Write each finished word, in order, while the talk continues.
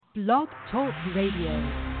Blog Talk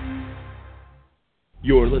Radio.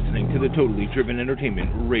 You're listening to the Totally Driven Entertainment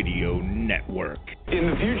Radio Network. In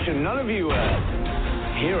the future, none of you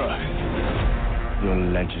are heroes. You're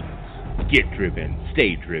legends. Get driven.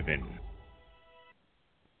 Stay driven.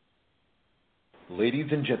 Ladies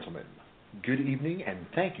and gentlemen, good evening and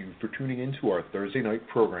thank you for tuning in to our Thursday night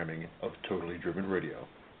programming of Totally Driven Radio.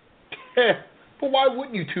 But why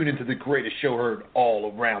wouldn't you tune into the greatest show heard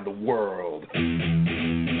all around the world?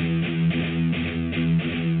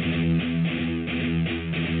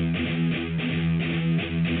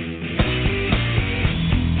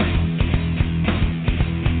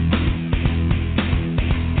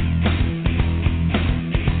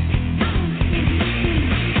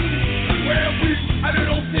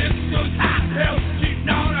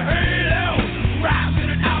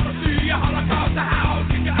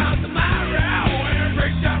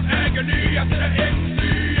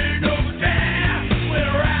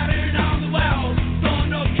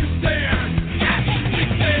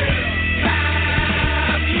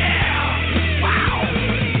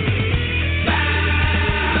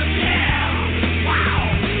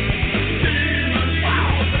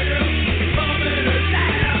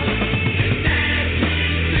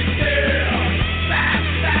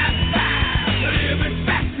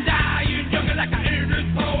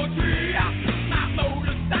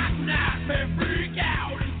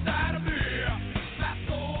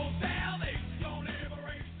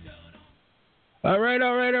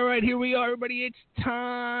 It's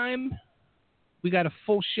time. We got a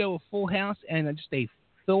full show, a full house, and just a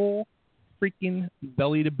full freaking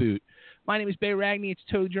belly to boot. My name is Bay Ragney. It's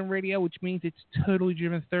Totally Driven Radio, which means it's Totally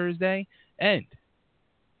Driven Thursday. And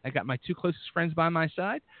I got my two closest friends by my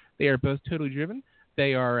side. They are both totally driven.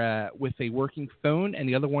 They are with a working phone, and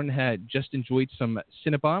the other one had just enjoyed some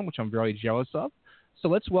Cinnabon, which I'm very jealous of. So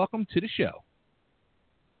let's welcome to the show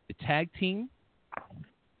the tag team.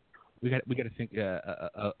 We got to think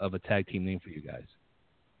of a tag team name for you guys.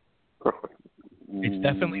 It's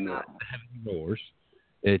definitely not the Heavenly Rollers.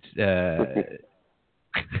 It's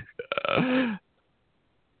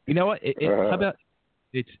you know what? How about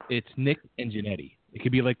it's Nick and Janetti? It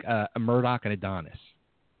could be like a Murdoch and Adonis.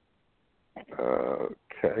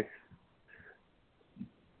 Okay.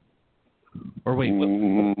 Or wait,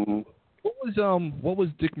 what was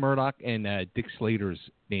Dick Murdoch and Dick Slater's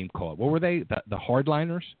name called? What were they? The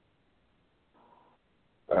Hardliners?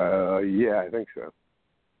 Yeah, I think so.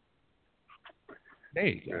 There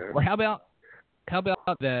you go. Or how about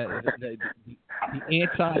the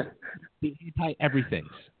anti everythings?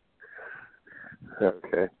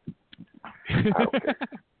 Okay.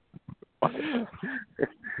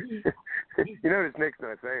 You notice Nick's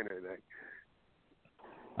not saying anything.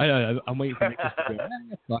 I know. I'm waiting for Nick to go.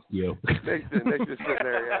 Fuck you. Nick's just sitting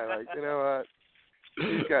there, yeah, like, you know what?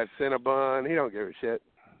 He's got Cinnabon. He don't give a shit.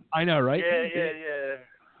 I know, right? Yeah.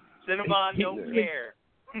 Cinnabon don't care.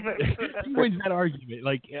 He wins that argument.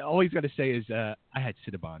 Like, all he's got to say is, I had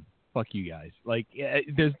Cinnabon. Fuck you guys. Like,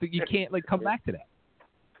 you can't come back to that.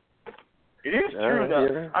 It is true, though.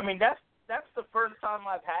 Yeah. I mean, that's the first time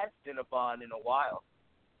I've had Cinnabon in a while.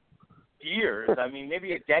 Years. I mean,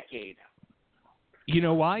 maybe a decade. You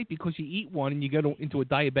know why? Because you eat one and you go into a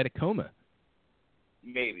diabetic coma.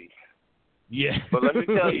 Maybe. Yeah. But let me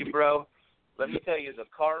tell you, bro. The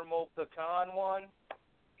caramel pecan one.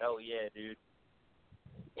 Hell yeah, dude.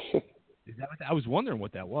 Is that I was wondering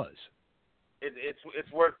what that was.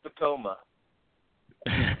 It's worth the coma.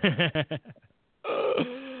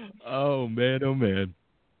 Oh man.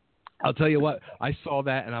 I'll tell you what. I saw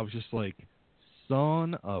that and I was just like,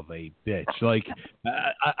 son of a bitch. Like,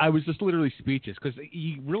 I was just literally speechless because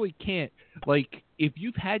you really can't. Like, if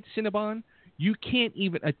you've had Cinnabon, you can't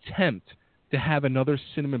even attempt to have another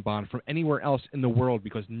cinnamon bun from anywhere else in the world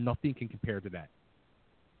because nothing can compare to that.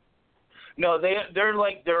 No, they're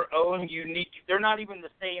like their own unique. They're not even the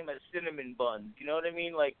same as cinnamon buns. You know what I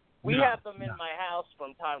mean? Like, we have them in my house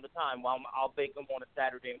from time to time. While I'll bake them on a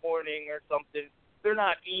Saturday morning or something. They're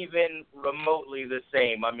not even remotely the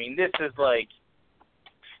same. I mean, this is like,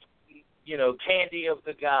 candy of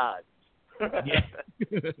the gods. Yeah.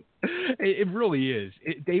 It really is.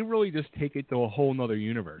 They really just take it to a whole nother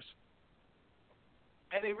universe.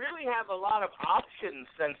 And they really have a lot of options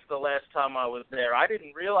since the last time I was there. I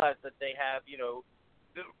didn't realize that they have,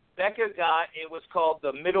 Becca got, it was called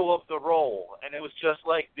the middle of the roll, and it was just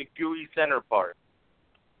like the gooey center part.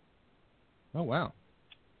 Oh, wow.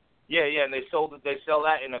 Yeah, and they sell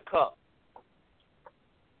that in a cup.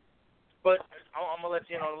 But I'm going to let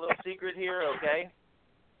you in on a little secret here, okay?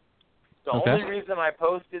 The only reason I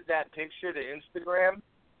posted that picture to Instagram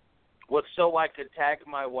was so I could tag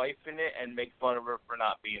my wife in it and make fun of her for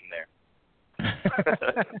not being there.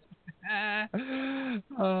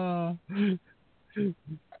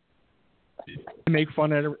 Make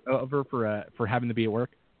fun of her for having to be at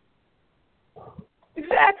work.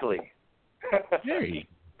 Exactly. There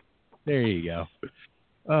you go.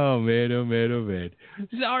 Oh man.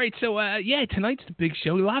 All right, so tonight's the big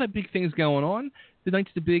show. A lot of big things going on.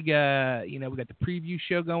 Tonight's the big, we got the preview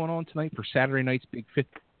show going on tonight for Saturday night's Big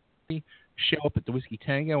 50 show up at the Whiskey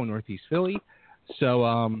Tango in Northeast Philly.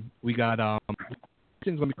 So we got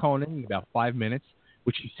Kristen's going to be calling in about 5 minutes,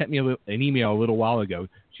 which she sent me an email a little while ago.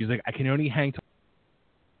 She's like, I can only hang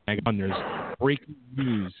on. There's breaking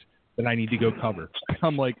news that I need to go cover.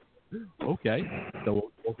 I'm like, okay.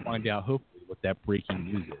 So we'll find out hopefully what that breaking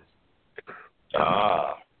news is.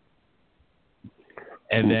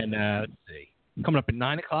 And then, let's see. Coming up at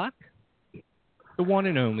 9 o'clock, the one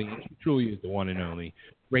and only, she truly is the one and only,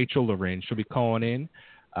 Rachel Loren. She'll be calling in,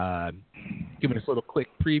 giving us a little quick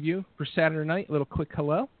preview for Saturday night, a little quick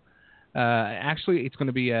hello. Actually, it's going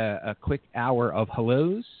to be a quick hour of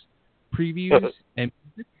hellos, previews, and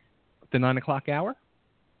music at the 9 o'clock hour.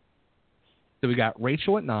 So we got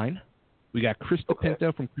Rachel at 9. We got Krista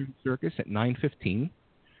Pinto from Cruise Circus at 9:15.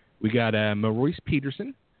 We got Maurice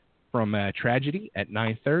Peterson from Tragedy at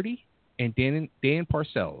 9:30. And Dan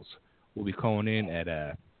Parcells will be calling in at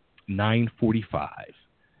 9:45.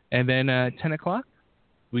 And then 10 o'clock,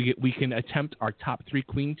 we can attempt our top 3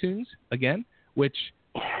 Queen tunes again, which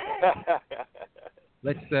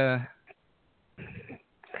let's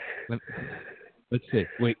see.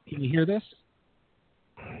 Wait, can you hear this?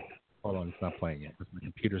 Hold on, it's not playing yet because my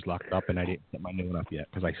computer's locked up and I didn't set my new one up yet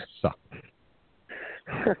because I suck.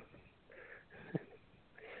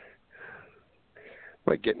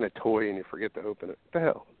 Like getting a toy and you forget to open it. What the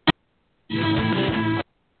hell? Yep.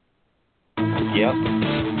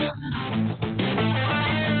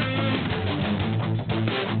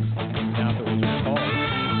 Now if it was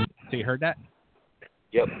recalled. So you heard that?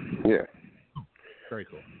 Yep. Yeah. Very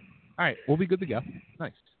cool. All right, we'll be good to go.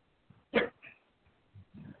 Nice.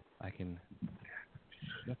 I can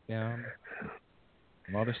shut down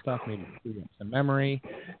some other stuff, maybe free up some memory,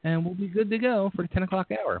 and we'll be good to go for the 10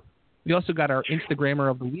 o'clock hour. We also got our Instagrammer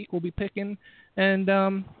of the week we'll be picking, and,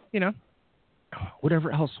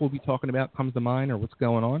 whatever else we'll be talking about comes to mind or what's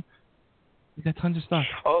going on. We got tons of stuff.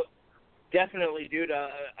 Oh, definitely, dude.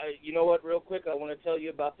 You know what, real quick, I want to tell you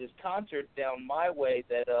about this concert down my way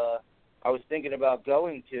that I was thinking about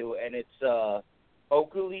going to, and it's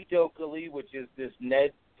Oakley Dokley, which is this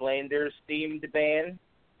Ned Flanders themed band.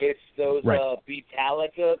 It's those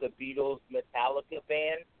Beatallica, the Beatles Metallica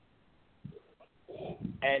band.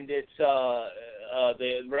 And it's the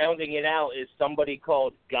rounding it out is somebody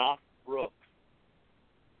called Goth Brooks.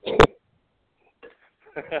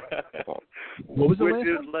 What was the which last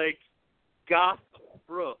is one? like Goth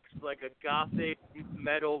Brooks, like a gothic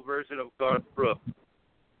metal version of Garth Brooks.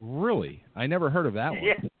 Really? I never heard of that one.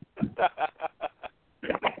 Yeah.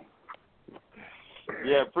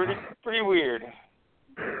 Yeah, pretty weird.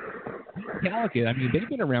 Metallica, I mean, they've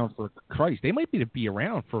been around for Christ. They might be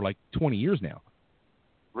around for like 20 years now.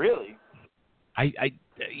 Really? Like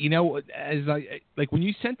when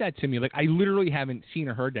you sent that to me, like I literally haven't seen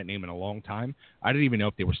or heard that name in a long time. I didn't even know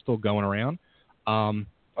if they were still going around. Oh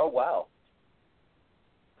wow.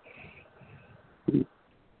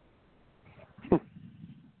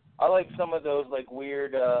 I like some of those like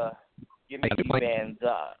weird gimmicky bands.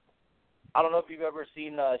 I don't know if you've ever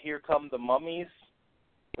seen Here Come the Mummies,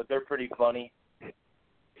 but they're pretty funny.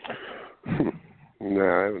 No,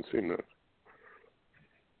 I haven't seen that.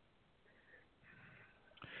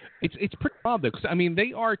 It's pretty odd though, because I mean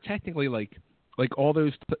they are technically like all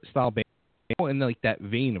those style bands in like that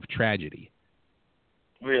vein of Tragedy.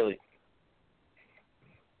 Really?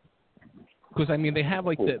 Because I mean they have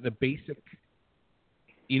like the basic,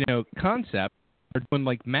 concept. They're doing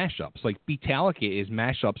like mashups. Like Beatallica is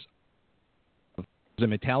mashups of the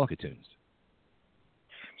Metallica tunes.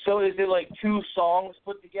 So is it like 2 songs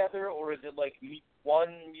put together, or is it like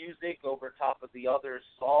one music over top of the other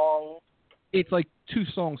song? It's like 2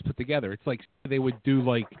 songs put together. It's like they would do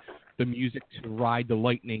like the music to Ride the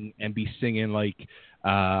Lightning and be singing like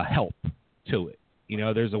Help to it.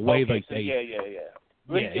 There's a way like so they yeah.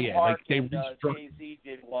 Linkin yeah, Park like they and restructured. Jay-Z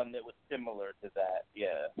did one that was similar to that.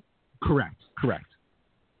 Yeah. Correct.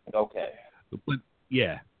 Okay. But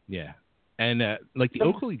yeah. And like the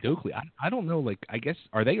Oakley Dokley, I don't know. Like I guess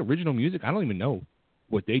are they original music? I don't even know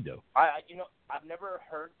what they do. I've never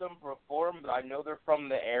heard them perform, but I know they're from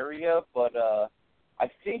the area. But I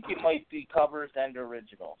think it might be covers and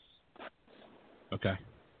originals. Okay.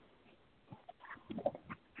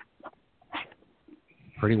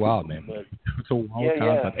 pretty wild, man. But, it's a wild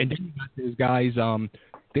concept. And then you got those guys.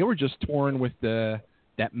 They were just touring with that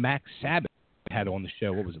Max Sabbath had on the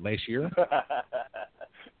show. What was it, last year?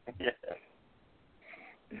 Yeah.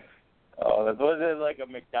 Oh, was it like a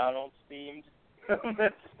McDonald's themed?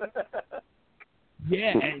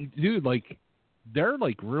 Yeah, and dude, like they're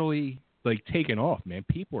like really like taking off, man.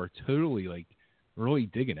 People are totally like really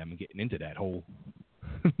digging them and getting into that whole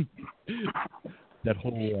Black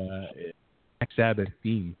Sabbath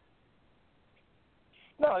theme.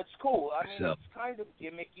 No, it's cool. I mean, So. it's kind of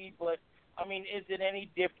gimmicky, but I mean, is it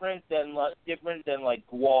any different than like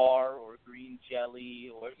guar or green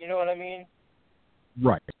jelly or you know what I mean?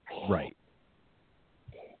 Right.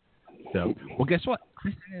 So, well, guess what?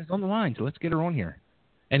 Kristen is on the line, so let's get her on here.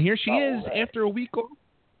 And here she is after a week off.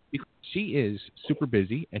 She is super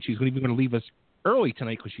busy, and she's even going to leave us early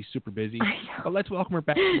tonight because she's super busy. But let's welcome her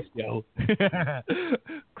back to the show.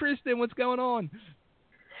 Kristen, what's going on?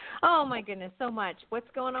 Oh, my goodness, so much. What's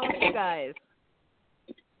going on with you guys?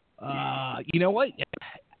 You know what?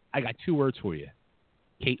 I got 2 words for you.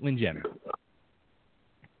 Caitlyn Jenner.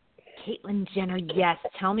 Caitlyn Jenner, yes.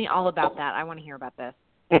 Tell me all about that. I want to hear about this.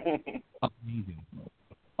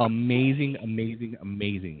 Amazing.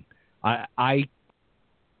 I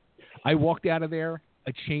walked out of there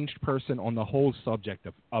a changed person on the whole subject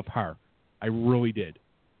of her. I really did.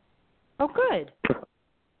 Oh, good.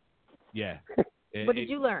 Yeah. What did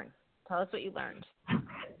you learn? Tell us what you learned.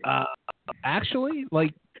 Actually,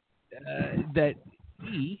 that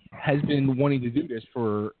he has been wanting to do this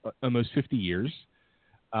for almost 50 years.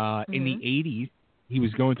 In the 80s, he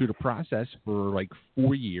was going through the process for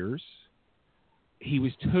 4 years. He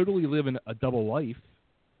was totally living a double life,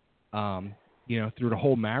 through the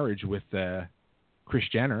whole marriage with Kris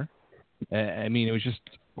Jenner. I mean, it was just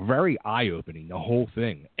very eye-opening, the whole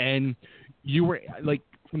thing. And you were,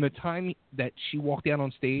 from the time that she walked out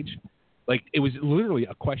on stage, it was literally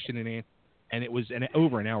a question and answer, and it was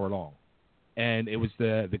over an hour long. And it was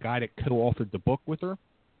the guy that co-authored the book with her.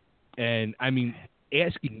 And, I mean,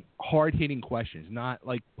 asking hard-hitting questions, not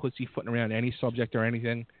pussyfooting around any subject or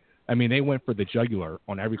anything. I mean, they went for the jugular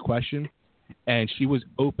on every question, and she was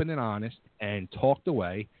open and honest and talked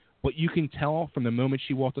away. But you can tell from the moment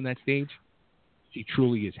she walked on that stage, she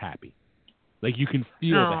truly is happy. You can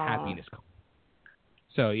feel the happiness.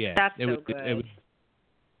 So, yeah. That's so good. It was,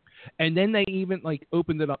 and then they even,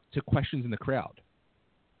 opened it up to questions in the crowd.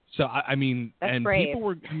 So, I mean, that's and brave. people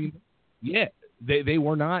were, yeah. They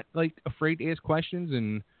were not afraid to ask questions,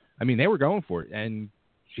 and I mean they were going for it, and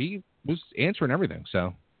she was answering everything.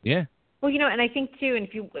 So yeah. Well, and I think too, and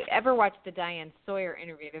if you ever watched the Diane Sawyer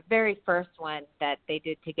interview, the very first one that they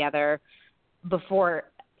did together before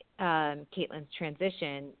Caitlyn's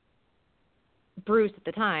transition, Bruce at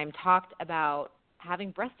the time talked about having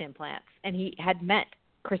breast implants, and he had met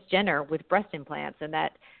Kris Jenner with breast implants, and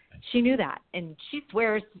that she knew that, and she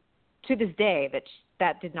swears to this day that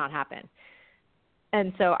that did not happen.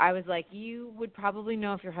 And so I was like, you would probably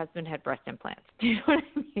know if your husband had breast implants. Do you know what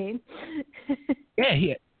I mean?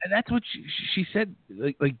 Yeah. And that's what she said,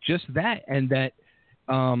 just that. And that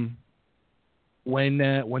when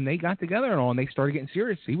they got together and all, and they started getting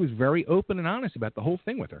serious, he was very open and honest about the whole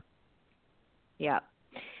thing with her. Yeah.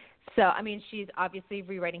 So, I mean, she's obviously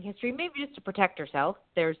rewriting history, maybe just to protect herself.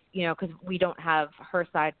 There's, because we don't have her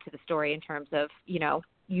side to the story in terms of, you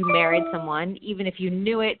married someone, even if you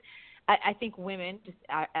knew it. I think women, just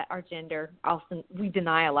our gender, also we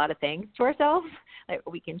deny a lot of things to ourselves.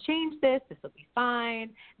 We can change this. This will be fine.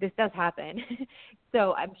 This does happen.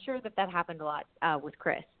 So I'm sure that happened a lot with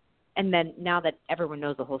Kris. And then now that everyone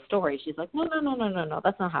knows the whole story, she's like, no,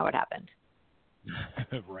 that's not how it happened.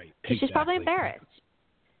 Right. Exactly. She's probably embarrassed.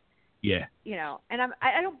 Yeah. And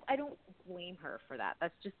I don't blame her for that.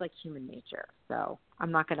 That's just human nature. So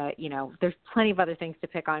I'm not gonna, there's plenty of other things to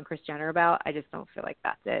pick on Kris Jenner about. I just don't feel like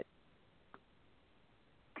that's it.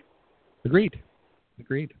 Agreed.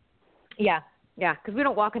 Yeah, because we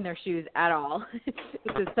don't walk in their shoes at all.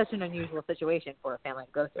 It's such an unusual situation for a family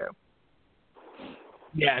to go through.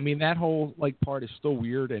 Yeah, I mean, that whole, part is still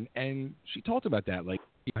weird, and she talked about that,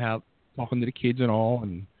 how talking to the kids and all,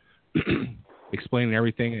 and explaining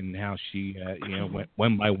everything, and how she, went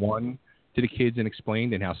one by one to the kids and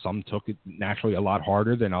explained, and how some took it naturally a lot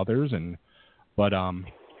harder than others, but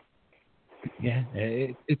yeah,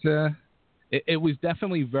 it was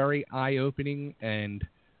definitely very eye-opening, and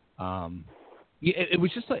it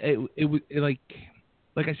was just it was like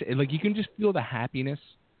I said, you can just feel the happiness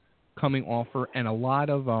coming off her, and a lot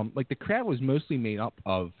of the crowd was mostly made up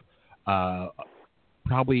of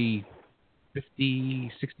probably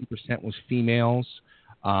 50-60% was females,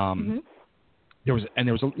 there was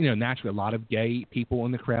naturally a lot of gay people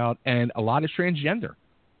in the crowd and a lot of transgender.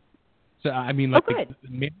 So I mean, like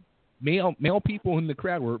the male people in the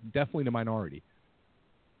crowd were definitely the minority.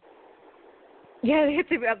 Yeah,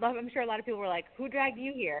 I'm sure a lot of people were like, "Who dragged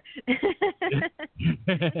you here?"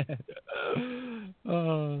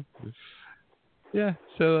 Yeah,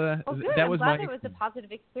 so that was I'm glad it was a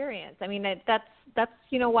positive experience. I mean, that's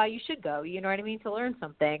why you should go. You know what I mean? To learn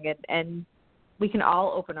something, and we can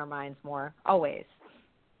all open our minds more always.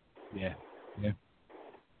 Yeah.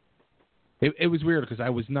 It was weird because I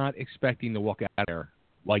was not expecting to walk out there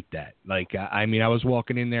like that. Like, I mean, I was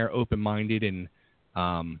walking in there open-minded and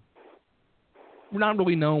not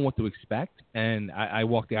really knowing what to expect, and I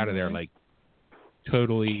walked out of there like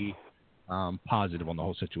totally positive on the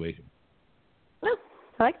whole situation. Oh,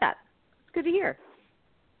 I like that. It's good to hear.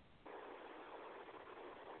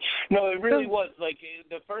 No, it really was. Like,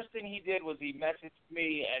 the first thing he did was he messaged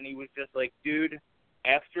me, and he was just like, dude,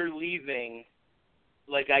 after leaving,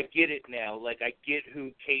 like, I get it now. Like, I get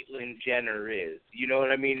who Caitlyn Jenner is. You know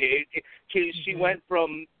what I mean? She went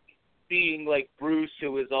from being, like, Bruce,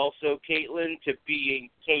 who is also Caitlyn, to being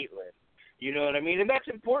Caitlyn. You know what I mean? And that's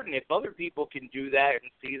important. If other people can do that and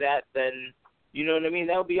see that, then, you know what I mean?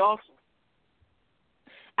 That would be awesome.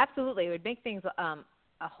 Absolutely. It would make things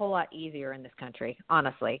a whole lot easier in this country,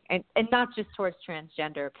 honestly. And not just towards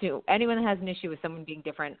transgender, too. Anyone that has an issue with someone being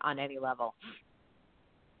different on any level.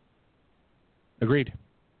 Agreed.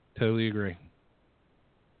 Totally agree.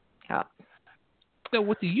 Yeah. So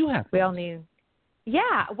what do you have? We all need...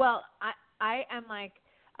 Yeah, well, I am like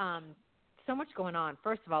so much going on.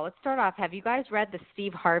 First of all, let's start off. Have you guys read the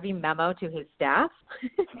Steve Harvey memo to his staff?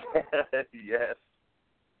 Yes.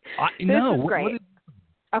 No. This is great. What is...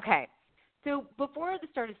 Okay. So before the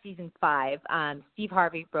start of season 5, Steve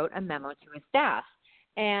Harvey wrote a memo to his staff,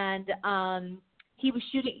 and he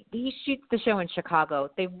shoots the show in Chicago.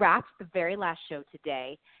 They wrapped the very last show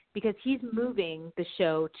today because he's moving the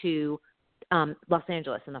show to Los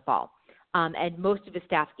Angeles in the fall. And most of his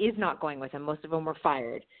staff is not going with him. Most of them were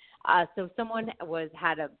fired. So someone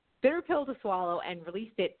had a bitter pill to swallow and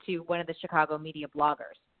released it to one of the Chicago media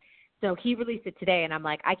bloggers. So he released it today, and I'm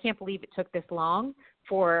like, I can't believe it took this long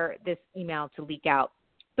for this email to leak out.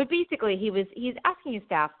 But basically, he's asking his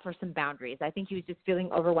staff for some boundaries. I think he was just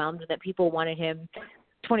feeling overwhelmed that people wanted him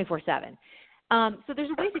 24/7. So there's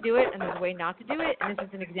a way to do it, and there's a way not to do it, and this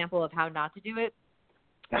is an example of how not to do it.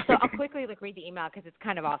 So I'll quickly read the email because it's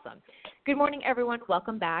kind of awesome. Good morning, everyone.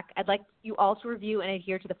 Welcome back. I'd like you all to review and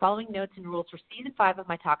adhere to the following notes and rules for Season 5 of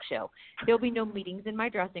my talk show. There will be no meetings in my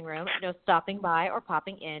dressing room, no stopping by or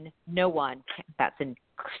popping in, no one. That's in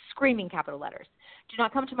screaming capital letters. Do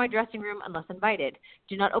not come to my dressing room unless invited.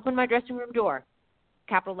 Do not open my dressing room door,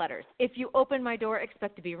 capital letters. If you open my door,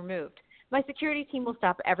 expect to be removed. My security team will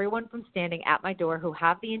stop everyone from standing at my door who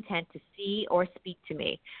have the intent to see or speak to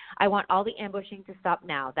me. I want all the ambushing to stop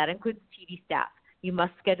now. That includes TV staff. You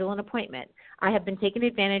must schedule an appointment. I have been taken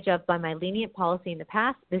advantage of by my lenient policy in the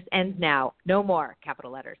past. This ends now. No more,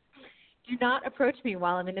 capital letters. Do not approach me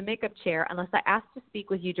while I'm in the makeup chair unless I ask to speak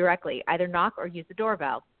with you directly. Either knock or use the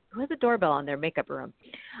doorbell. Who has a doorbell in their makeup room?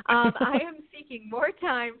 I am seeking more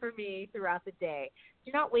time for me throughout the day.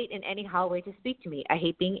 Do not wait in any hallway to speak to me. I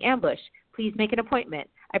hate being ambushed. Please make an appointment.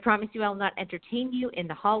 I promise you I will not entertain you in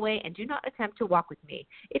the hallway, and do not attempt to walk with me.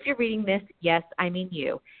 If you're reading this, yes, I mean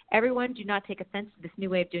you. Everyone, do not take offense to this new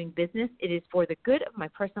way of doing business. It is for the good of my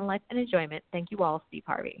personal life and enjoyment. Thank you all, Steve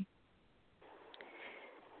Harvey.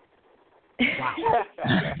 Wow.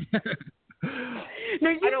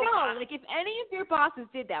 No, like if any of your bosses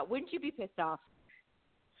did that, wouldn't you be pissed off?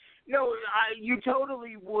 No, you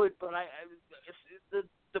totally would, but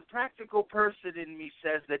the practical person in me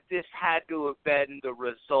says that this had to have been the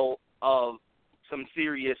result of some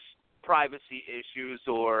serious privacy issues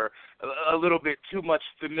or a little bit too much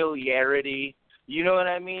familiarity. You know what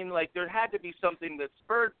I mean? Like, there had to be something that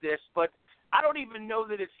spurred this, but I don't even know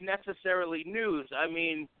that it's necessarily news. I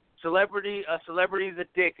mean, a celebrity's a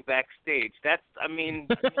dick backstage. That's, I mean,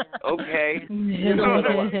 okay. You know what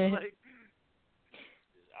I mean? Like,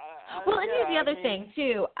 well, and here's the other thing,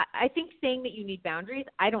 too. I think saying that you need boundaries,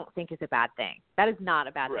 I don't think is a bad thing. That is not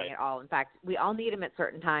a bad thing at all. In fact, we all need them at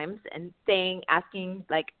certain times, and asking,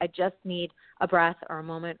 like, I just need a breath or a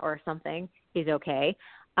moment or something is okay.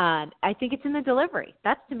 I think it's in the delivery.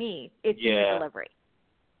 That's, to me, it's in the delivery.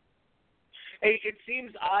 It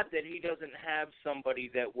seems odd that he doesn't have somebody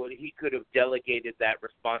that he could have delegated that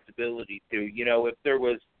responsibility to. You know, if there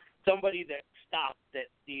was somebody that stopped at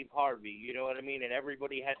Steve Harvey, you know what I mean, and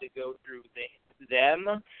everybody had to go through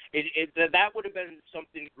them, that would have been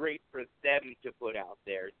something great for them to put out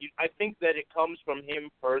there. I think that it comes from him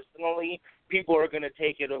personally. People are going to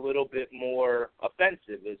take it a little bit more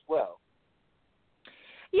offensive as well.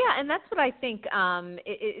 Yeah, and that's what I think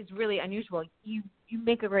is really unusual. You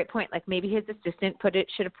make a great point. Like maybe his assistant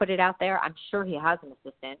should have put it out there. I'm sure he has an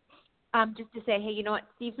assistant. Just to say, hey, you know what?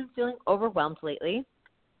 Steve's been feeling overwhelmed lately.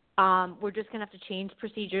 We're just going to have to change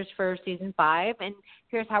procedures for season 5, and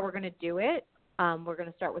here's how we're going to do it. We're going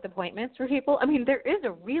to start with appointments for people. I mean, there is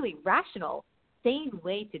a really rational, sane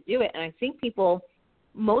way to do it, and I think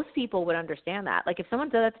most people would understand that. Like if someone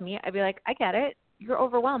said that to me, I'd be like, I get it. You're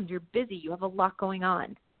overwhelmed. You're busy. You have a lot going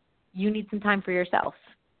on. You need some time for yourself.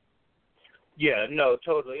 Yeah, no,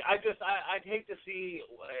 totally. I'd hate to see,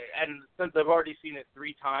 and since I've already seen it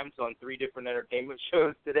 3 times on 3 different entertainment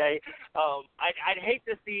shows today, I'd hate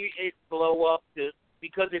to see it blow up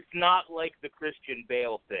because it's not like the Christian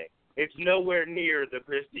Bale thing. It's nowhere near the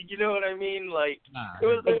Christian. You know what I mean? Like it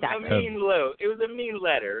was exactly. a mean It was a mean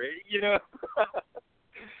letter. You know.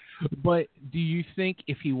 But do you think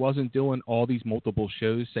if he wasn't doing all these multiple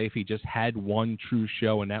shows, say if he just had one true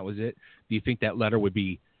show and that was it, do you think that letter would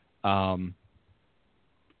be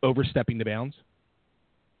overstepping the bounds?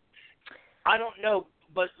 I don't know,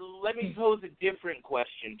 but let me pose a different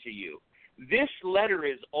question to you. This letter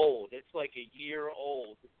is old. It's like a year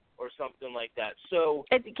old or something like that. So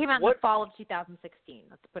it came out in the fall of 2016.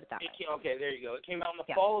 Let's put it that way. Okay, there you go. It came out in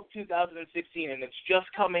the fall of 2016, and it's just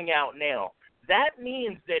coming out now. That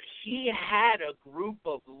means that he had a group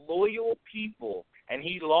of loyal people, and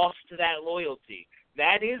he lost that loyalty.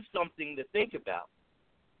 That is something to think about.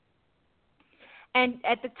 And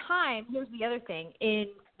at the time, here's the other thing. In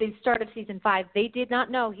the start of season 5, they did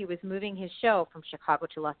not know he was moving his show from Chicago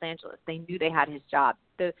to Los Angeles. They knew they had his job.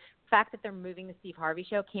 The fact that they're moving the Steve Harvey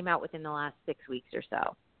show came out within the last 6 weeks or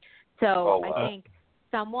so. So I think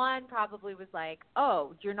someone probably was like,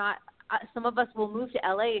 oh, you're not some of us will move to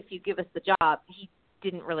L.A. if you give us the job. He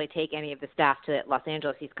didn't really take any of the staff to Los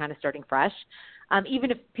Angeles. He's kind of starting fresh,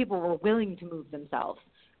 even if people were willing to move themselves.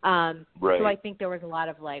 Right. So I think there was a lot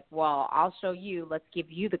of like, well, I'll show you. Let's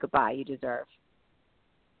give you the goodbye you deserve.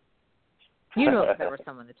 You know if there was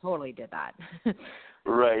someone that totally did that.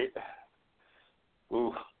 Right.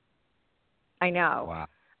 Ooh. I know. Wow.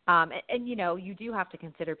 And, you know, you do have to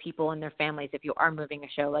consider people and their families if you are moving a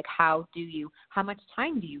show. Like, how much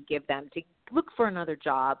time do you give them to look for another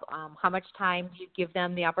job? How much time do you give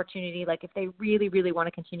them the opportunity, like, if they really, really want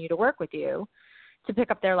to continue to work with you, to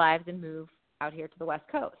pick up their lives and move out here to the West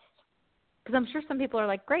Coast? Because I'm sure some people are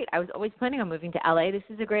like, great, I was always planning on moving to L.A. This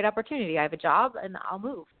is a great opportunity. I have a job, and I'll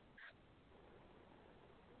move.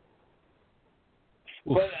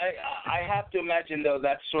 But I have to imagine, though,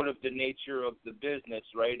 that's sort of the nature of the business,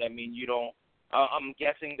 right? I mean, you don't I'm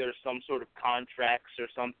guessing there's some sort of contracts or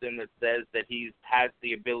something that says that he has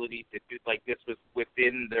the ability to do, like, this was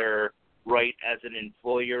within their right as an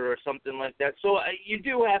employer or something like that. So you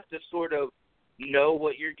do have to sort of know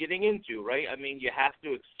what you're getting into, right? I mean, you have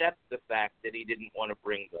to accept the fact that he didn't want to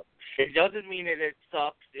bring them. It doesn't mean that it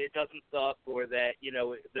sucks, it doesn't suck, or that, you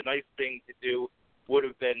know, the nice thing to do would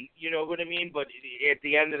have been, you know what I mean? But at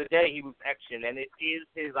the end of the day, he was action, and it is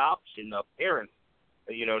his option, apparently.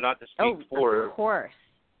 You know, not to speak for. Of course.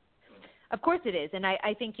 Of course it is. And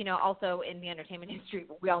I think, you know, also in the entertainment industry,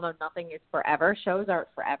 we all know nothing is forever. Shows aren't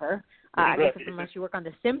forever. I guess unless you work on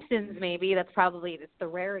The Simpsons, maybe, it's the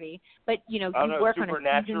rarity. But, you know, you work on a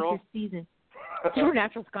season to season.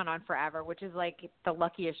 Supernatural's gone on forever, which is like the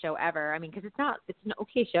luckiest show ever. I mean, because it's an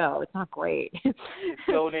okay show. It's not great. It's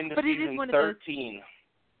going into but season it is one 13. Of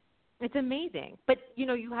those, it's amazing. But, you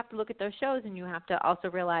know, you have to look at those shows, and you have to also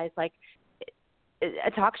realize, like,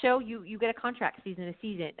 a talk show, you get a contract season to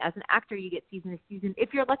season. As an actor, you get season to season.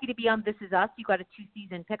 If you're lucky to be on This Is Us, you got a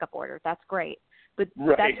 2-season pickup order. That's great. But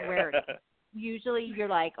that's rarity. Usually you're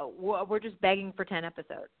like, oh, we're just begging for 10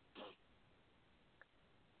 episodes.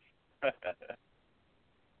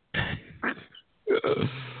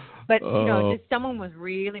 But, you know, someone was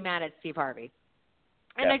really mad at Steve Harvey.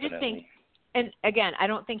 And Definitely. I just think, and again, I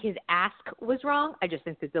don't think his ask was wrong. I just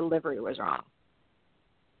think the delivery was wrong.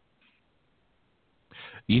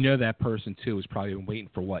 You know, that person, too, has probably been waiting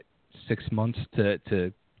for, 6 months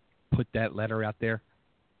to put that letter out there?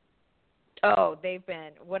 Oh, they've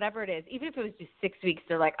been, whatever it is. Even if it was just 6 weeks,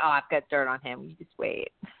 they're like, oh, I've got dirt on him. You just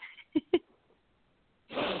wait.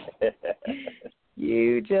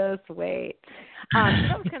 You just wait.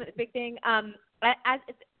 That was kind of the big thing. As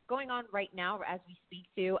it's going on right now, as we speak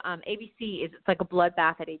to, ABC it's like a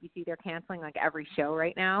bloodbath at ABC. They're canceling like every show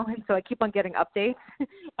right now. And so I keep on getting updates as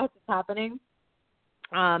it's happening.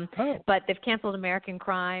 But they've canceled American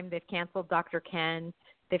Crime. They've canceled Dr. Ken.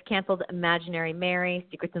 They've canceled Imaginary Mary,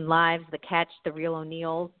 Secrets and Lives, The Catch, The Real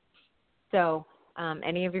O'Neills. So,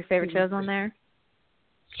 any of your favorite shows on there?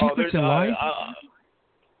 Secrets and Lies?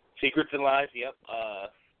 Secrets and Lies, yep.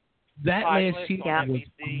 That last season was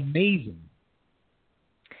amazing.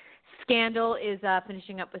 Scandal is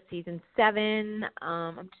finishing up with season 7.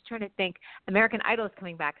 I'm just trying to think. American Idol is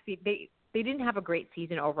coming back. See, they didn't have a great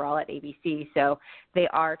season overall at ABC, so they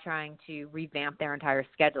are trying to revamp their entire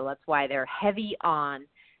schedule. That's why they're heavy on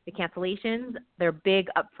the cancellations. Their big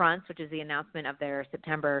upfronts, which is the announcement of their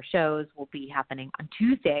September shows, will be happening on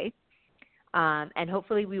Tuesday. And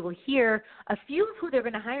hopefully we will hear a few of who they're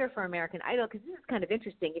going to hire for American Idol, because this is kind of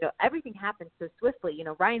interesting. You know, everything happens so swiftly. You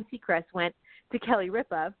know, Ryan Seacrest went to Kelly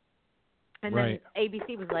Ripa, and then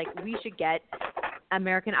ABC was like, we should get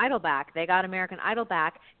American Idol back. They got American Idol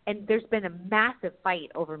back, and there's been a massive fight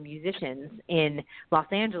over musicians in Los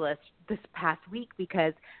Angeles this past week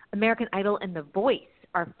because American Idol and The Voice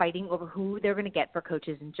are fighting over who they're going to get for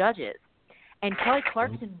coaches and judges. And Kelly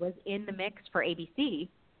Clarkson was in the mix for ABC,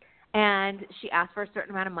 and she asked for a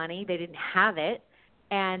certain amount of money. They didn't have it,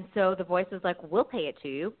 and so The Voice was like, we'll pay it to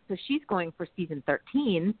you. So she's going for season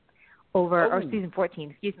 13 over, or season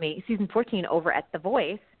 14, season 14 over at The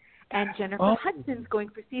Voice. And Jennifer Hudson's going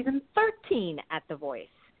for season 13 at The Voice.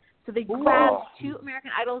 So they grabbed 2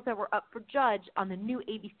 American Idols that were up for judge on the new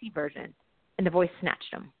ABC version, and The Voice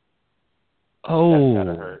snatched them. Oh. That's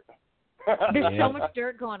gotta hurt. There's so much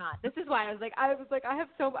dirt going on. This is why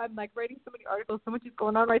I'm like writing so many articles, so much is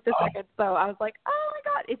going on right this second. So I was like, oh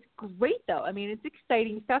my God, it's great though. I mean, it's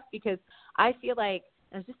exciting stuff because I feel like,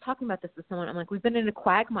 I was just talking about this with someone, I'm like, we've been in a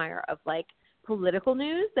quagmire of like political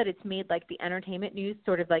news that it's made like the entertainment news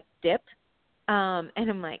sort of like dip. And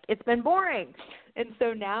I'm like, it's been boring. And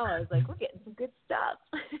so now I was like, we're getting some good stuff.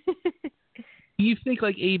 Do you think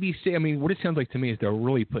like ABC, I mean, what it sounds like to me is they're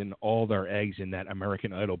really putting all their eggs in that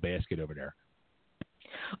American Idol basket over there.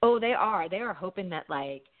 Oh, they are. They are hoping that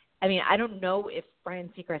like, I mean, I don't know if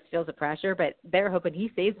Ryan Seacrest feels the pressure, but they're hoping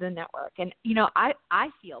he saves the network. And, you know, I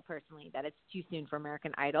feel personally that it's too soon for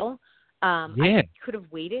American Idol. I could have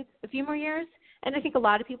waited a few more years, and I think a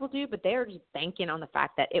lot of people do, but they're just banking on the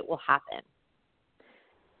fact that it will happen.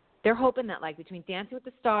 They're hoping that, like, between Dancing with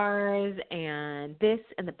the Stars and this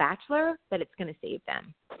and The Bachelor, that it's going to save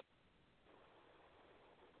them.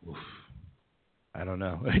 Oof. I don't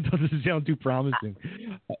know. It doesn't sound too promising.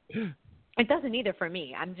 It doesn't either for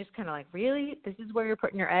me. I'm just kind of like, really? This is where you're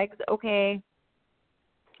putting your eggs? Okay.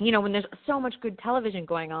 You know, when there's so much good television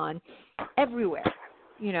going on everywhere,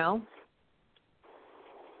 you know?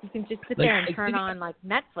 You can just sit there and turn on, like,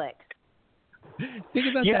 Netflix. Think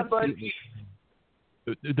about that.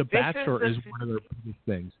 But the Bachelor is one of their biggest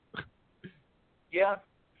things. Yeah.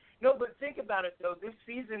 No, but think about it, though. This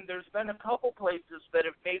season, there's been a couple places that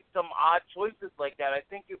have made some odd choices like that. I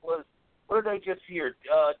think it was, what did I just hear?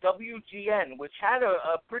 WGN, which had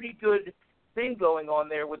a pretty good thing going on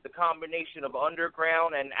there with the combination of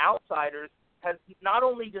Underground and Outsiders, has not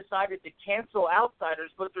only decided to cancel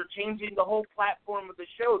Outsiders, but they're changing the whole platform of the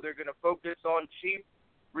show. They're going to focus on cheap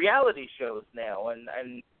reality shows now,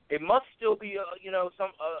 and it must still be a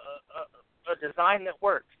design that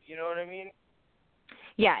works. You know what I mean?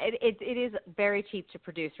 Yeah, it is very cheap to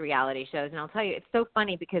produce reality shows, and I'll tell you, it's so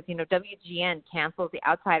funny because, you know, WGN cancels The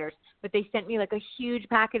Outsiders, but they sent me like a huge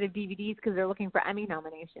packet of DVDs because they're looking for Emmy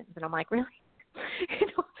nominations, and I'm like, really? You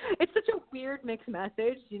know, it's such a weird mixed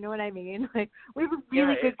message. You know what I mean? Like, we have a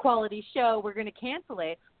really good quality show. We're going to cancel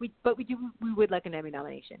it, but we would like an Emmy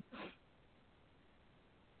nomination.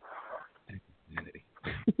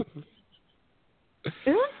 Isn't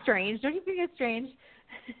that strange? Don't you think it's strange?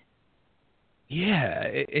 Yeah,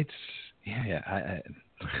 it's I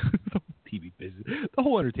the whole TV business, the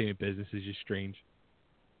whole entertainment business is just strange.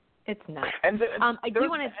 It's nuts. And I do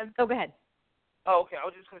want to. Oh, go ahead. Oh, okay. I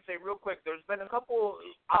was just going to say real quick. There's been a couple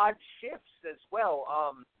odd shifts as well.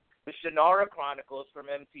 The Shannara Chronicles from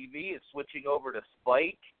MTV is switching over to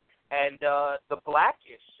Spike, and the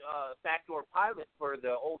Blackish backdoor pilot for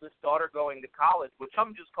the oldest daughter going to college, which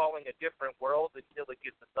I'm just calling A Different World until it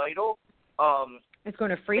gets a title. It's going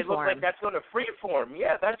to freeform. It looks like that's going to freeform.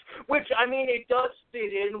 Yeah, which I mean, it does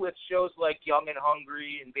fit in with shows like Young and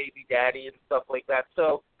Hungry and Baby Daddy and stuff like that.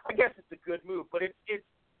 So I guess it's a good move. But it's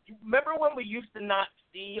remember when we used to not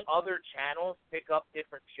see other channels pick up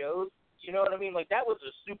different shows? You know what I mean? Like that was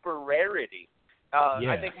a super rarity.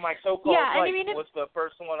 I think My So-Called Life was the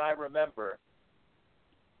first one I remember.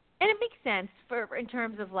 And it makes sense in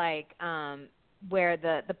terms of like where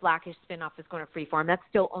the Blackish spinoff is going to freeform. That's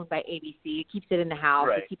still owned by ABC. It keeps it in the house.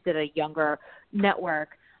 Right. It keeps it a younger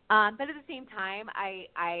network. But at the same time,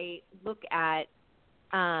 I look at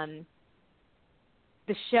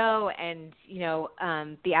the show and,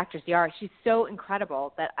 the actress Yara. She's so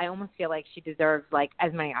incredible that I almost feel like she deserves like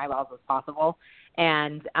as many eyeballs as possible.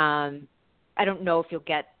 And I don't know if you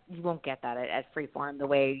won't get that at Freeform the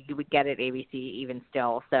way you would get at ABC even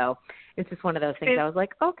still. So it's just one of those things. I was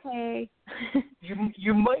like, okay.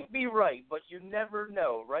 You might be right, but you never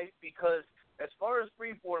know, right? Because as far as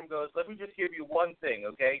Freeform goes, let me just give you one thing,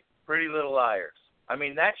 okay? Pretty Little Liars. I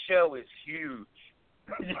mean, that show is huge.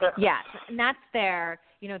 Yes, and that's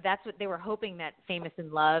that's what they were hoping, that Famous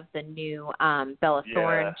in Love, the new Bella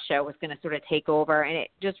Thorne show, was going to sort of take over, and it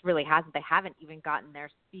just really hasn't. They haven't even gotten their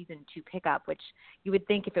season 2 pickup, which you would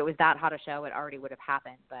think if it was that hot a show, it already would have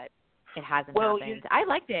happened, but it hasn't happened. I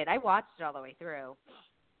liked it. I watched it all the way through.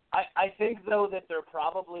 I think, though, that they're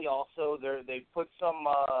probably also they put some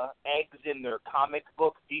eggs in their comic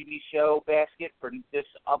book TV show basket for this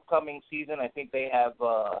upcoming season. I think they have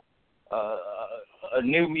a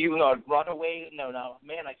New Mutant Runaway. No,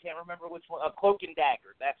 man, I can't remember which one. Cloak and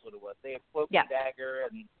Dagger. That's what it was. They have Cloak and Dagger,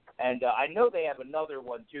 and I know they have another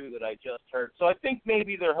one too that I just heard. So I think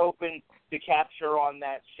maybe they're hoping to capture on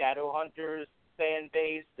that Shadowhunters fan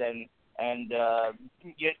base and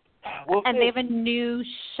get. And they have a new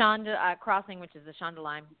Shonda Crossing, which is the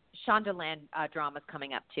Shondaland dramas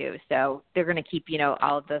coming up too. So they're going to keep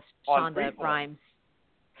all of the Shonda Rhimes.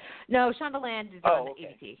 No, Shondaland is on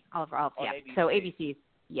ABC. All of ABC. So ABC's,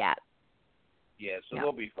 Yeah, so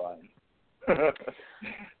they'll be fine.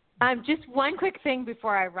 Just one quick thing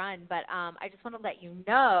before I run, but I just want to let you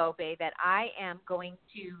know, babe, that I am going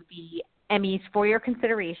to the Emmys for your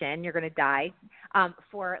consideration. You're going to die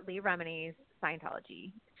for Leah Remini's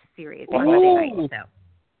Scientology series on Monday night. So,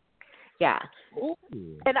 yeah. Ooh.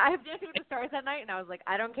 And I have Dancing with the Stars that night, and I was like,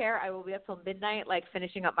 I don't care. I will be up till midnight, like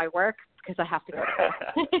finishing up my work because I have to go.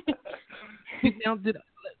 Now, did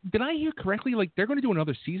I hear correctly? Like they're going to do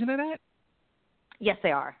another season of that? Yes,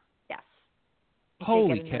 they are. Yes.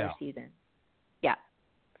 Holy cow! Another season. Yeah.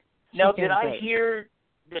 Now, did I hear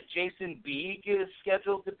that Jason Beeg is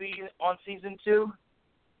scheduled to be on season 2?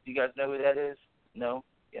 Do you guys know who that is? No.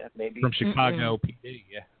 Yeah, maybe. From Chicago PD,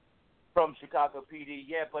 yeah. From Chicago PD,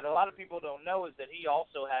 yeah. But a lot of people don't know is that he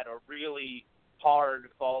also had a really hard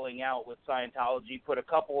falling out with Scientology. Put a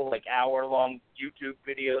couple hour-long YouTube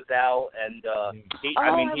videos out, and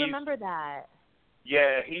I remember that.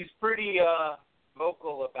 Yeah, he's pretty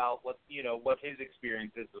vocal about what his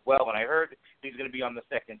experience is as well. And I heard he's going to be on the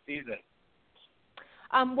second season.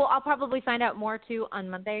 Well, I'll probably find out more, too, on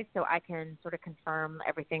Monday, so I can sort of confirm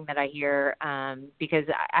everything that I hear, because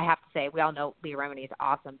I have to say, we all know Leah Remini is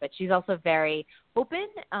awesome, but she's also very open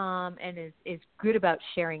and is good about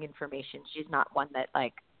sharing information. She's not one that,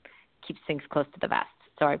 keeps things close to the vest,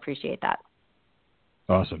 so I appreciate that.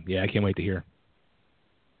 Awesome. Yeah, I can't wait to hear.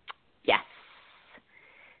 Yes.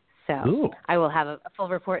 So I will have a full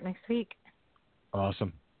report next week.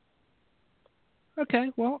 Awesome.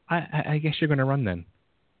 Okay, well, I guess you're going to run then.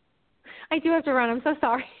 I do have to run. I'm so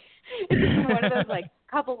sorry. It's just one of those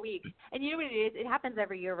couple weeks. And you know what it is? It happens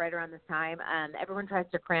every year right around this time. Everyone tries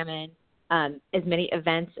to cram in as many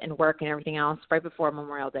events and work and everything else right before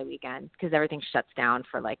Memorial Day weekend because everything shuts down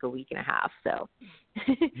for a week and a half. So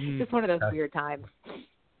just one of those weird times.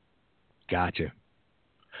 Gotcha.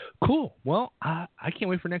 Cool. Well, I can't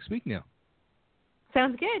wait for next week now.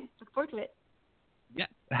 Sounds good. Look forward to it. Yeah.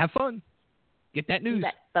 Have fun. Get that news.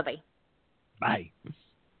 Bye-bye. Bye.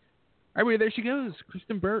 All right, there she goes.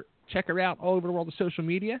 Kristen Burt. Check her out all over the world of social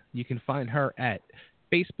media. You can find her at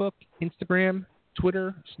Facebook, Instagram,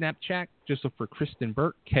 Twitter, Snapchat. Just look for Kristen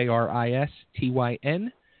Burt,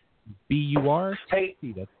 KRISTYN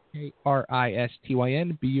BURTT. That's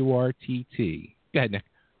KRISTYN BURTT. Go ahead, Nick.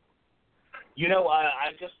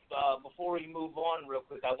 I just, before we move on real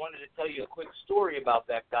quick, I wanted to tell you a quick story about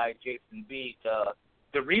that guy, Jason Beeg.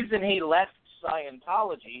 The reason he left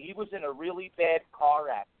Scientology, he was in a really bad car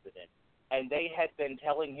accident, and they had been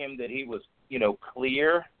telling him that he was,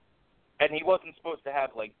 clear, and he wasn't supposed to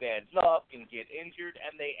have, bad luck and get injured,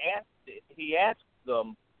 and he asked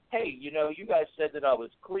them, hey, you guys said that I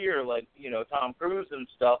was clear, Tom Cruise and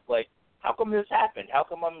stuff, how come this happened? How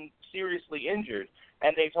come I'm seriously injured?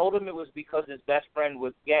 And they told him it was because his best friend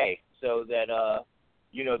was gay, so that,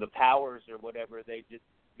 the powers or whatever, they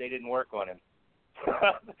didn't work on him.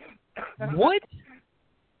 What?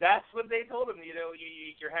 That's what they told him.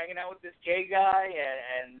 You're hanging out with this gay guy,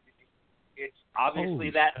 and it's obviously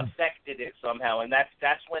that affected it somehow, and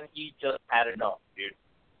that's when he just had enough, dude.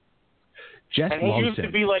 Jess and he loves used him.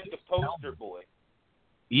 to be like the poster boy.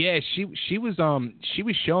 Yeah, she was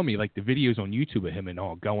showing me the videos on YouTube of him and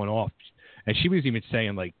all going off, and she was even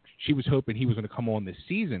saying she was hoping he was going to come on this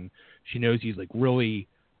season. She knows he's like really,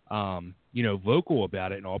 vocal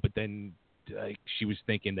about it and all, but then she was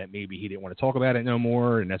thinking that maybe he didn't want to talk about it no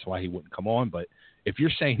more, and that's why he wouldn't come on. But if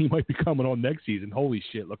you're saying he might be coming on next season, holy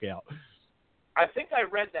shit, look out. I think I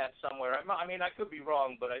read that somewhere. I mean, I could be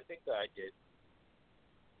wrong, but I think that I did.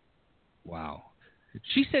 Wow.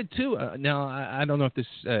 She said, too, now, I don't know if this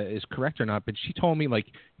is correct or not, but she told me, like,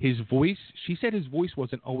 his voice, she said his voice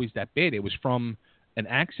wasn't always that bad. It was from an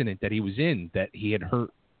accident that he was in that he had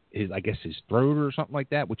hurt his throat or something like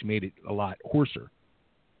that, which made it a lot hoarser.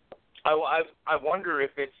 I wonder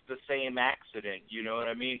if it's the same accident, you know what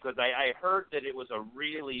I mean? Because I heard that it was a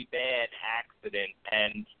really bad accident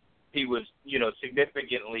and he was,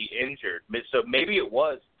 significantly injured. So maybe it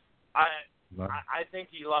was. I think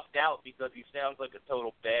he lucked out because he sounds like a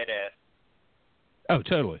total badass. Oh,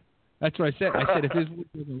 totally. That's what I said. I said if his voice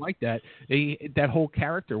wasn't like that, that whole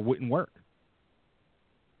character wouldn't work.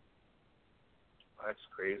 That's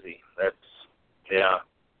crazy. Yeah.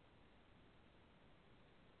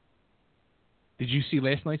 Did you see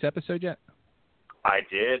last night's episode yet? I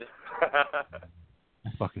did.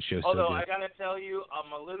 That fucking show's Although so good. I gotta tell you,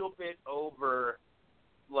 I'm a little bit over,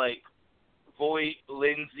 like,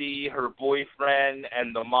 Lindsay, her boyfriend,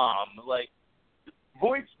 and the mom. Like,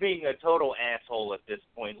 Voight's being a total asshole at this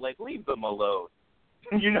point. Like, leave them alone.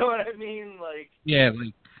 You know what I mean? Like, yeah,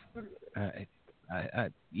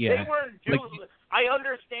 yeah. They weren't doing. I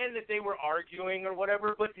understand that they were arguing or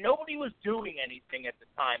whatever, but nobody was doing anything at the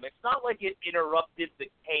time. It's not like it interrupted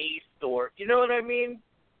the case or, you know what I mean?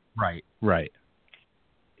 Right.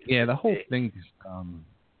 Yeah, the whole thing is,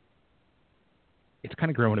 it's kind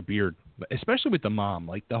of growing a beard, especially with the mom.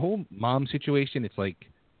 Like, the whole mom situation, it's like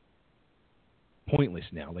pointless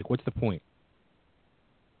now. Like, what's the point?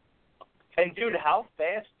 And, dude, how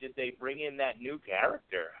fast did they bring in that new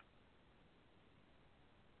character?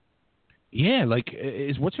 Yeah, like,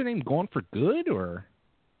 is what's her name gone for good, or?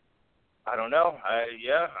 I don't know. I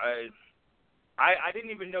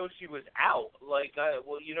didn't even know she was out. Like,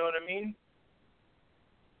 you know what I mean?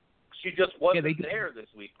 She just wasn't there this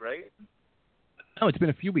week, right? No, it's been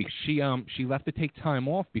a few weeks. She left to take time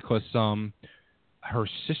off because her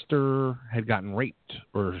sister had gotten raped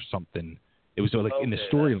or something. It was like in the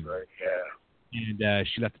storyline. Right, yeah. And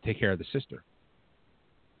she left to take care of the sister.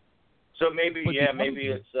 So maybe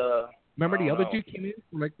it's. Remember the other dude came in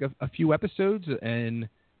for like a few episodes and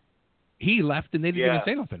he left and they didn't even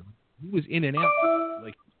say nothing. He was in and out.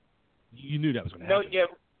 Like, you knew that was going to happen. No, yeah.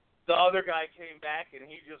 The other guy came back and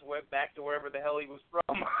he just went back to wherever the hell he was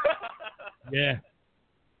from. Yeah.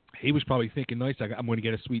 He was probably thinking, nice, I'm going to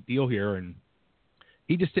get a sweet deal here, and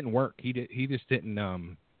he just didn't work. He just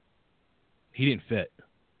didn't fit.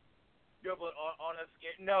 Yeah, but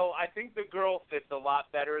no, I think the girl fits a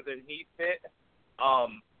lot better than he fit.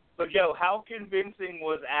 But how convincing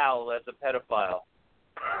was Al as a pedophile?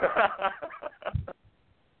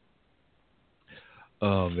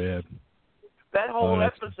 Oh man. That whole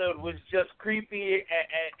episode was just creepy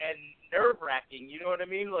and nerve-wracking. You know what I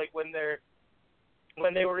mean? Like when they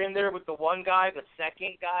were in there with the one guy, the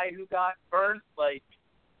second guy who got burnt. Like,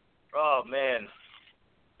 oh man,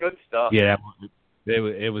 good stuff. Yeah,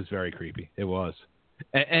 it was very creepy. It was,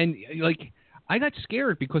 and like I got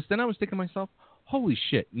scared because then I was thinking to myself, holy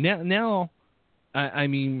shit! Now, I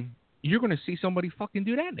mean, you're going to see somebody fucking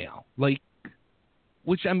do that now, like.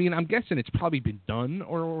 Which, I mean, I'm guessing it's probably been done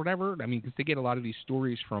or whatever. I mean, because they get a lot of these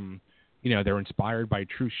stories from, they're inspired by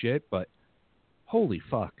true shit, but holy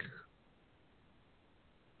fuck.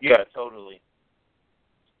 Yeah, totally.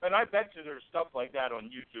 And I bet you there's stuff like that on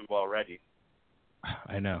YouTube already.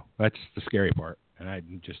 I know. That's the scary part. And I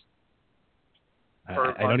don't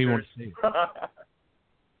even want to say it.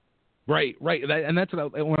 Right. And that's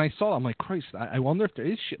what when I saw it, I'm like, Christ, I wonder if there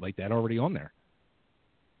is shit like that already on there.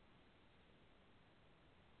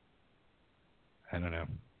 I don't know.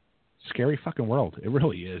 Scary fucking world. It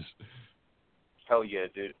really is. Hell yeah,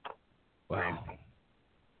 dude. Wow.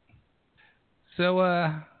 So,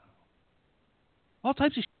 all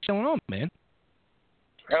types of shit going on, man.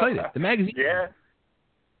 Excited. The magazine. Yeah.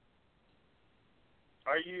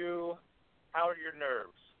 How are your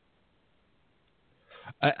nerves?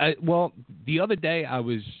 Well, the other day I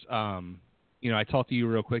was, I talked to you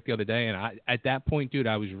real quick the other day, and at that point, dude,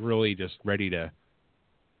 I was really just ready to,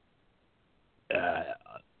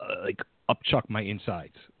 like upchuck my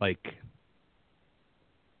insides. Like,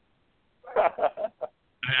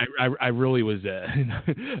 I really was, I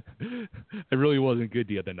really wasn't good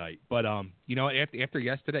the other night. But after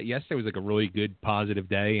yesterday was like a really good positive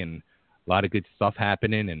day and a lot of good stuff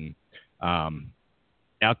happening, and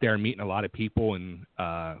out there meeting a lot of people and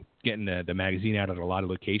getting the magazine out at a lot of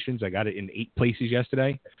locations. I got it in 8 places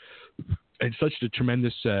yesterday. And such a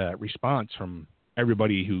tremendous response from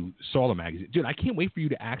everybody who saw the magazine. Dude, I can't wait for you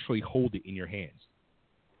to actually hold it in your hands.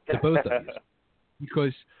 The both of you.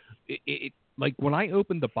 Because it like when I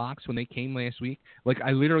opened the box when they came last week, like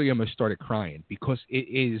I literally almost started crying because it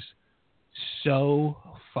is so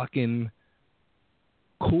fucking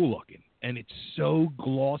cool looking and it's so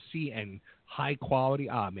glossy and high quality.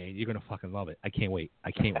 Ah, man, you're gonna fucking love it. I can't wait.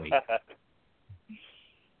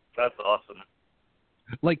 That's awesome.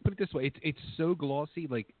 Like, put it this way, it's so glossy.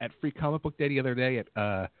 Like at Free Comic Book Day the other day at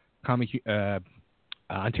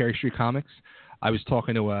Ontario Street Comics, I was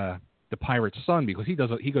talking to the Pirate's son because he goes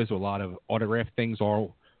to a lot of autograph things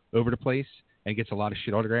all over the place and gets a lot of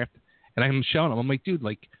shit autographed. And I'm showing him, I'm like, dude,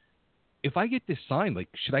 like, if I get this signed, like,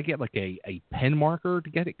 should I get like a pen marker to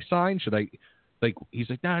get it signed? Should I, like, he's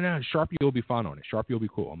like, no, Sharpie will be fun on it. Sharpie will be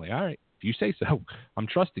cool. I'm like, all right, if you say so, I'm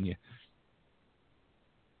trusting you.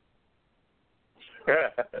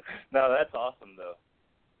 No, that's awesome though.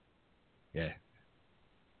 Yeah. It's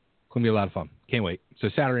going to be a lot of fun. Can't wait. So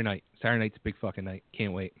Saturday night's a big fucking night.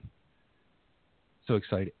 Can't wait. So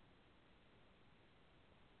excited.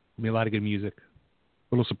 Gonna be a lot of good music.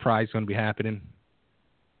 A little surprise going to be happening.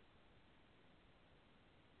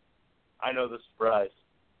 I know the surprise.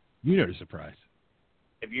 You know the surprise.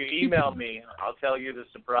 If you email me, I'll tell you the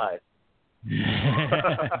surprise.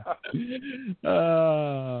 Yeah.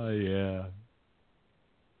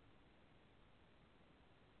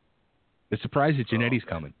 The surprise that Janetti's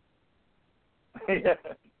coming.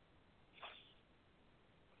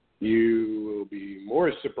 You will be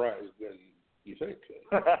more surprised than you think.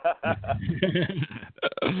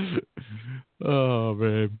 Oh,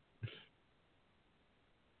 man.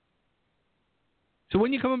 So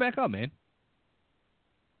when you coming back up, man?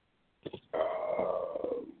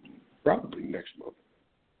 Probably next month.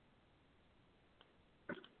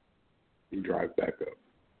 You drive back up.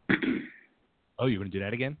 Oh, you're going to do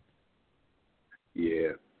that again?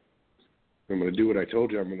 Yeah. I'm going to do what I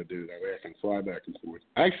told you I'm going to do. That way I can fly back and forth.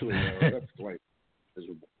 Actually, no, that flight is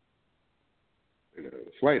miserable. You know,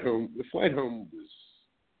 the flight home was,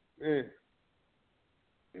 You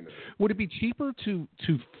know. Would it be cheaper to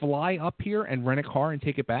fly up here and rent a car and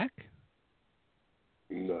take it back?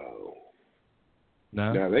 No.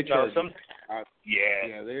 No? They charge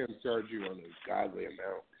Yeah, they charge you on a godly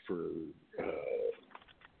amount for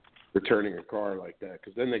returning a car like that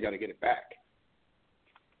because then they got to get it back.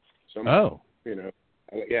 Oh. You know,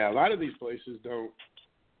 yeah, a lot of these places don't,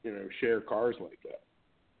 you know, share cars like that.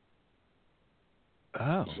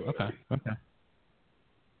 Oh, So okay.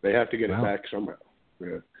 They have to get it Wow. back somehow.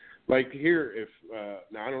 Yeah. Like here, if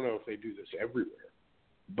now I don't know if they do this everywhere,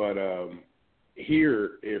 but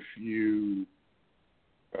here, if you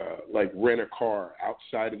like rent a car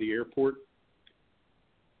outside of the airport,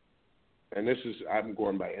 and this is I'm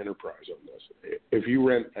going by enterprise on this. If you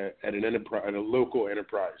rent at a local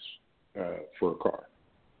enterprise for a car,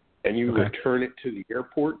 and you return it to the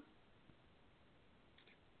airport,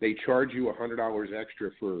 they charge you $100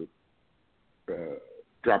 extra for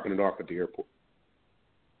dropping it off at the airport,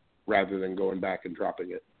 rather than going back and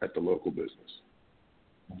dropping it at the local business.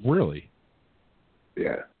 Really?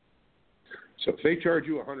 Yeah. So if they charge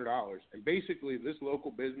you $100, and basically this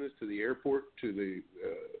local business to the airport, to the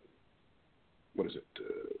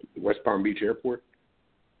West Palm Beach Airport,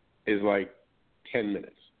 is like 10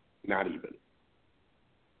 minutes, not even.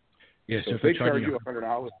 Yeah. So if they charge you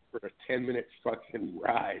 $100 for a 10-minute fucking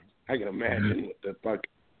ride, I can imagine what the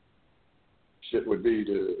fucking shit would be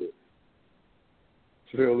to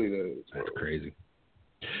Philly to. That's crazy.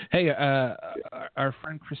 Hey, our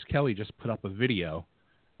friend Chris Kelly just put up a video.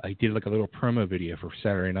 He did like a little promo video for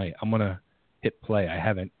Saturday night. I'm going to hit play. I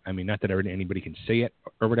haven't. I mean, not that anybody can see it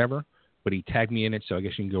or whatever, but he tagged me in it, so I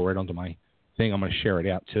guess you can go right onto my thing. I'm going to share it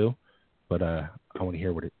out too. But I want to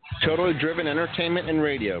hear what it. Totally Driven Entertainment and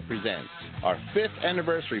Radio presents our 5th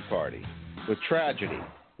anniversary party with Tragedy,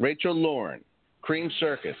 Rachel Lauren, Cream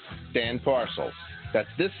Circus, Dan Parcels. That's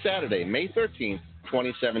this Saturday, May 13th,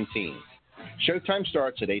 2017. Showtime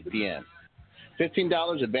starts at 8 p.m.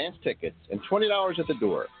 $15 advance tickets and $20 at the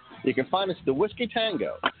door. You can find us at the Whiskey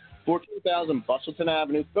Tango, 14,000 Bustleton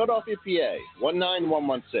Avenue, Philadelphia, PA,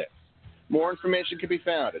 19116. More information can be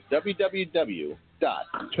found at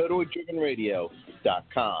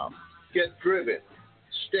www.totallydrivenradio.com. Get driven.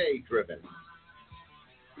 Stay driven.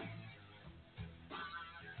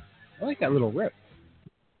 I like that little rip.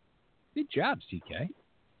 Good job, CK.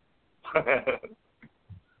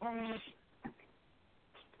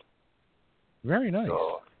 Very nice.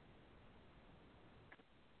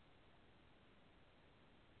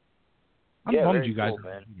 I'm Yeah, bummed very you guys cool,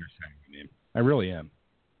 are man. your second game. I really am.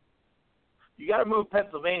 You got to move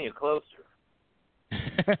Pennsylvania closer.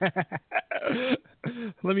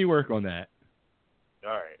 Let me work on that.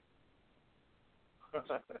 All right.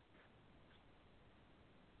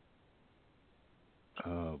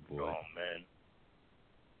 Oh, boy. Oh, man.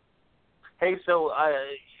 Hey, so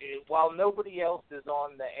while nobody else is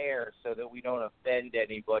on the air so that we don't offend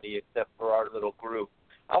anybody except for our little group,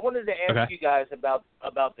 I wanted to ask you guys about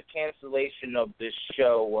the cancellation of this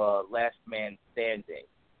show, Last Man Standing.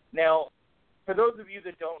 Now, for those of you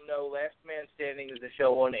that don't know, Last Man Standing is a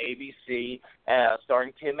show on ABC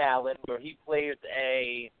starring Tim Allen where he plays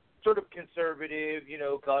a sort of conservative,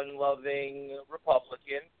 gun-loving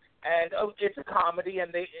Republican. And it's a comedy,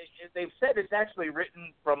 and they've said it's actually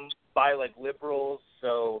written by like liberals,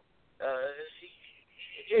 so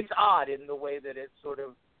it's odd in the way that it sort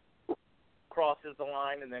of crosses the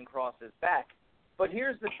line and then crosses back. But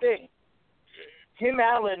here's the thing. Tim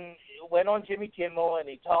Allen went on Jimmy Kimmel, and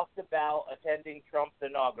he talked about attending Trump's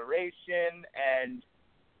inauguration, and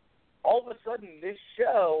all of a sudden this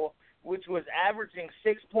show, which was averaging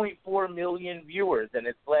 6.4 million viewers in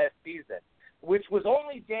its last season, which was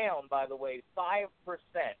only down, by the way, 5%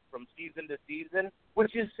 from season to season,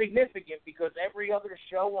 which is significant because every other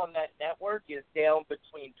show on that network is down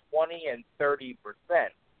between 20 and 30%.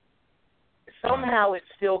 Somehow it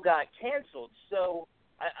still got canceled. So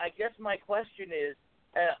I guess my question is,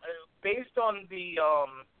 based on the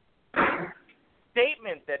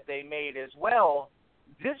statement that they made as well,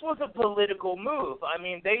 this was a political move. I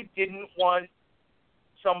mean, they didn't want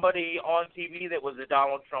somebody on TV that was a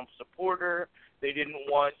Donald Trump supporter. They didn't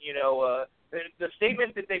want, the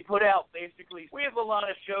statement that they put out basically, we have a lot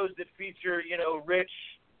of shows that feature, rich,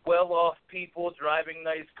 well-off people driving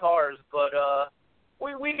nice cars, but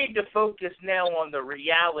we need to focus now on the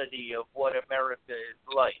reality of what America is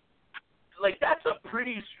like. Like, that's a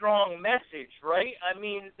pretty strong message, right? I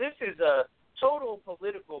mean, this is a total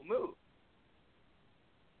political move.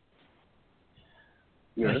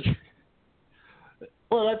 Yeah.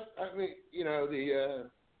 Well,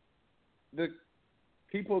 the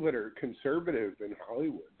people that are conservative in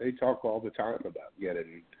Hollywood, they talk all the time about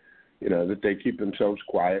getting, that they keep themselves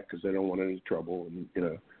quiet because they don't want any trouble, and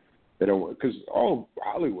they don't want, because all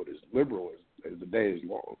Hollywood is liberal as the day is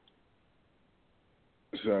long.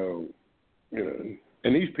 So, and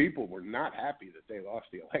these people were not happy that they lost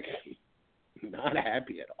the election, not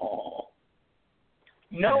happy at all.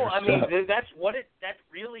 No, I mean, that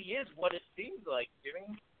really is what it seems like,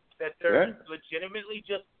 Jimmy, that they're legitimately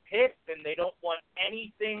just pissed and they don't want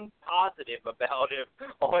anything positive about it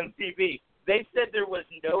on TV. They said there was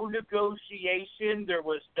no negotiation, there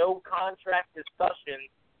was no contract discussion.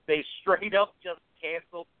 They straight up just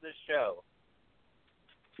canceled the show.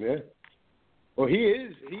 Yeah. Well, he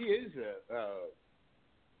is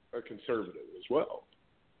a conservative as well.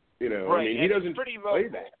 Right. I mean, he doesn't play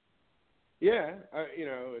vocal. That. Yeah,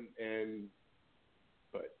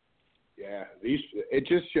 but yeah, it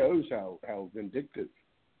just shows how vindictive.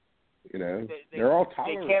 They're all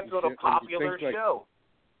tolerant. They canceled a popular show.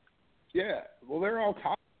 Yeah, well, they're all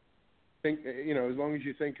tolerant. Think, as long as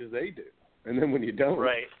you think as they do, and then when you don't,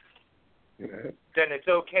 right? Then it's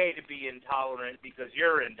okay to be intolerant because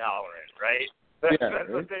you're intolerant, right? That's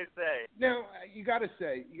what they say. Now you got to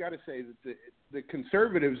say that the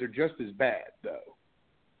conservatives are just as bad, though.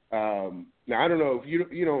 Now I don't know if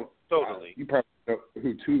you don't totally. You probably know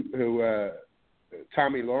who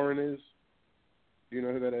Tommy Lauren is. Do you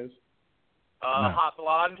know who that is? Hot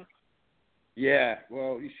blonde. Yeah,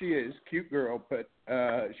 well, she is cute girl, but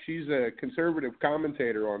she's a conservative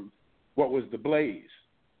commentator on what was the Blaze,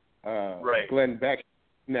 Glenn Beck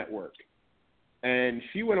network, and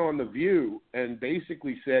she went on The View and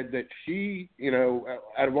basically said that she,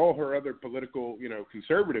 out of all her other political,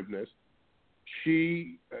 conservativeness,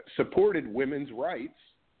 she supported women's rights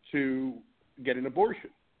to get an abortion.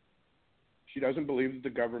 She doesn't believe that the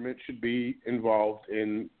government should be involved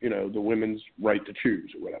in, the women's right to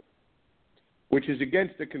choose or whatever, which is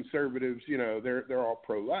against the conservatives. They're all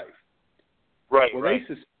pro-life. Right. Well, right.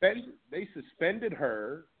 They suspended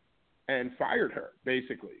her and fired her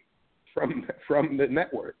basically from the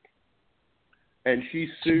network, and she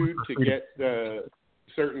sued to get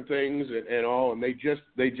certain things and all, and they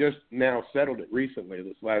just now settled it recently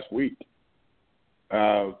this last week.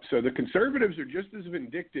 So the conservatives are just as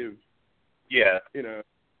vindictive. Yeah.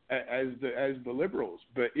 As the liberals,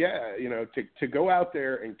 but to go out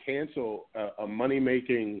there and cancel a money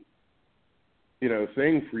making,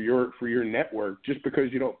 thing for your network just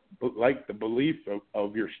because you don't like the belief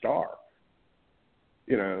of your star,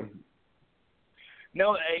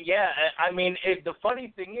 No, yeah. I mean, the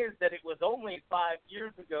funny thing is that it was only 5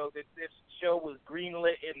 years ago that this show was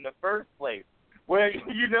greenlit in the first place. Where,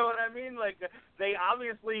 you know what I mean? Like, they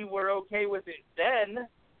obviously were okay with it then.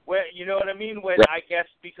 Where, you know what I mean? When I guess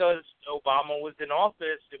because Obama was in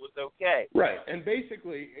office, it was okay. Right, and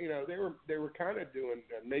basically, they were kind of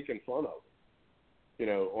making fun of him,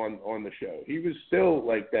 on the show. He was still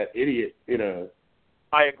like that idiot,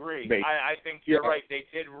 I agree. I think you're right. They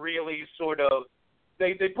did really sort of.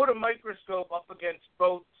 They put a microscope up against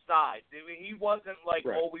both sides. I mean, he wasn't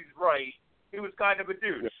always right. He was kind of a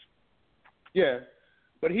douche. Yeah,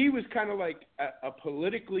 but he was kind of like a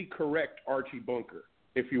politically correct Archie Bunker,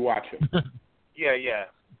 if you watch him. Yeah.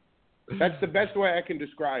 That's the best way I can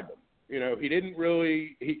describe him. He didn't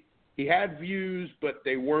really he had views, but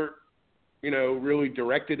they weren't, really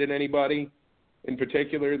directed at anybody in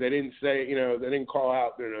particular. They didn't say, they didn't call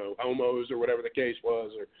out, homos or whatever the case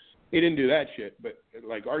was, or he didn't do that shit, but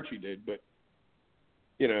like Archie did, but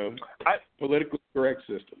politically correct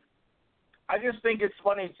system. I just think it's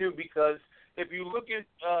funny too because if you look at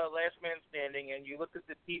Last Man Standing and you look at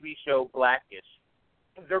the TV show Blackish,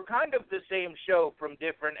 they're kind of the same show from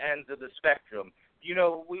different ends of the spectrum.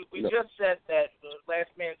 We just said that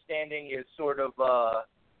Last Man Standing is sort of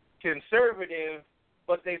conservative,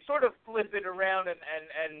 but they sort of flip it around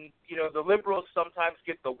and the liberals sometimes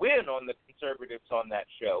get the win on the conservatives on that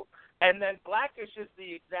show. And then Blackish is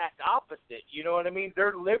the exact opposite. You know what I mean?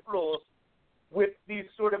 They're liberals with these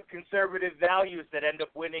sort of conservative values that end up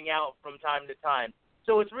winning out from time to time.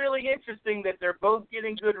 So it's really interesting that they're both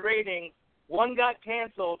getting good ratings. One got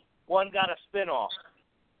canceled, one got a spinoff.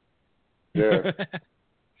 Yeah.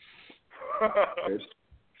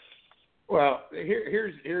 Well,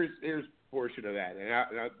 here's a portion of that,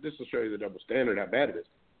 and this will show you the double standard, how bad it is.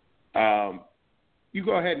 You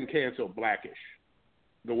go ahead and cancel Blackish,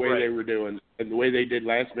 the way they were doing, and the way they did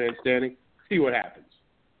Last Man Standing. See what happens.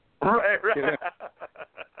 Right.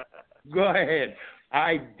 Go ahead.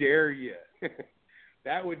 I dare you.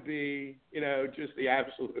 That would be, just the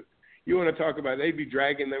absolute. You want to talk about? They'd be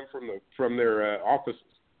dragging them from their offices,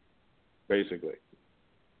 basically.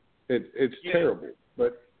 It's terrible,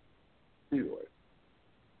 but anyway.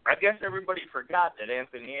 I guess everybody forgot that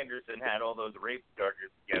Anthony Anderson had all those rape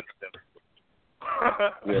charges against him.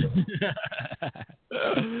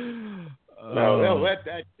 No, they'll let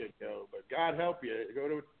that shit go. But God help you, go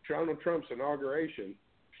to Donald Trump's inauguration.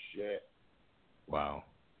 Shit. Wow.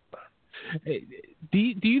 Hey, do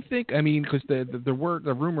you think? I mean, because the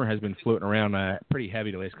rumor has been floating around pretty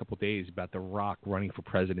heavy the last couple of days about The Rock running for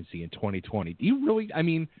presidency in 2020. Do you really? I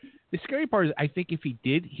mean, the scary part is I think if he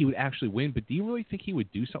did, he would actually win. But do you really think he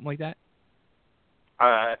would do something like that?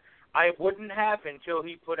 I wouldn't have until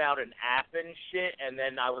he put out an app and shit, and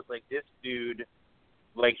then I was like, this dude,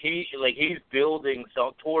 he's building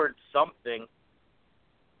towards something.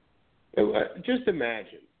 Just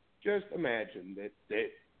imagine that.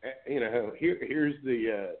 Here's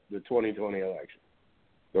the 2020 election: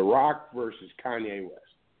 The Rock versus Kanye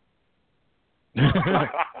West.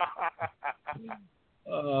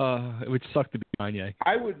 It would suck to be Kanye.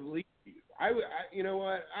 I would leave. You know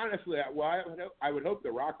what? Honestly, I would hope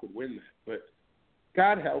The Rock would win that. But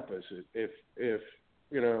God help us if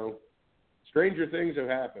stranger things have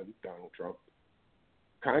happened. Donald Trump,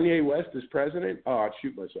 Kanye West is president. Oh, I'd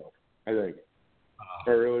shoot myself. I think I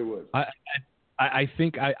really would. I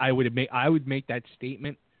think I would make that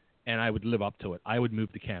statement, and I would live up to it. I would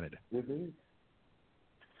move to Canada. Mm-hmm.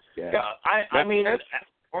 Yeah, I mean,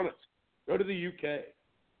 honest. Go to the UK.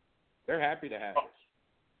 They're happy to have us.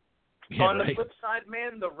 Yeah, on the flip side,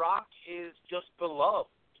 man, The Rock is just beloved.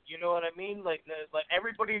 You know what I mean? Like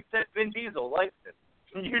everybody except Vin Diesel likes him.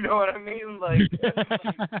 You know what I mean?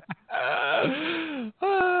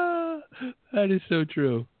 That is so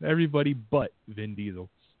true. Everybody but Vin Diesel.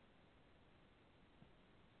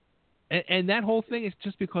 And that whole thing is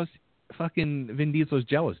just because fucking Vin Diesel is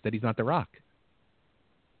jealous that he's not The Rock.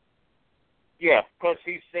 Yeah, because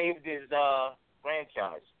he saved his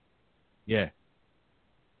franchise. Yeah.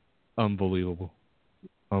 Unbelievable.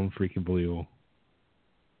 Unfreaking believable.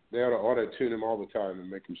 They ought to auto-tune him all the time and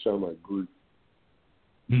make him sound like Groot.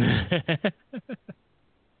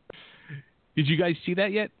 Did you guys see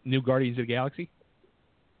that yet? New Guardians of the Galaxy?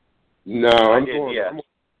 No, I'm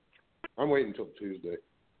waiting until Tuesday.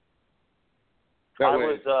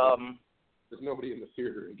 There's nobody in the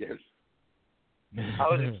theater again. I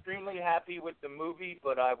was extremely happy with the movie,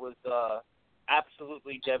 but I was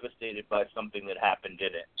absolutely devastated by something that happened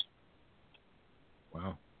in it.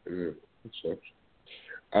 Wow. Yeah, that sucks.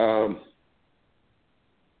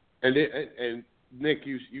 And Nick,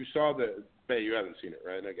 you saw you haven't seen it,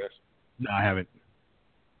 right? I guess. No, I haven't.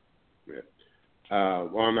 Yeah.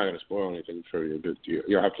 Well, I'm not going to spoil anything for you, but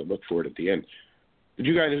you'll have to look for it at the end. Did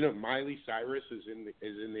you guys know Miley Cyrus is in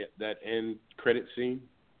that end credit scene?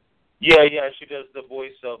 Yeah, she does the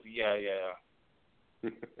voice of It's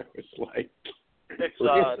like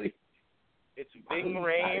really? It's Ving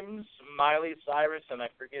Rhames, Miley Cyrus, and I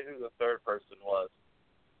forget who the third person was.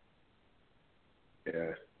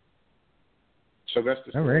 Yeah.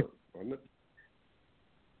 Sylvester Stallone, all right. wasn't it?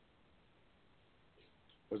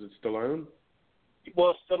 Was it Stallone?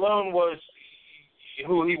 Well, Stallone was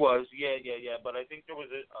who he was, yeah. But I think there was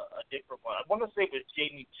a different one. I want to say it was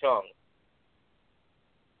Jamie Chung.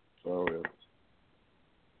 Oh, yeah.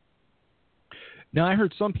 Now, I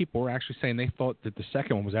heard some people were actually saying they thought that the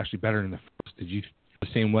second one was actually better than the first. Did you feel the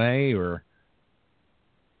same way, or?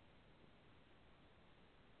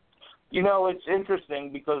 You know, it's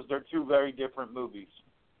interesting because they're two very different movies.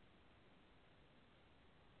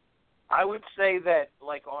 I would say that,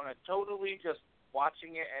 like, on a totally just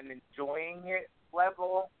watching it and enjoying it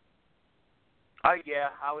level, I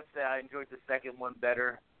would say I enjoyed the second one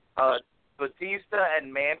better. Batista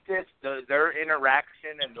and Mantis, their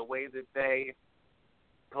interaction and the way that they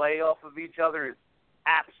play off of each other is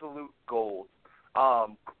absolute gold.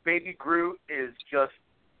 Baby Groot is just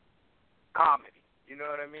comedy. You know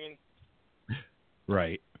what I mean?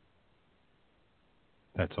 Right.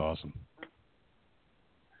 That's awesome.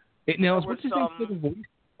 Now, what's his name for the voice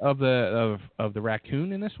of the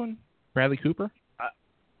raccoon in this one? Bradley Cooper?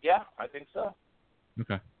 Yeah, I think so.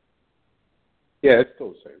 Okay. Yeah, it's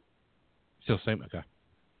still the same. Still the same? Okay.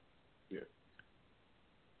 Yeah.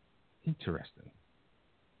 Interesting.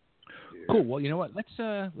 Yeah. Cool. Well, you know what? Let's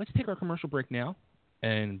take our commercial break now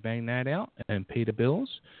and bang that out and pay the bills.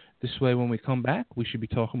 This way, when we come back, we should be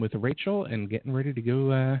talking with Rachel and getting ready to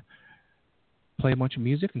go play a bunch of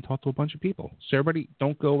music and talk to a bunch of people. So everybody,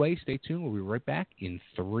 don't go away. Stay tuned. We'll be right back in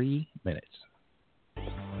 3 minutes.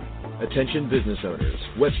 Attention business owners,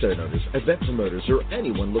 website owners, event promoters, or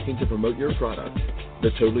anyone looking to promote your product. The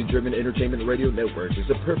Totally Driven Entertainment Radio Network is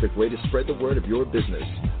the perfect way to spread the word of your business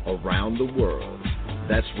around the world.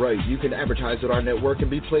 That's right, you can advertise at our network and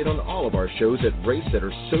be played on all of our shows at rates that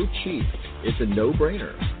are so cheap, it's a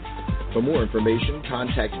no-brainer. For more information,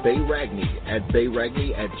 contact Bay Ragney at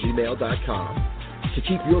bayragney@gmail.com. To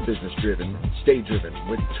keep your business driven, stay driven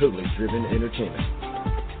with Totally Driven Entertainment.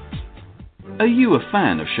 Are you a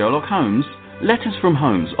fan of Sherlock Holmes? Letters from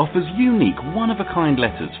Holmes offers unique, one-of-a-kind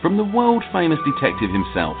letters from the world-famous detective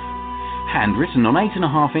himself. Handwritten on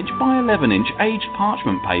 8.5-inch by 11-inch aged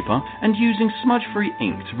parchment paper and using smudge-free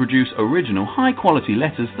ink to produce original, high-quality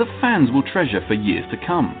letters that fans will treasure for years to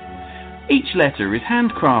come. Each letter is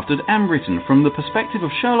handcrafted and written from the perspective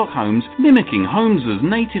of Sherlock Holmes, mimicking Holmes's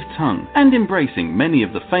native tongue and embracing many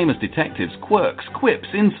of the famous detective's quirks, quips,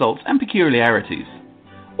 insults, and peculiarities.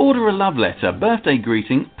 Order a love letter, birthday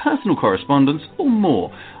greeting, personal correspondence, or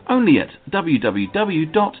more only at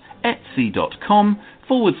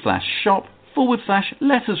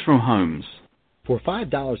www.etsy.com/shop/letters from Holmes. For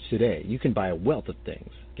 $5 today, you can buy a wealth of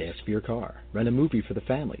things. Gas for your car, rent a movie for the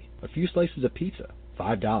family, a few slices of pizza.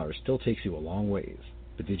 $5 still takes you a long ways.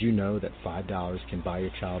 But did you know that $5 can buy your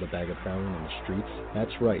child a bag of heroin in the streets?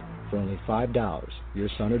 That's right. For only $5, your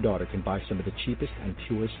son or daughter can buy some of the cheapest and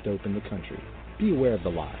purest dope in the country. Be aware of the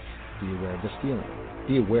lies. Be aware of the stealing.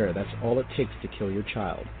 Be aware that's all it takes to kill your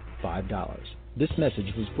child. $5. This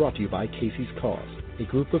message was brought to you by Casey's Cause, a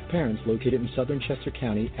group of parents located in southern Chester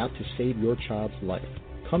County out to save your child's life.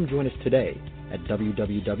 Come join us today at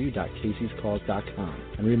www.caseyscause.com.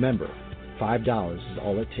 And remember, $5 is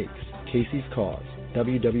all it takes. Casey's Cause,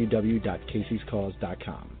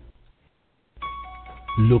 www.caseyscause.com.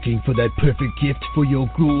 Looking for that perfect gift for your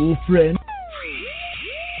girlfriend?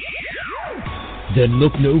 Then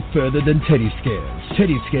look no further than Teddy Scares.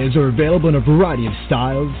 Teddy Scares are available in a variety of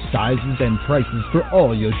styles, sizes, and prices for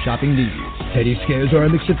all your shopping needs. Teddy Scares are a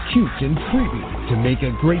mix of cute and creepy to make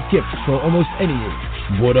a great gift for almost any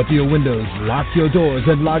age. Board up your windows, lock your doors,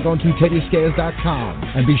 and log on to TeddyScares.com.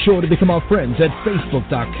 And be sure to become our friends at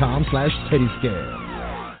Facebook.com/TeddyScares.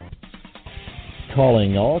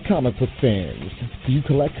 Calling all comic book fans. Do you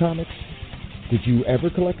collect comics? Did you ever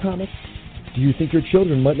collect comics? Do you think your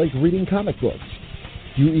children might like reading comic books?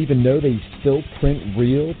 Do you even know they still print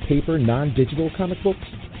real, paper, non-digital comic books?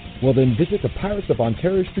 Well, then visit the Pirates of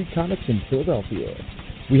Ontario Street Comics in Philadelphia.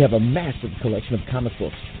 We have a massive collection of comic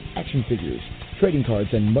books, action figures, trading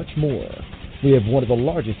cards, and much more. We have one of the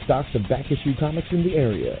largest stocks of back-issue comics in the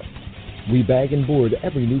area. We bag and board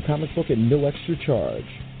every new comic book at no extra charge.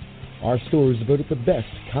 Our store is voted the best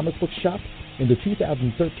comic book shop in the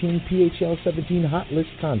 2013 PHL 17 Hot List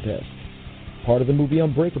contest. Part of the movie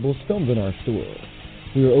Unbreakable is filmed in our store.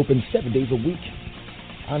 We are open 7 days a week.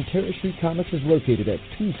 Ontario Street Comics is located at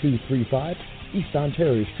 2235 East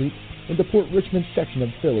Ontario Street in the Port Richmond section of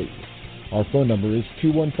Philly. Our phone number is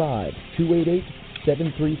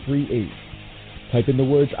 215-288-7338. Type in the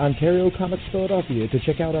words Ontario Comics Philadelphia to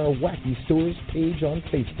check out our Wacky Stores page on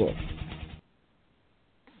Facebook.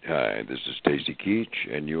 Hi, this is Stacy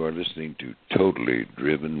Keach, and you are listening to Totally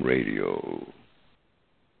Driven Radio.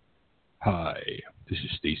 Hi, this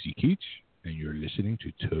is Stacy Keach, and you're listening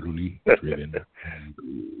to Totally Driven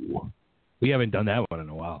Radio. We haven't done that one in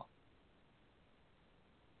a while.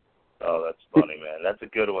 Oh, that's funny, man. That's a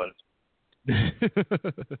good one.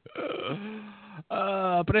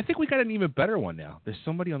 But I think we got an even better one now. There's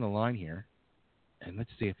somebody on the line here, and let's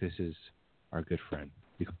see if this is our good friend,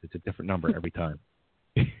 because it's a different number every time.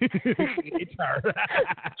 It's her.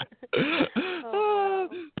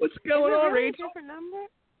 What's going on, really Rachel? A different number?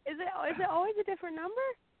 Is it always a different number?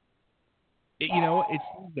 It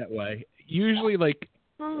seems that way. Usually, like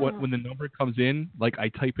when the number comes in, like I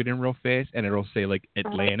type it in real fast, and it'll say like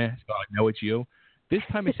Atlanta, so I know it's you. This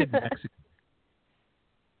time it said Mexico.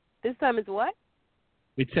 This time it's what?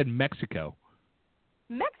 It said Mexico.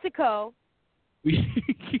 Mexico?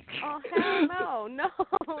 Oh, hell no. No,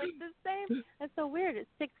 it's the same. That's so weird. It's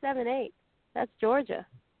 678. That's Georgia.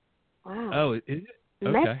 Wow. Oh, is it?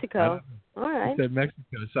 Okay. Mexico. All right. It said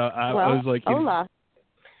Mexico, so I was like, hola.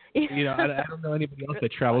 I don't know anybody else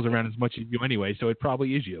that travels around as much as you anyway, so it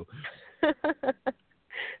probably is you.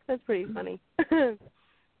 That's pretty funny. Okay.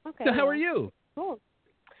 So how are you? Cool.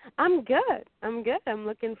 I'm good. I'm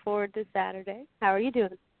looking forward to Saturday. How are you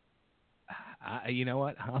doing? You know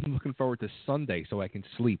what? I'm looking forward to Sunday so I can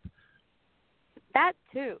sleep. That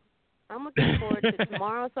too. I'm looking forward to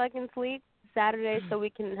tomorrow so I can sleep, Saturday so we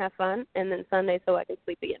can have fun, and then Sunday so I can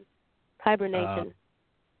sleep again. Hibernation.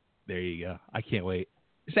 There you go. I can't wait.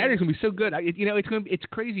 Saturday's gonna be so good. It's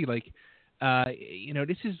crazy. Like,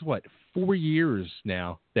 this is what 4 years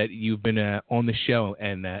now that you've been on the show,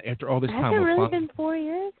 and after all this time, has it really been 4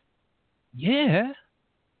 years? Yeah.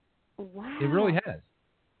 Wow. It really has.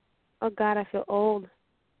 Oh God, I feel old.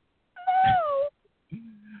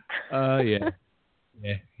 Yeah.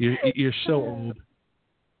 Yeah. You're so old.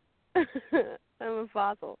 I'm a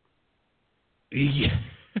fossil. Yeah.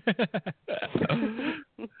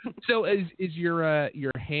 So is your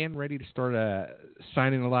hand ready to start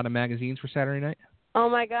signing a lot of magazines for Saturday night? Oh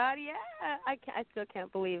my God, yeah! I still can't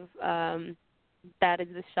believe that is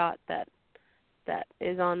the shot that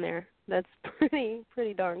is on there. That's pretty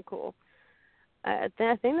darn cool. I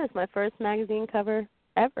think that's my first magazine cover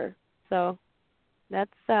ever. So that's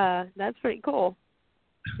pretty cool.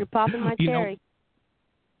 You're popping my cherry.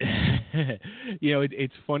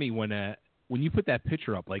 It's funny when you put that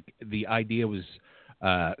picture up. Like the idea was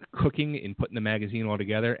cooking and putting the magazine all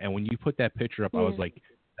together, and when you put that picture up, I was like,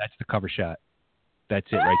 "That's the cover shot.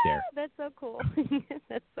 That's it right there." That's so cool.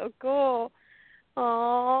 That's so cool.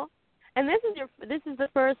 Aww. And this is the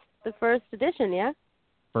first edition, yeah?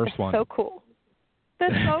 First one. So cool.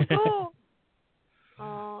 That's so cool.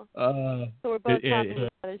 Aww. So we're both popping each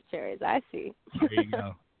other's cherries. I see. There you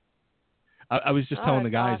go. I was just telling the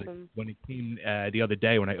guys awesome. when it came the other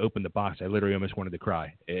day when I opened the box, I literally almost wanted to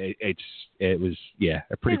cry. It was a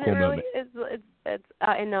pretty cool moment. It's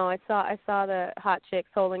I know. I saw the hot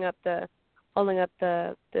chicks holding up the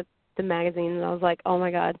magazine, and I was like, oh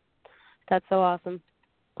my God, that's so awesome.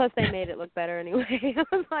 Plus they made it look better anyway. I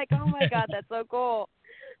was like, oh my God, that's so cool.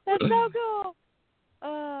 That's so cool.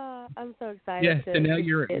 I'm so excited. Yeah, so now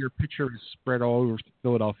your picture is spread all over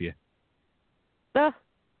Philadelphia.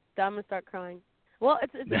 I'm gonna start crying. Well,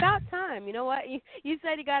 it's about time. You know what? You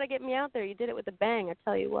said you got to get me out there. You did it with a bang. I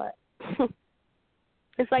tell you what.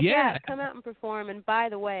 It's like, yeah, come out and perform. And by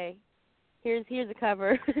the way, here's a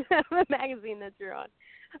cover of a magazine that you're on.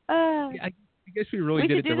 I guess we really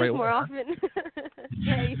did it the right way. We should do this more often.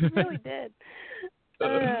 Yeah, you really did.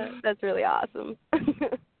 That's really awesome.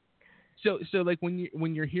 So like when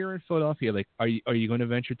you're here in Philadelphia, like are you going to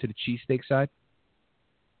venture to the cheesesteak side?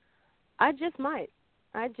 I just might.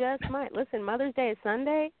 Listen, Mother's Day is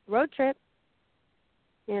Sunday. Road trip.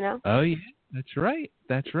 Oh yeah, that's right.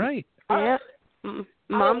 Yeah.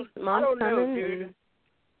 Mom's I don't know, coming. dude.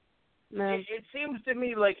 No. It seems to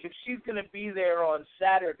me like if she's going to be there on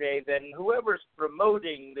Saturday, then whoever's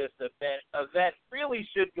promoting this event really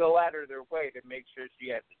should go out of their way to make sure she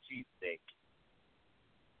has a cheesesteak.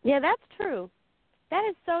 Yeah, that's true. That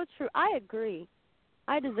is so true. I agree.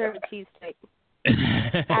 I deserve a cheesesteak.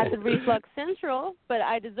 Acid reflux central, but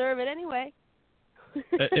I deserve it anyway.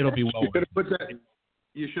 It'll be well worth it.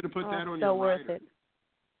 You should have put that on so your worth rider.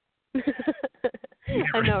 it.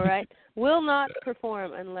 I know, right? Will not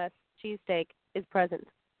perform unless cheesesteak is present.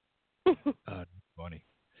 Funny.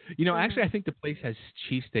 You know, actually, I think the place has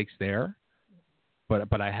cheesesteaks there,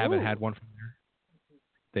 but I haven't had one from there.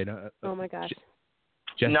 They don't. Oh my gosh.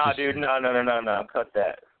 No, dude, no. Cut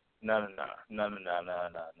that. No.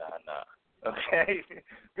 Okay,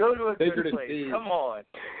 go to a good place. Come on.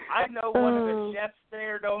 I know one of the chefs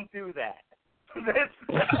there. Don't do that.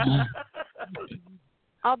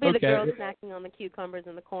 I'll be the girl snacking on the cucumbers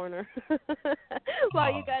in the corner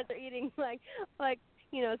while you guys are eating like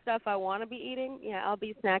stuff I want to be eating. Yeah, I'll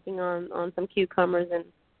be snacking on some cucumbers and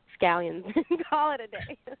scallions and call it a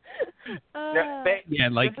day. Yeah,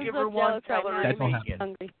 like give her one. Tell her that's it's vegan.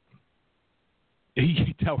 Hungry.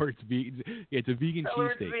 You tell her it's vegan. Yeah, it's a vegan Tell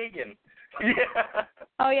her cheesesteak. it's vegan. Yeah.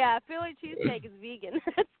 Oh yeah, Philly cheesesteak is vegan.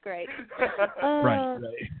 That's great. Right.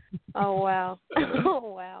 Oh wow.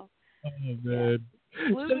 Oh wow. Oh man.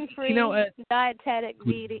 Gluten free, dietetic,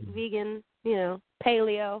 vegan,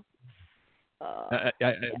 paleo. I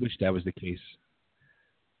wish that was the case.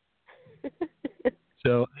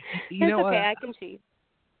 So, you it's know, okay. I can cheat.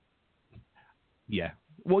 Yeah.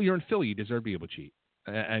 Well, you're in Philly. You deserve to be able to cheat.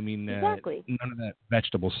 I mean, exactly. None of that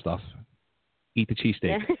vegetable stuff. Eat the cheesesteak.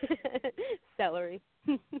 Yeah. Celery,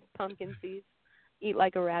 pumpkin seeds. Eat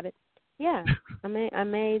like a rabbit. Yeah. I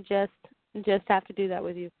may just have to do that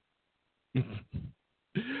with you.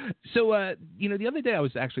 So, the other day I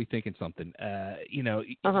was actually thinking something. The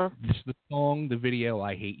song, the video,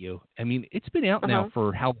 I Hate You. I mean, it's been out now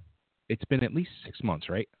for how? It's been at least 6 months,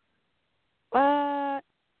 right?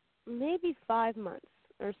 Maybe 5 months.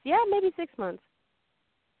 Maybe 6 months.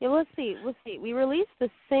 Yeah, we'll see. We released the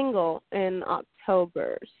single in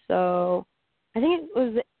October, so I think it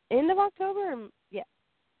was the end of October.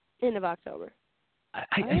 End of October.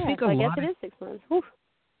 I guess it is 6 months. Whew.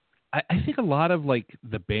 I think a lot of like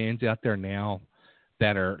the bands out there now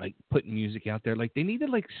that are like putting music out there, like they need to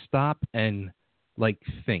like stop and like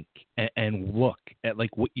think and look at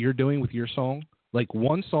like what you're doing with your song. Like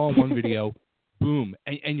one song, one video, boom,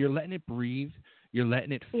 and you're letting it breathe. You're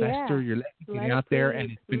letting it fester. You're letting it get out there,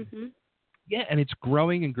 and it's been, and it's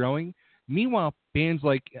growing and growing. Meanwhile, bands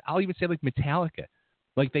like I'll even say like Metallica,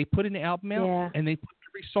 like they put an album out and they put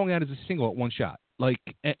every song out as a single at one shot. Like,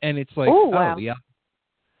 and it's like, the album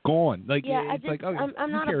gone. Like, it's like,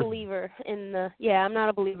 I'm not a believer in the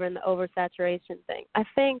oversaturation thing. I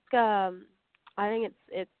think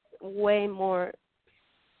it's way more.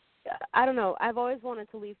 I don't know. I've always wanted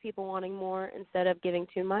to leave people wanting more instead of giving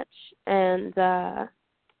too much. And I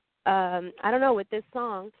don't know, with this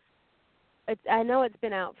song, I know it's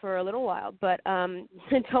been out for a little while, but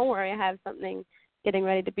don't worry, I have something getting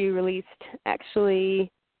ready to be released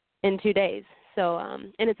actually in 2 days. So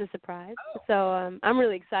and it's a surprise. So I'm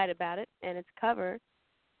really excited about it, and it's a cover.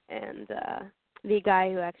 And the guy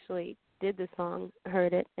who actually did the song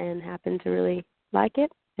heard it and happened to really like it.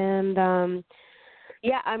 And I'm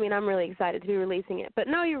really excited to be releasing it. But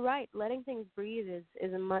no, you're right. Letting things breathe is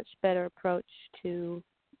a much better approach to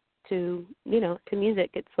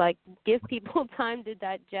music. It's like give people time to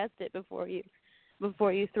digest it before you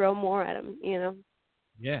throw more at them.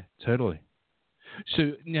 Yeah, totally.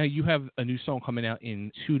 So now you have a new song coming out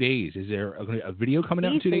in 2 days. Is there a video coming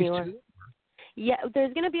out in 2 days too? Yeah,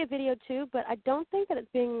 there's going to be a video too, but I don't think that it's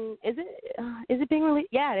being. Is it being released?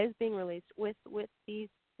 Yeah, it is being released with the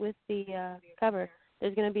cover.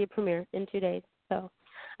 There's going to be a premiere in 2 days. So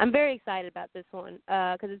I'm very excited about this one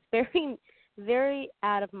because it's very, very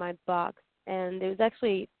out of my box. And it was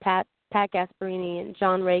actually Pat Gasparini and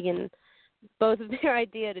John Reagan, both of their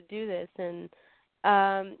idea to do this. And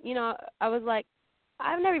I was like,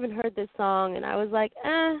 I've never even heard this song, and I was like,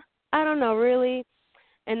 I don't know, really.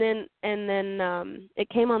 And then it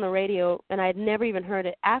came on the radio, and I had never even heard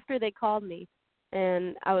it after they called me,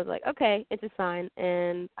 and I was like, okay, it's a sign,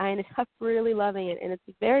 and I ended up really loving it, and it's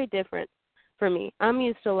very different for me. I'm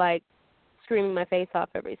used to like screaming my face off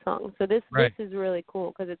every song, so this is really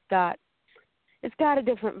cool because it's got a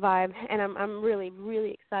different vibe, and I'm really,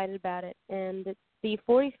 really excited about it, and it's the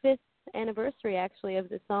 45th anniversary actually of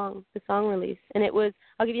the song release, and it was,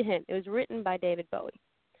 I'll give you a hint, it was written by David Bowie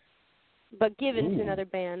but given to another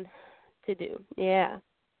band to do.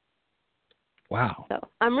 Wow. So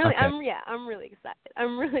I'm really excited.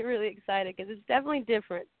 I'm really, really excited because it's definitely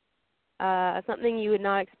different. Something you would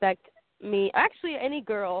not expect me, actually any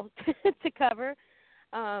girl, to cover.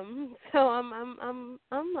 So I'm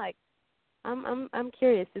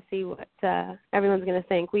curious to see what everyone's going to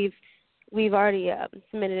think. We've already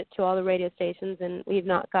submitted it to all the radio stations, and we've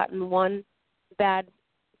not gotten one bad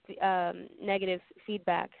negative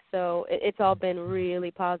feedback. So it's all been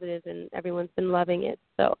really positive, and everyone's been loving it.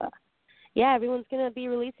 So yeah, everyone's going to be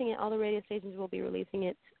releasing it. All the radio stations will be releasing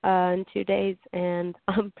it in 2 days, and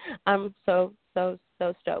I'm so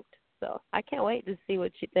stoked. So I can't wait to see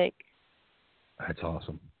what you think. That's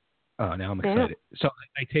awesome. Oh, now I'm excited. So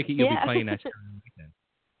I take it you'll be playing that Saturday night then.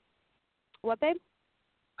 What, babe?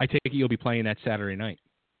 I take it you'll be playing that Saturday night.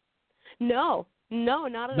 No,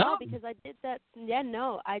 not at all, because I did that. Yeah,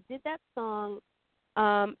 no, I did that song.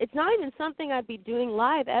 It's not even something I'd be doing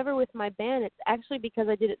live ever with my band. It's actually because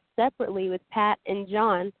I did it separately with Pat and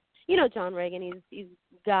John. You know John Reagan.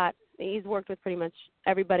 He's worked with pretty much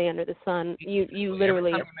everybody under the sun. You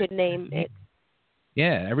literally could name it.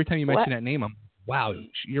 Yeah, every time you mention that name, I'm wow,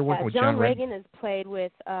 you're working with John Reagan. Has played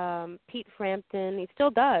with Pete Frampton. He still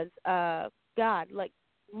does.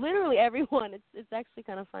 Literally everyone. It's actually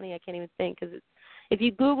kind of funny. I can't even think because if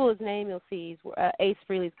you Google his name, you'll see he's Ace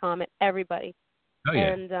Frehley's Comet. Everybody. Oh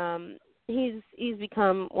yeah. And he's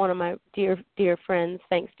become one of my dear friends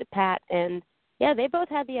thanks to Pat. And yeah, they both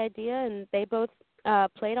had the idea and they both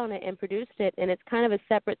played on it and produced it. And it's kind of a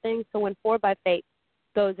separate thing. So when 4 by Fate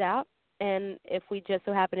goes out, and if we just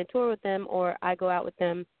so happen to tour with them or I go out with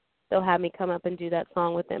them, they'll have me come up and do that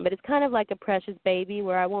song with them. But it's kind of like a precious baby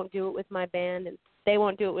where I won't do it with my band and they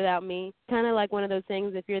won't do it without me. Kind of like one of those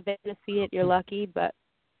things. If you're there to see it, you're lucky. But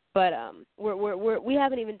we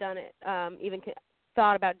haven't even done it. Even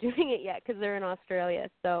thought about doing it yet because they're in Australia.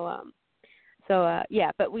 So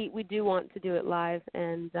yeah. But we do want to do it live,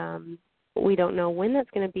 and we don't know when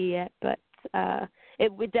that's going to be yet. But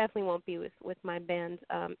it definitely won't be with my band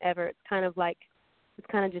ever. It's kind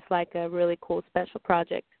of just like a really cool special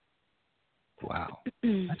project. Wow,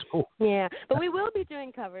 that's cool. Yeah, but we will be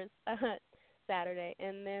doing covers Saturday,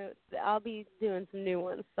 and I'll be doing some new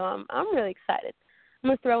ones. So I'm really excited. I'm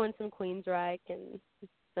gonna throw in some Queensryche and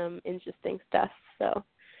some interesting stuff. So,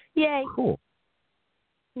 yay! Cool.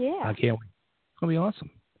 Yeah. I can't wait. It's gonna be awesome.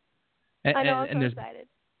 I know. I'm so excited.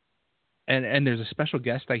 And there's a special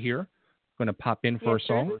guest I hear going to pop in for a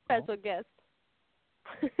song. There's a special guest.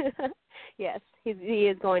 Yes, he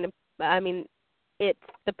is going to. I mean,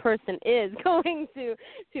 the person is going to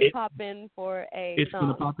pop in for a it's song.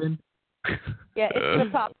 Going to pop in? Yeah, it's going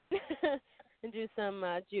to pop and do some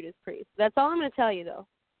Judas Priest. That's all I'm going to tell you, though.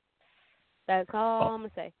 That's all I'm going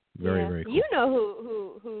to say. Very cool. You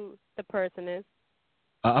know who the person is.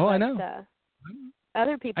 I know.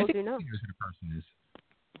 Other people do know. I think who the person is.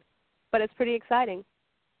 But it's pretty exciting.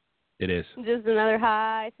 It is. Just another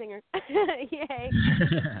high singer. Yay.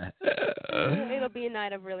 It'll be a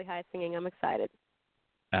night of really high singing. I'm excited.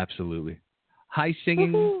 Absolutely. High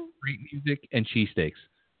singing, great music, and cheesesteaks.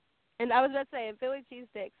 And I was about to say, and Philly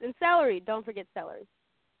cheesesteaks. And celery. Don't forget celery.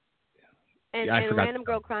 And, yeah, and random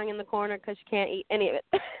girl crying in the corner because she can't eat any of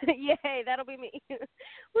it. Yay, that'll be me.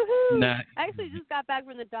 Woohoo. Nah. I actually just got back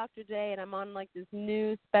from the doctor today, and I'm on like this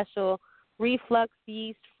new special reflux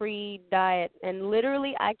yeast-free diet. And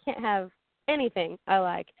literally, I can't have anything I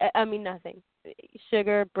like. I mean, nothing.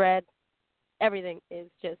 Sugar, bread, everything is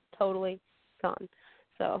just totally gone.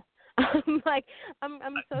 So I'm like, I'm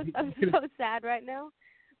so sad right now.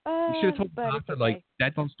 You should have told the doctor, like,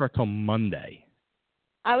 that don't start till Monday.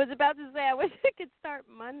 I was about to say, I wish it could start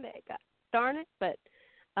Monday. God darn it. But,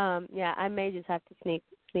 yeah, I may just have to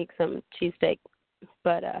sneak some cheesesteak.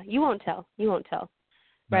 But you won't tell.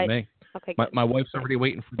 Right? Not me. Okay, my wife's already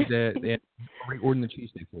waiting for they already ordering the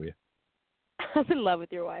cheesesteak for you. I'm in love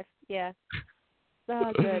with your wife. Yeah.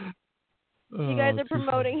 So good. You guys are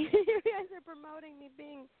promoting. You guys are promoting me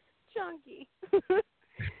being chunky.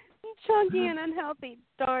 Chunky and unhealthy.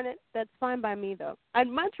 Darn it. That's fine by me though. I'd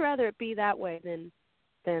much rather it be that way than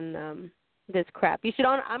this crap. You should.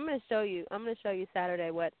 I'm going to show you. I'm going to show you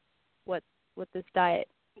Saturday what this diet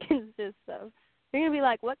consists of. You're going to be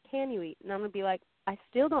like, what can you eat? And I'm going to be like, I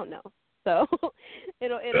still don't know. So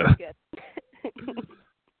it'll be good.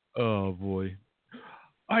 Oh boy.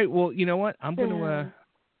 All right. Well, you know what? I'm going to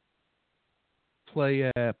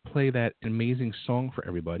play that amazing song for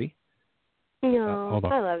everybody. No, hold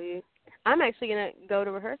on. I love you. I'm actually going to go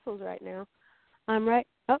to rehearsals right now. I'm right.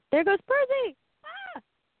 Oh, there goes Percy. Ah!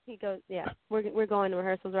 He goes, yeah, we're going to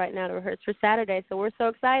rehearsals right now to rehearse for Saturday, so we're so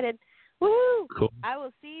excited. Woo! Cool. I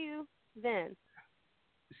will see you then.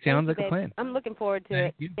 Sounds like babe. a plan. I'm looking forward to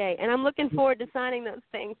Thank it. you. Okay, and I'm looking forward to signing those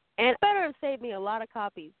things. And it better have saved me a lot of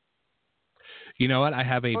copies. You know what? I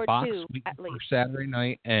have a Or box two, waiting at for least. Saturday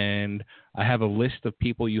night, and I have a list of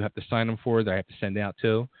people you have to sign them for that I have to send out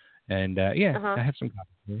to. And, yeah, I have some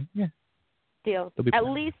copies for you. Yeah. Deal. At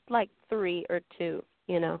least like 3 or 2,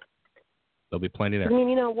 you know. There'll be plenty there. I mean,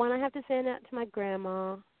 you know, one I have to send out to my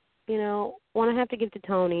grandma, you know, one I have to give to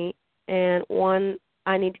Tony, and one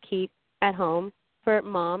I need to keep at home for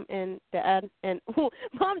Mom and Dad. And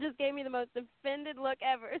Mom just gave me the most offended look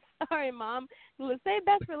ever. Sorry, Mom. Say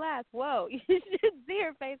best for last. Whoa, you should see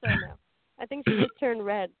her face right now. I think she just turned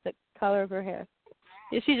red, the color of her hair.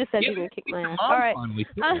 She just said she's going to kick my ass. All right.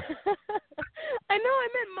 I know I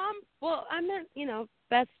meant Mom. Well, I meant,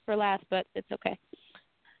 best for last, but it's okay.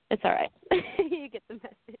 It's all right. You get the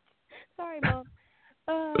message. Sorry, Mom.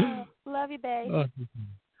 Love you, babe.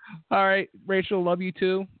 All right, Rachel, love you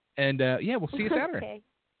too. And, we'll see you Saturday. Okay.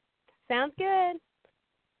 Sounds good.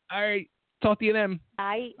 All right. Talk to you then.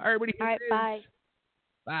 Bye. All right, everybody. All right, bye.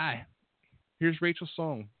 Bye. Here's Rachel's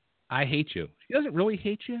song, I Hate You. She doesn't really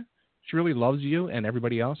hate you. She really loves you and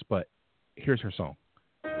everybody else, but here's her song.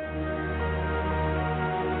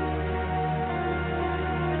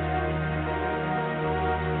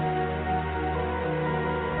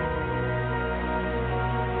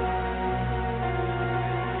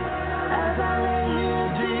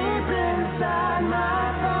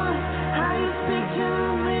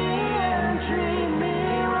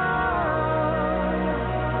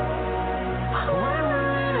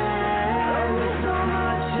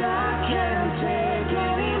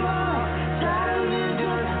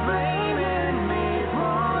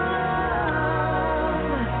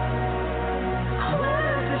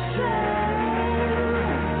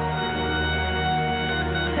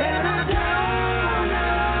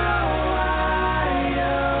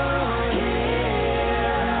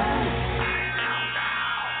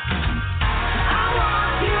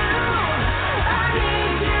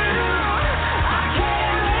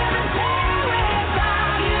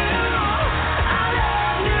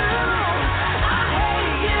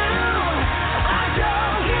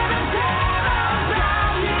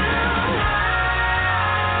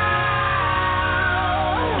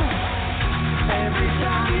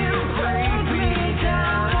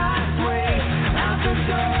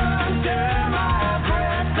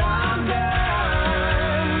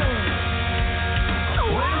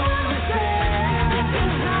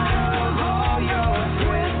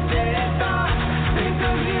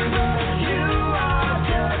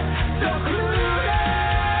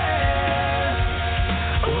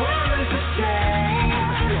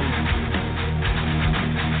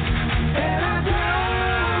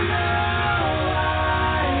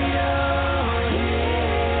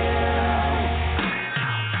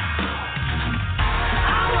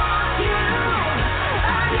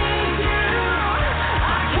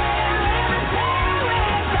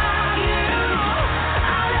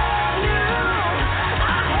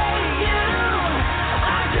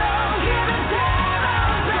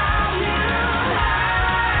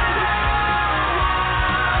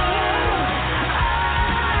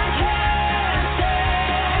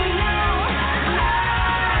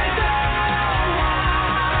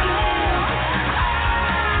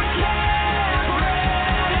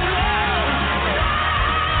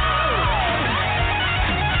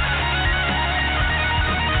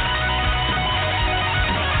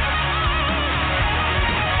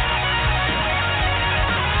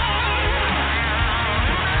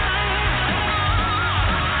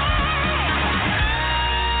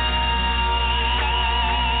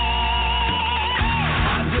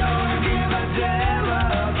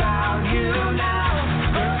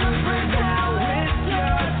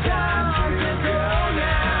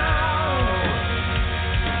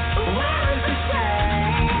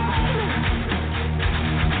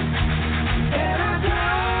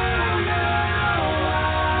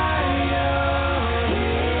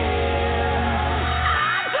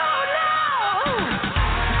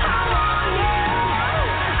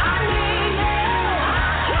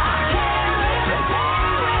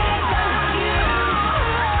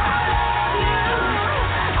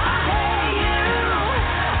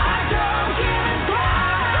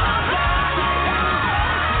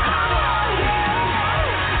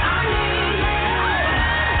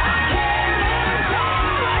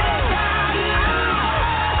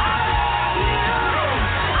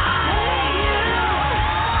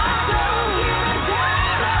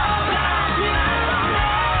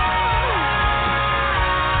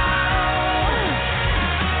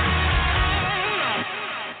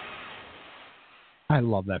 I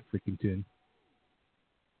love that freaking tune.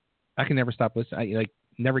 I can never stop listening. I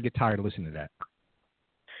never get tired of listening to that.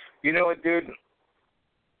 You know what, dude?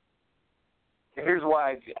 Here's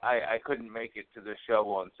why I couldn't make it to the show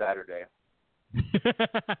on Saturday.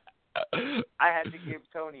 I had to give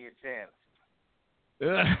Tony a chance.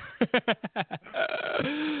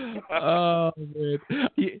 Oh man!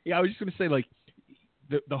 Yeah, I was just gonna say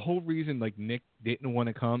the whole reason Nick didn't want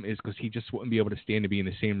to come is because he just wouldn't be able to stand to be in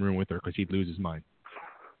the same room with her because he'd lose his mind.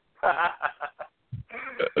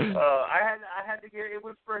 I had to get it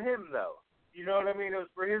was for him though. You know what I mean? It was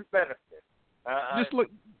for his benefit. Just look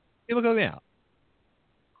at now.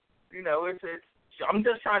 You know, it's. I'm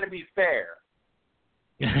just trying to be fair.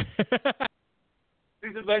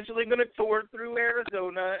 He's eventually going to tour through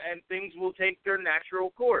Arizona, and things will take their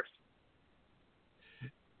natural course.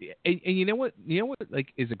 Yeah, and you know what? You know what?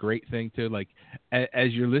 Like, is a great thing too. Like,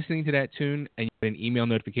 as you're listening to that tune, and you get an email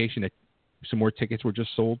notification that some more tickets were just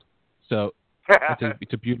sold. So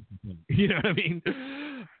it's a beautiful thing. You know what I mean?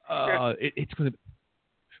 It's gonna.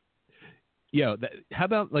 How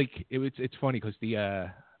about like it's funny because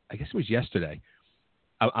I guess it was yesterday.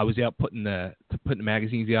 I was out putting the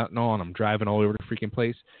magazines out and all, and I'm driving all over the freaking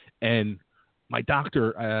place. And my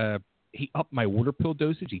doctor, he upped my water pill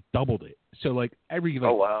dosage. He doubled it. So like every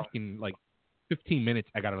freaking, like 15 minutes,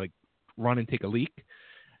 I gotta like run and take a leak.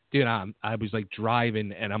 Dude, I was like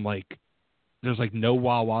driving, and I'm like, there's like no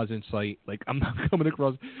Wawas in sight. Like I'm not coming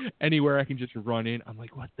across anywhere I can just run in. I'm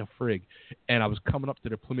like, what the frig? And I was coming up to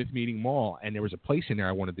the Plymouth Meeting Mall, and there was a place in there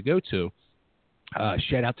I wanted to go to.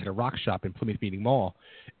 Shout out to the Rock Shop in Plymouth Meeting Mall.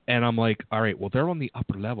 And I'm like, all right, well, they're on the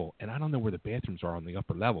upper level, and I don't know where the bathrooms are on the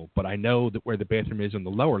upper level, but I know that where the bathroom is on the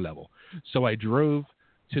lower level. So I drove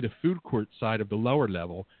to the food court side of the lower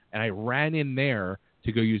level, and I ran in there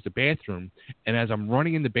to go use the bathroom. And as I'm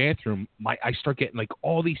running in the bathroom, I start getting like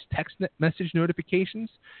all these text message notifications.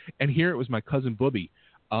 And here it was my cousin Booby,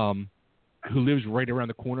 who lives right around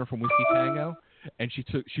the corner from Whiskey Tango. And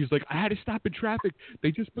she was like, I had to stop in traffic. They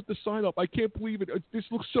just put the sign up. I can't believe it. This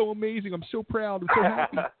looks so amazing. I'm so proud. I'm so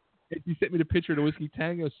happy. And she sent me the picture of the Whiskey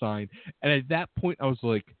Tango sign. And at that point, I was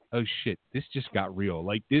like, oh shit, this just got real.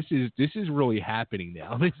 Like this is really happening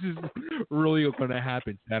now. This is really going to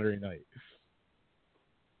happen Saturday night.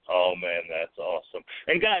 Oh man, that's awesome.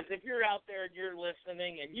 And guys, if you're out there and you're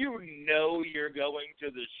listening and you know you're going to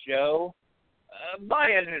the show, buy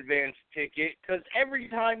an advance ticket, because every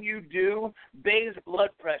time you do, Bay's blood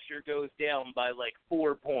pressure goes down by like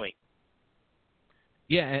 4 points.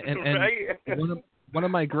 Yeah, and right? one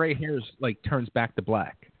of my gray hairs like turns back to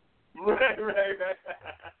black. Right.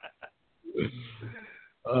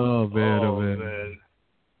 Oh man.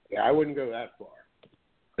 Yeah, I wouldn't go that far.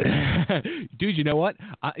 Dude, you know what?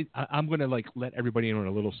 I'm going to like let everybody in on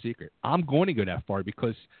a little secret. I'm going to go that far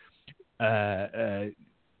because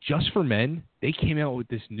Just for Men, they came out with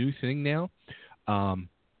this new thing now.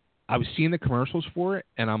 I was seeing the commercials for it,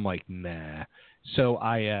 and I'm like, nah. So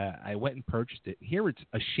I went and purchased it. Here it's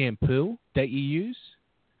a shampoo that you use,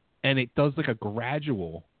 and it does like a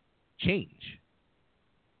gradual change.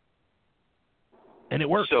 And it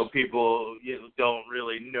works. So people don't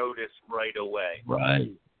really notice right away.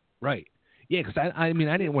 Right. Yeah, because I mean,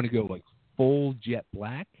 I didn't want to go like full jet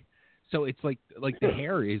black. So it's like the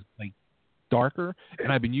hair is like darker,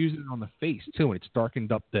 and I've been using it on the face too, and it's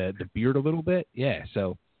darkened up the beard a little bit. Yeah,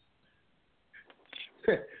 so.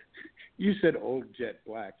 You said old jet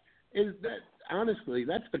black. Is that honestly?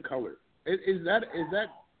 That's the color. Is that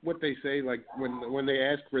what they say? Like when they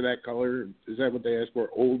ask for that color, is that what they ask for?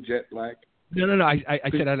 Old jet black? No. I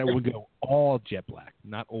said I would go all jet black,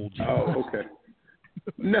 not old jet black. Oh, okay.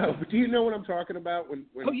 No, but do you know what I'm talking about? When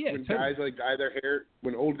totally. guys like dye their hair,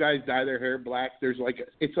 when old guys dye their hair black, there's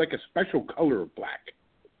it's like a special color of black.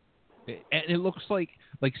 And it looks like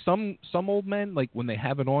some old men, like when they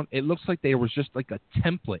have it on, it looks like there was just like a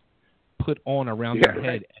template put on around their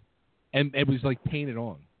head, and it was like painted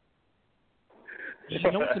on.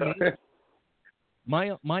 You know what's amazing?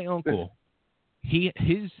 My uncle, he's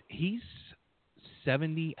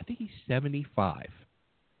 70. I think he's 75.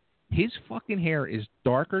 His fucking hair is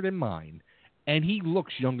darker than mine, and he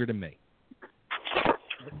looks younger than me.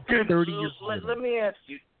 Dude, 30 years old. Let me ask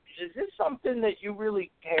you: is this something that you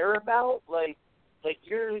really care about? Like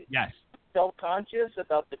you're self-conscious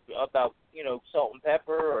about salt and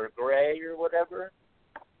pepper or gray or whatever?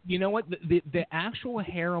 You know what? The actual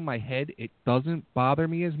hair on my head, it doesn't bother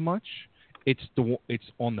me as much. It's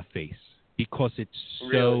on the face because it's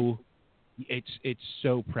so it's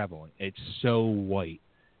so prevalent. It's so white.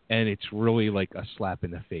 And it's really like a slap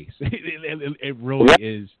in the face. It really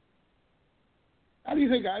is. How do you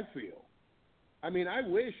think I feel? I mean, I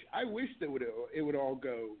wish that it would all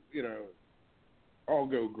go, all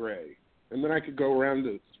go gray, and then I could go around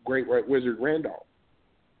the Great White Wizard Randolph.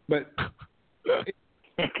 But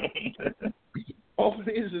all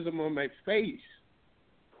it is I'm on my face.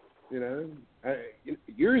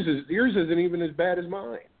 Yours isn't even as bad as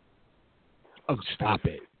mine. Oh, stop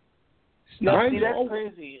it. No, see, that's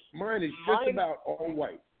crazy. Mine is just about all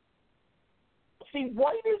white. See,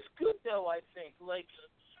 white is good though. I think like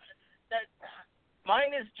that.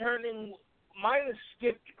 Mine is turning mine has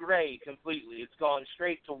skipped gray completely. It's gone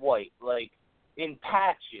straight to white, like in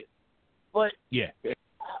patches. But yeah,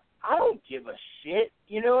 I don't give a shit.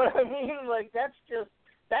 You know what I mean? Like that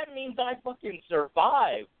means I fucking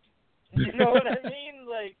survived. You know what I mean?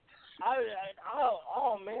 Like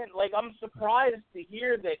oh man, like I'm surprised to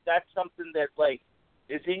hear that that's something that like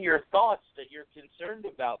is in your thoughts that you're concerned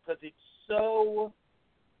about, because it's so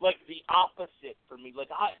like the opposite for me. Like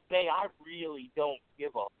I really don't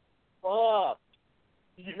give a fuck.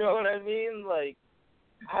 You know what I mean? Like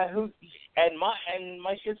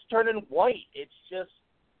my shit's turning white. It's just,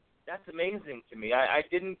 that's amazing to me. I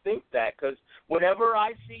didn't think that, because whenever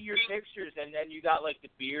I see your pictures and then you got like the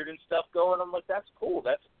beard and stuff going, I'm like, that's cool.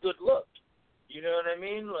 That's a good look. You know what I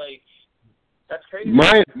mean? Like, that's crazy.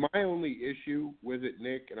 My only issue with it,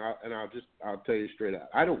 Nick, and I'll tell you straight out,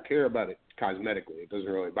 I don't care about it cosmetically. It doesn't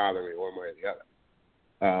really bother me one way or the other.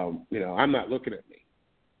 You know, I'm not looking at me,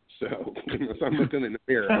 so unless I'm looking in the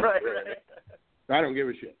mirror, right. I don't give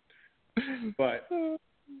a shit. But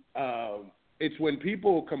it's when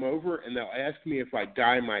people come over and they'll ask me if I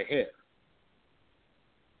dye my hair,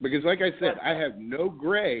 because, like I said, I have no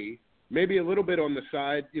gray, maybe a little bit on the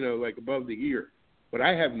side, you know, like above the ear. But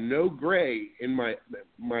I have no gray in my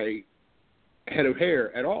head of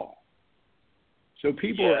hair at all. So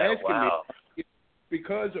people are asking me,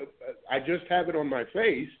 because I just have it on my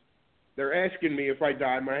face, they're asking me if I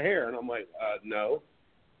dye my hair. And I'm like, no.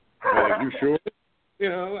 Like, you sure? You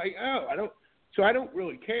know, like, oh, I don't. So I don't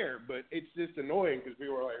really care, but it's just annoying because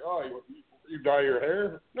people are like, oh, you dye your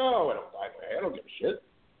hair? No, I don't dye my hair. I don't give a shit.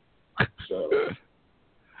 So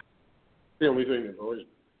the only thing that annoys me.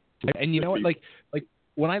 And you know what, like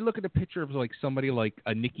when I look at a picture of like somebody like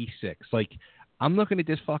a Nikki Sixx, like I'm looking at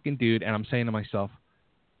this fucking dude and I'm saying to myself,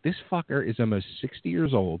 this fucker is almost 60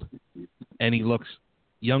 years old and he looks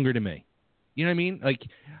younger than me. You know what I mean? Like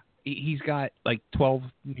he's got like 12,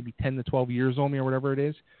 maybe 10 to 12 years on me or whatever it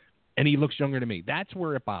is, and he looks younger than me. That's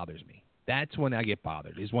where it bothers me. That's when I get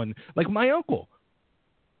bothered, is when, like my uncle,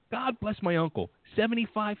 God bless my uncle,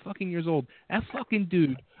 75 fucking years old. That fucking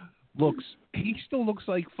dude he still looks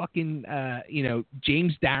like fucking, you know,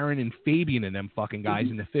 James Darren and Fabian and them fucking guys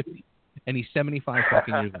in the 50s. And he's 75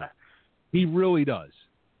 fucking years old. He really does.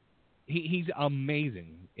 He's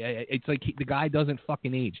amazing. It's like the guy doesn't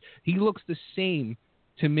fucking age. He looks the same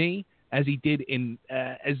to me as he did in,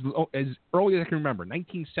 as early as I can remember,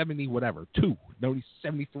 1970, whatever,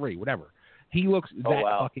 73, whatever. He looks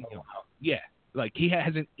fucking young. Yeah, like he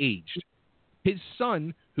hasn't aged. His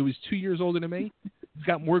son, who is 2 years older than me, he's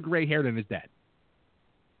got more gray hair than his dad.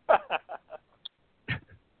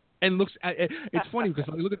 And looks, it's funny because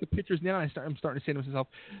when I look at the pictures now, I'm starting to say to myself,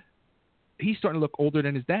 he's starting to look older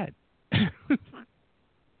than his dad.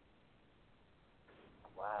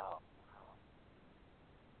 Wow.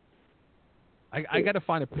 I got to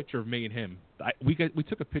find a picture of me and him. We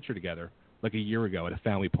took a picture together like a year ago at a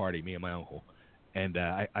family party, me and my uncle, and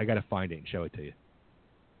I got to find it and show it to you.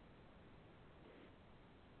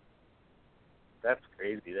 That's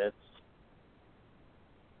crazy.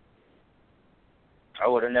 I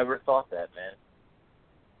would have never thought that,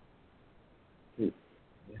 man.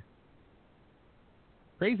 Yeah.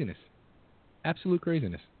 Craziness. Absolute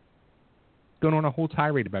craziness. Going on a whole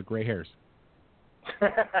tirade about gray hairs.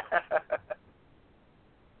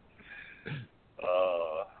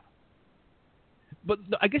 But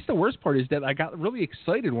I guess the worst part is that I got really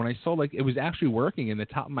excited when I saw like it was actually working and the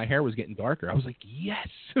top of my hair was getting darker. I was like, yes.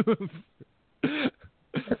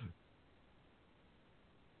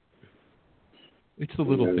 It's the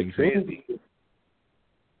little things. Crazy.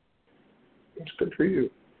 It's good for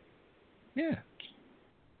you. Yeah.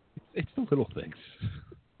 It's the little things.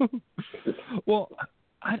 Well,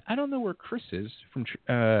 I don't know where Chris is from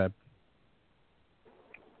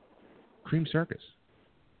Cream Circus.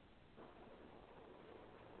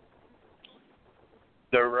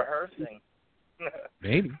 They're rehearsing.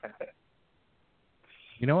 Maybe.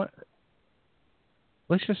 You know what?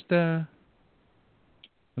 Let's just let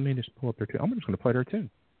me just pull up their tune. I'm just going to play their tune.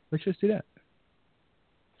 Let's just do that.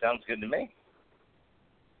 Sounds good to me.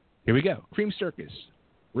 Here we go. Cream Circus,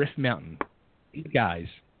 Riff Mountain. These guys,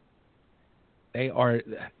 they are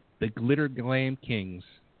the glitter glam kings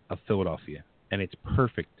of Philadelphia, and it's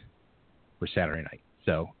perfect for Saturday night.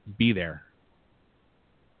 So be there.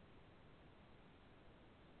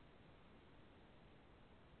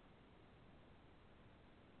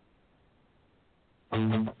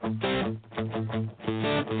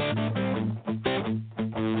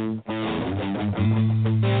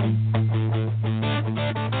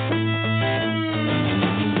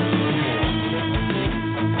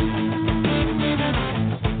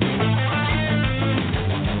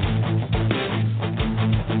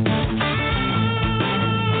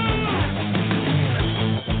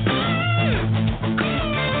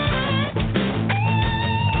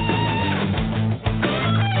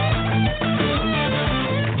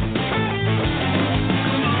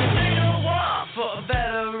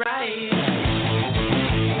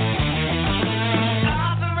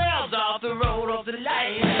 of the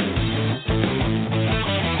light.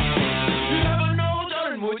 You never know,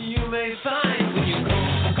 darling, what you may find when you go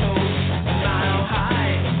from coast a mile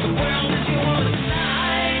high. The world that you want to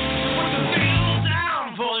fly, with the field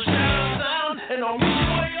down for a shadow sound, and I'll meet you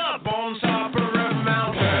way up on top of a mountain.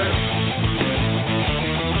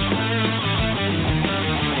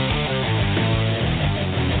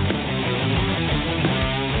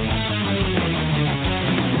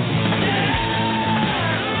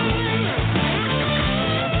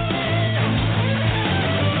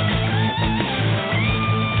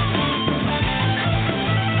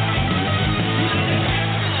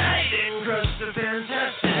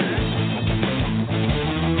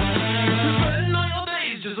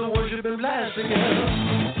 Blasting it.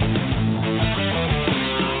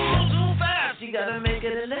 So fast, you gotta make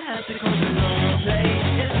it last because it's a long day,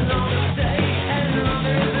 it's a long day, and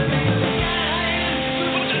there's a real guy.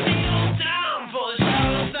 Put your needle down for the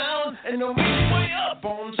shallow sound, and no meet way up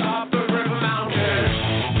on top of River Mountain.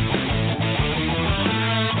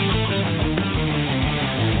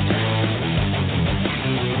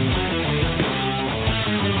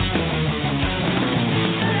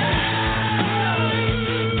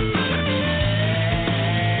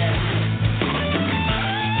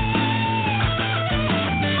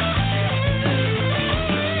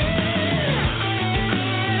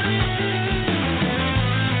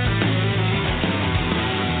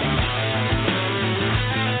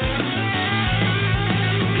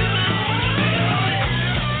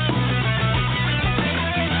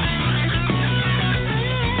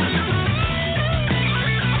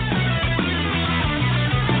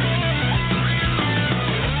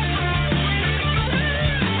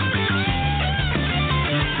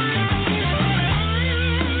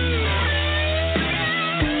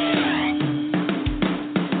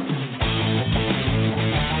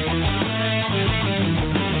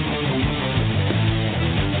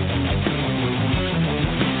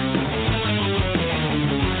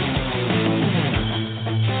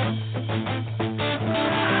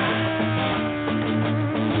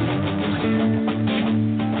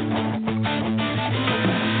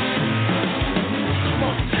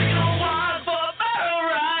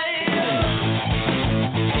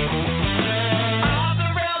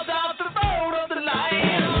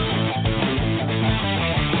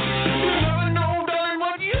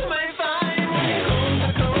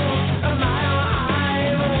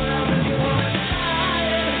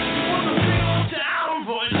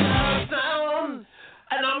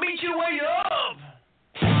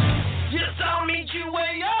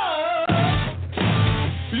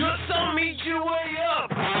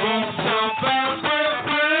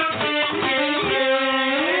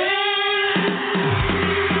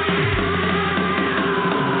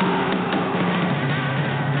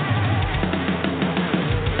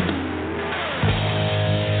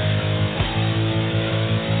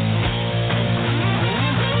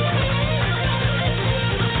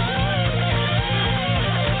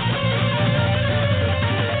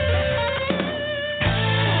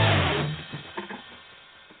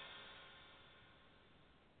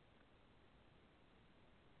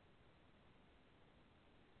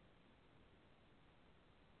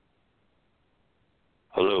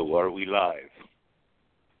 Hello, are we live?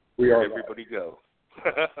 We are. Everybody live. go.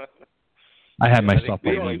 I had myself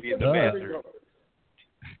on might mute. be in the bathroom.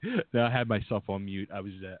 No, I had myself on mute. I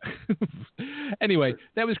was anyway.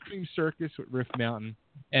 That was Cream Circus with Riff Mountain,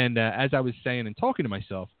 and as I was saying and talking to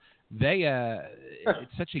myself,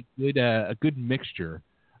 it's such a good mixture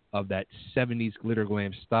of that 70s glitter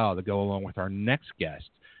glam style to go along with our next guest,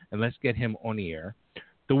 and let's get him on the air.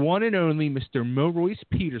 The one and only Mr. Maurice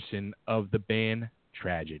Peterson of the band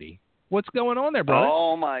Tragedy. What's going on there, brother?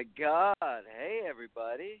 Oh my God! Hey,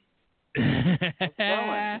 everybody. What's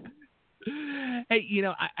going? Hey,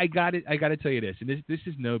 I got to tell you this, and this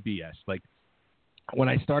is no BS. Like, when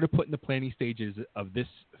I started putting the planning stages of this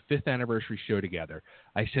 5th anniversary show together,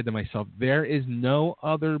 I said to myself, there is no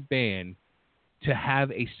other band to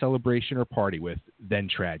have a celebration or party with than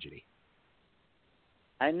Tragedy.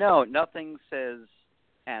 I know. Nothing says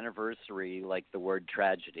anniversary like the word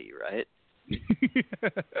tragedy, right?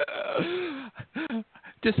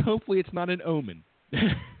 Just hopefully it's not an omen.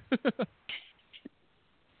 It's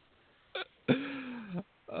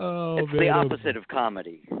the opposite of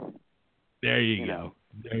comedy. There you go.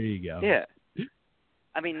 There you go. Yeah.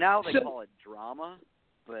 I mean, now they call it drama,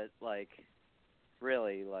 but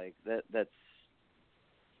really, that's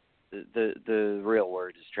the real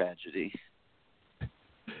word is tragedy.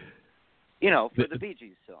 For the Bee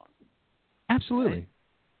Gees song. Absolutely.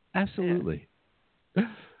 Absolutely.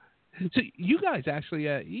 So you guys actually,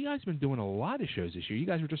 you guys have been doing a lot of shows this year. You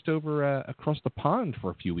guys were just over across the pond for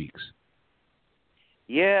a few weeks.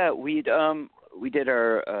 Yeah, we did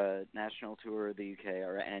our national tour of the UK,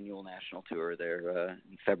 our annual national tour there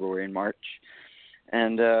in February and March,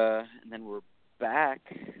 and then we're back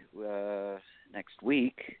next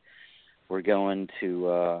week. We're going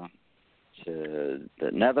to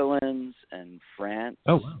the Netherlands and France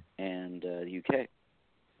and the UK.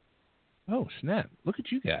 Oh, snap. Look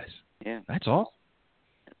at you guys. Yeah. That's awesome.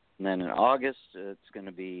 And then in August, it's going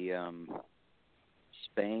to be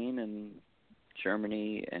Spain and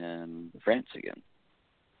Germany and France again.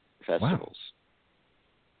 Festivals.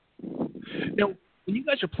 Wow. Now, when you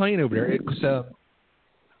guys are playing over there, because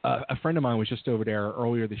a friend of mine was just over there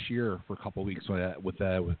earlier this year for a couple of weeks with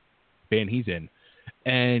the band he's in,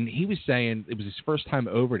 and he was saying it was his first time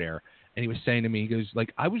over there, and he was saying to me, he goes,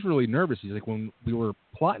 like, I was really nervous. He's like, when we were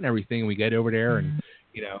plotting everything and we get over there, and,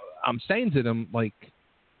 you know, I'm saying to them, like,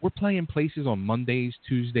 we're playing places on Mondays,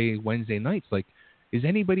 Tuesdays, Wednesday nights. Like, is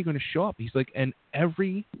anybody going to show up? He's like, and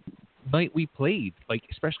every night we played, like,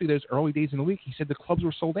 especially those early days in the week, he said the clubs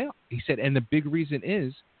were sold out. He said, and the big reason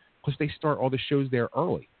is because they start all the shows there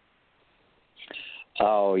early.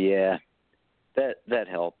 Oh, yeah. That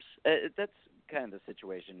helps. That's kind of the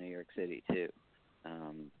situation in New York City, too.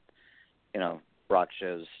 You know, rock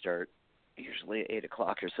shows start usually at 8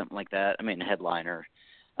 o'clock or something like that. I mean, headliner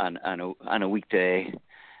on a weekday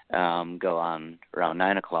go on around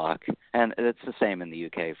 9 o'clock, and it's the same in the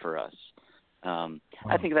UK for us.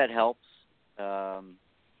 I think that helps.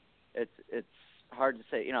 It's hard to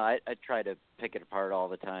say. You know, I try to pick it apart all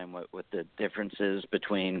the time what the differences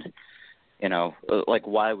between, you know, like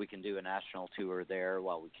why we can do a national tour there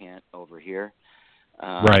while we can't over here.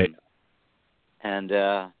 Right. And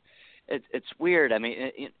it's weird. I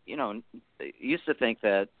mean, you know, I used to think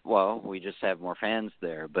that, well, we just have more fans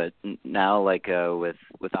there, but now, like with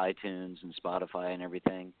iTunes and Spotify and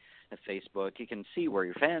everything, and Facebook, you can see where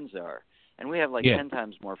your fans are, and we have like 10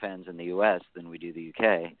 times more fans in the U.S. than we do the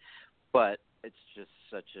UK, but it's just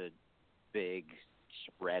such a big,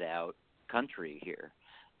 spread out country here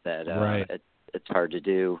that it's hard to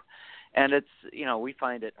do, and it's, you know, we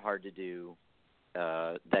find it hard to do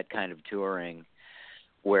that kind of touring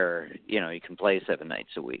where, you know, you can play 7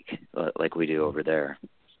 nights a week like we do over there.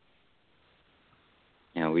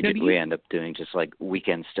 You know, we end up doing just like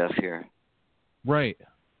weekend stuff here. Right.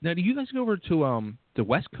 Now, do you guys go over to the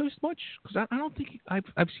West Coast much? Because I don't think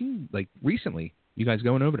I've seen, like, recently you guys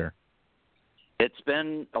going over there. It's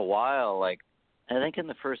been a while. Like, I think in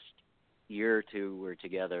the first year or two we were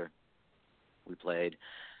together, we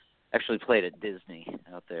actually played at Disney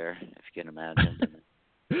out there, if you can imagine.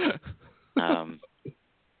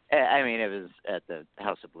 I mean, it was at the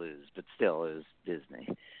House of Blues, but still, it was Disney.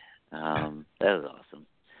 That was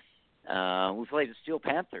awesome. We played at Steel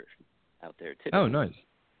Panther out there, too. Oh, nice.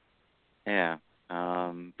 Yeah.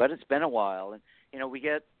 But it's been a while. And, you know, we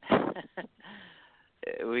get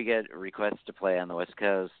requests to play on the West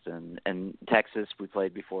Coast. And Texas, we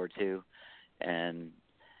played before, too. And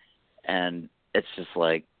it's just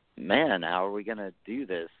like, man, how are we going to do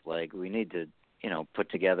this? Like, we need to, you know,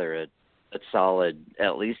 put together at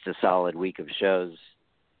least a solid week of shows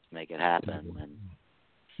to make it happen. And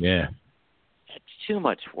yeah, it's too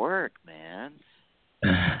much work, man.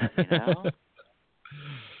 You know?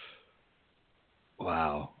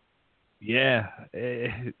 Wow. Yeah.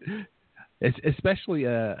 It's especially,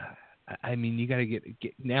 I mean, you got to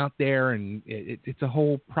getting out there, and it's a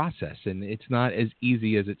whole process, and it's not as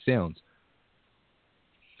easy as it sounds.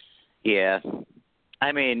 Yeah.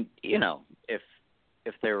 I mean, you know,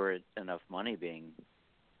 if there were enough money being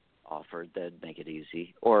offered, that'd make it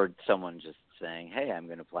easy. Or someone just saying, hey, I'm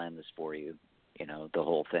going to plan this for you, you know, the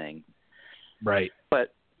whole thing. Right.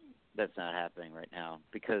 But that's not happening right now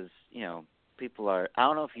because, you know, people are, I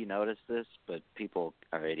don't know if you noticed this, but people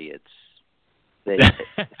are idiots.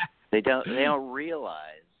 They don't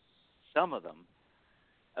realize, some of them,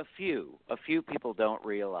 a few people don't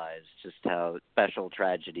realize just how special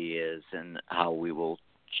tragedy is and how we will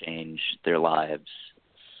change their lives.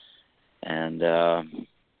 And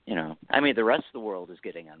you know, I mean, the rest of the world is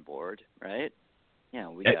getting on board, right? You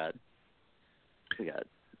know, we got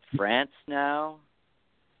France now.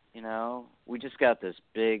 You know, we just got this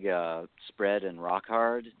big spread in Rock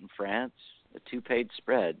Hard in France, a 2-page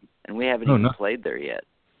spread, and we haven't even played there yet.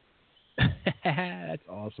 That's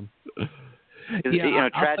awesome. You know,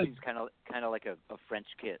 tragedy's kind of like a French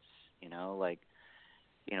kiss. You know, like,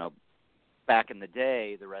 you know, back in the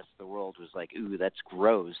day, the rest of the world was like, "Ooh, that's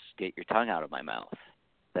gross. Get your tongue out of my mouth."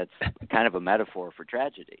 That's kind of a metaphor for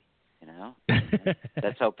tragedy. You know,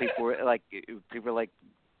 that's how people were like. People were like,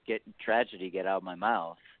 get out of my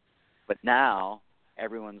mouth. But now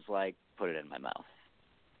everyone's like, put it in my mouth.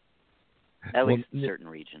 At least in certain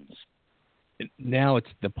regions. Now it's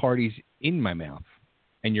the party's in my mouth,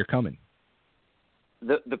 and you're coming.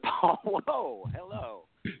 Whoa, hello,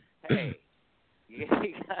 hey, you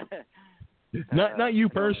gotta, not you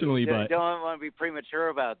personally, but don't want to be premature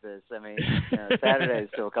about this. I mean, Saturday is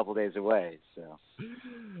still a couple days away, so.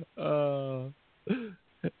 So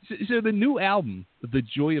the new album, The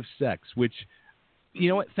Joy of Sex, which, you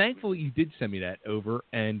know what? Thankfully, you did send me that over,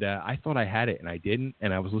 and I thought I had it, and I didn't.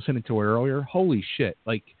 And I was listening to it earlier. Holy shit!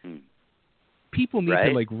 Like, people need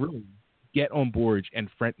to like really get on board and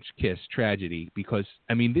French kiss Tragedy, because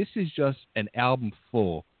I mean, this is just an album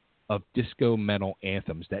full of disco metal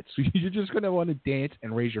anthems that you're just going to want to dance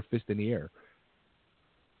and raise your fist in the air.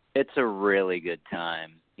 It's a really good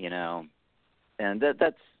time, and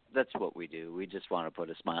that's what we do. We just want to put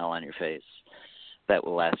a smile on your face that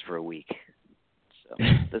will last for a week. So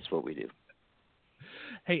that's what we do.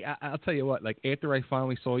 Hey, I'll tell you what, like after I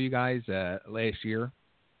finally saw you guys last year,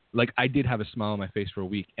 like I did have a smile on my face for a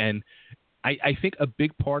week. And I think a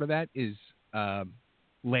big part of that is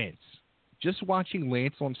Lance. Just watching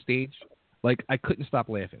Lance on stage, like I couldn't stop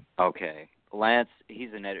laughing. Okay. Lance,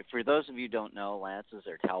 he's an editor. For those of you who don't know, Lance is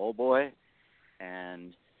our towel boy.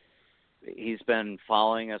 And he's been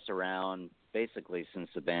following us around basically since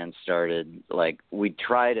the band started. Like, we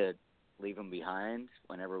try to leave him behind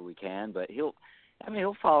whenever we can, but he'll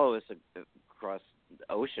follow us across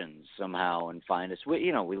oceans somehow and find us.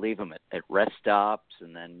 We leave him at rest stops,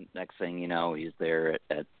 and then next thing you know, he's there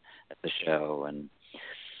at the show, and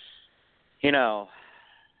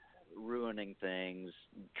ruining things,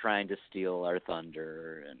 trying to steal our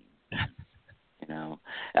thunder, and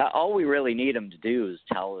all we really need him to do is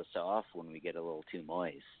tell us off when we get a little too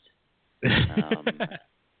moist.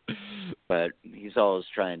 But he's always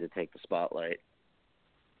trying to take the spotlight.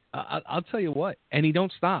 I'll tell you what, and he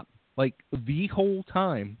don't stop. Like, the whole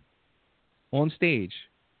time on stage,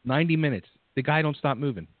 90 minutes, the guy don't stop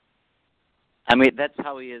moving. I mean, that's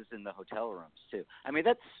how he is in the hotel rooms, too. I mean,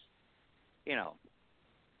 that's,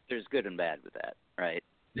 there's good and bad with that, right?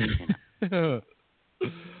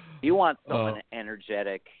 You want someone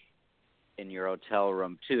energetic in your hotel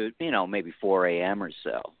room, too, maybe 4 a.m. or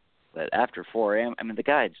so. But after 4 a.m., I mean, the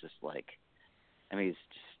guy's just like, he's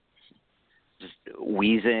just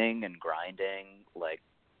wheezing and grinding, like,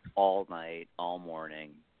 all night, all morning.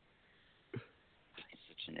 He's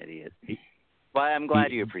such an idiot. But I'm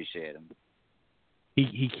glad you appreciate him.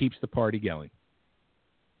 He keeps the party going.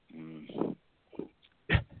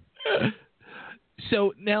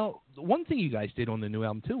 So now, one thing you guys did on the new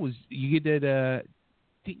album too was you did what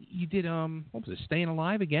was it, Staying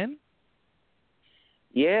Alive again?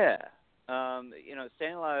 Yeah.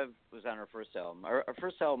 Staying Alive was on our first album. Our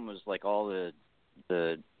first album was like all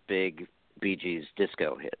the big Bee Gees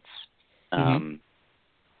disco hits. And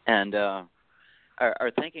our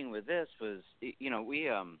thinking with this was,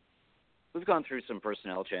 we've gone through some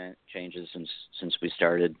personnel changes since we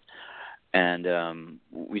started, and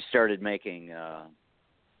we started making, I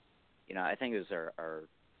think it was our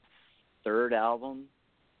third album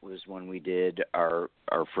was when we did our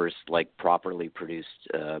first like properly produced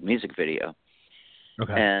music video.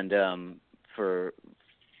 Okay. And for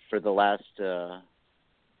the last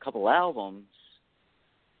couple albums,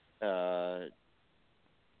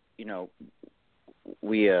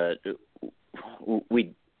 we'd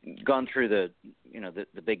gone through the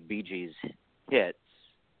big Bee Gees hits,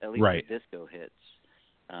 at least the disco hits,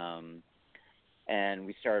 and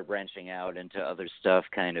we started branching out into other stuff,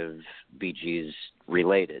 kind of Bee Gees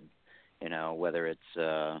related, whether it's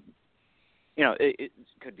it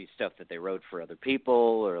could be stuff that they wrote for other people,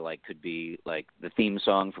 or like could be like the theme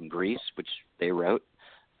song from Grease, which they wrote.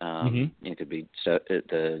 It could be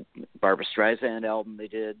the Barbra Streisand album they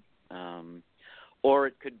did, or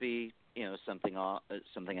it could be something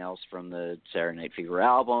else from the Saturday Night Fever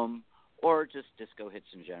album, or just disco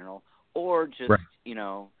hits in general, or just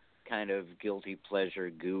kind of guilty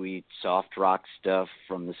pleasure, gooey, soft rock stuff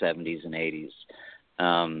from the 70s and 80s.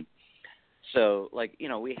 So like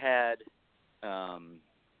we had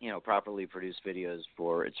properly produced videos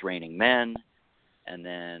for It's Raining Men, and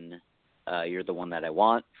then You're the One That I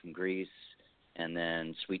Want from Grease, and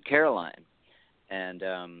then Sweet Caroline. And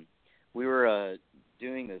we were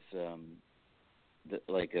doing this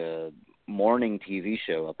like a morning TV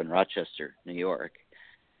show up in Rochester, New York,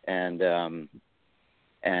 and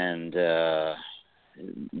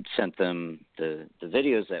sent them the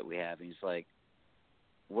videos that we have. And he's like,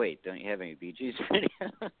 "Wait, don't you have any Bee Gees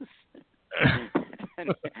videos?"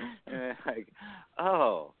 and like,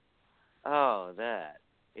 oh, that.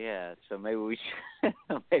 Yeah, so maybe we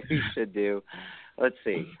should do. Let's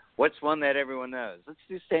see, what's one that everyone knows? Let's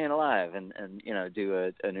do "Staying Alive" and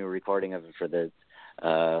do a new recording of it for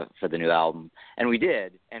the new album. And we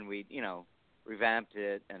did, and we revamped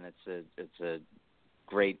it, and it's a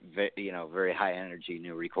great, very high energy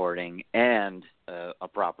new recording and a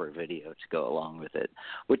proper video to go along with it,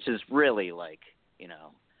 which is really like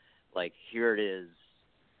here it is,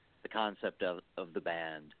 the concept of the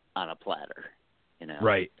band on a platter,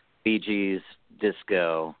 Right. Bee Gees,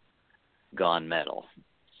 disco, gone metal.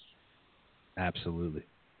 Absolutely.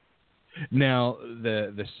 Now,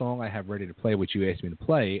 the song I have ready to play, which you asked me to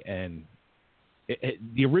play, and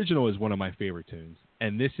the original is one of my favorite tunes,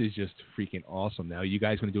 and this is just freaking awesome. Now, you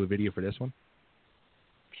guys want to do a video for this one?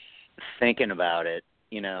 Thinking about it,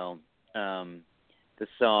 the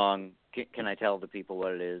song, can I tell the people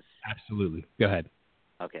what it is? Absolutely. Go ahead.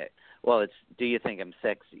 Okay. Well, it's "Do You Think I'm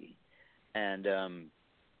Sexy?" And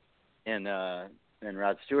in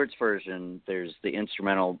Rod Stewart's version, there's the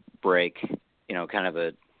instrumental break, kind of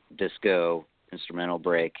a disco instrumental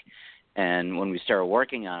break. And when we started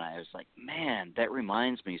working on it, I was like, man, that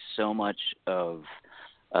reminds me so much of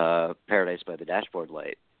Paradise by the Dashboard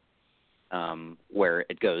Light, where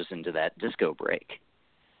it goes into that disco break.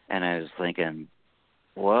 And I was thinking,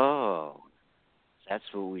 whoa, that's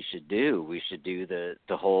what we should do. We should do the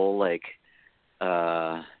whole,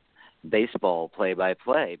 baseball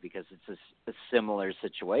play-by-play, because it's a similar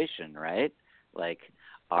situation, right? Like,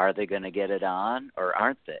 are they going to get it on or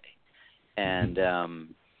aren't they? And,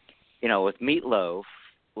 with Meatloaf,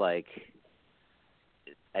 I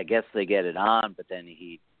guess they get it on, but then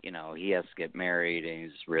he has to get married, and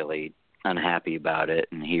he's really unhappy about it,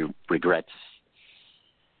 and he regrets.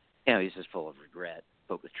 He's just full of regret.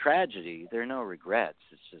 But with Tragedy, there are no regrets.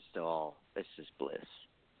 It's just bliss.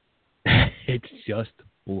 It's just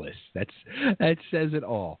bliss. That says it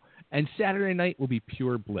all. And Saturday night will be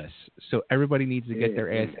pure bliss. So everybody needs to get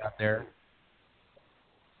their ass out there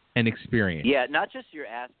and experience. Yeah, not just your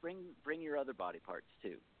ass. Bring your other body parts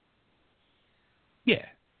too. Yeah,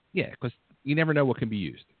 because you never know what can be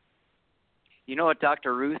used. You know what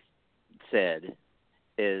Dr. Ruth said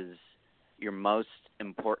is your most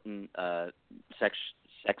important sex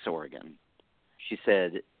organ? She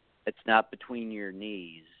said, it's not between your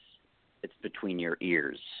knees, it's between your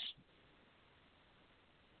ears.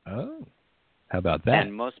 Oh, how about that?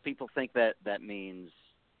 And most people think that means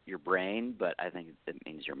your brain, but I think it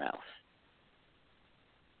means your mouth.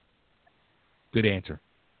 Good answer.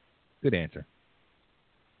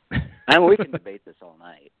 I mean, we can debate this all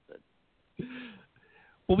night. But...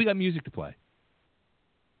 Well, we got music to play.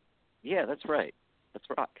 Yeah, that's right. Let's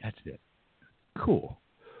rock. That's it. Cool.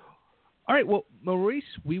 All right, well, Maurice,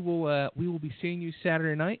 we will be seeing you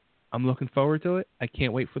Saturday night. I'm looking forward to it. I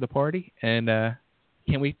can't wait for the party, and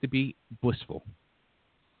can't wait to be blissful.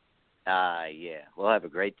 Yeah, we'll have a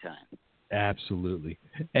great time. Absolutely.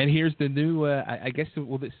 And here's the new, I guess,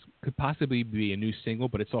 this could possibly be a new single,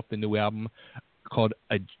 but it's off the new album called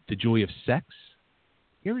The Joy of Sex.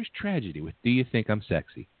 Here is Tragedy with Do You Think I'm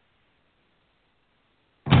Sexy?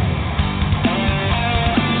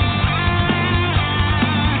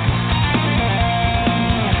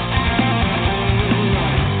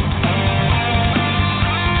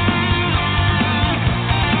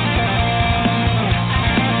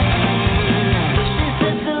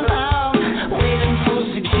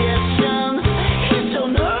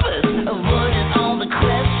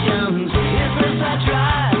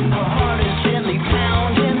 Our heart is gently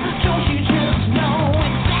pounding. Don't you just know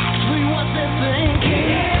exactly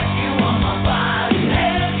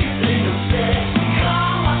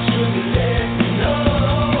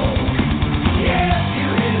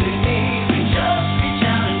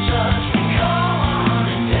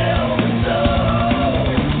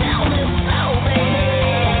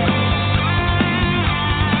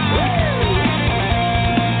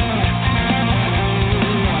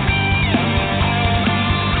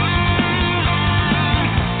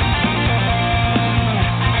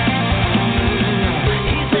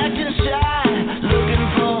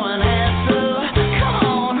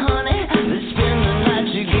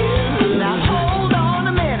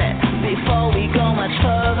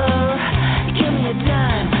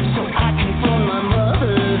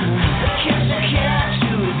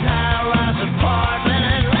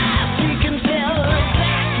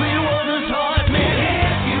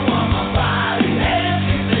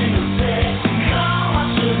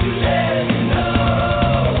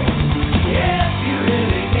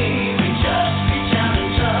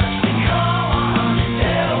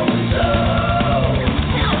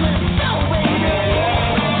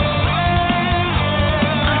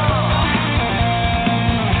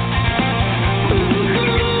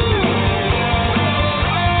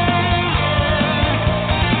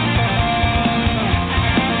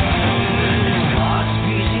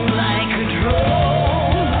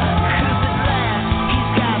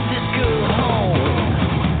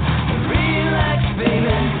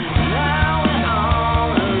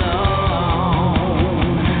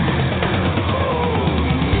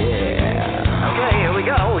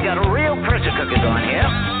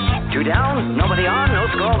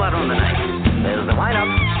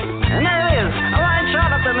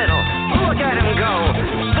Look at him go.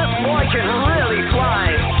 This boy can really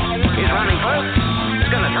fly. He's running first. He's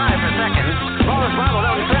gonna try for second. Ball is bobbled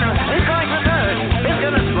out in center. He's going for third. He's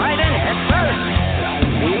gonna slide in head first.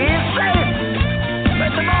 He's safe.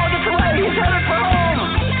 But the ball gets away. He's headed for home.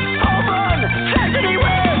 Home run. Tragedy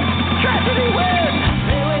wins. Tragedy wins.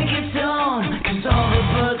 They wake it down, 'cause all the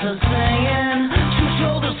birds are singing. Two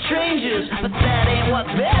shoulder strangers, but that ain't what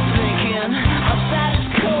they're thinking. Outside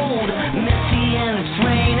it's cold, misty and it's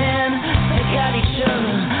raining. They got each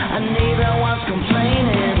other. A neighbor was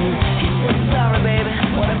complaining. He said, sorry baby,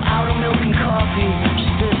 but I'm out of milk and coffee. She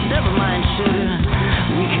said, never mind sugar,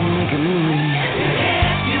 we can make a movie.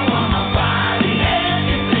 If you want my body,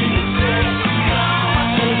 anything you say, come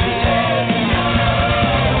on, take the air.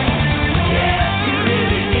 If you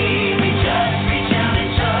really need me, just reach out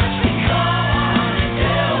and touch me. Come on and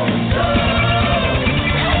tell me so.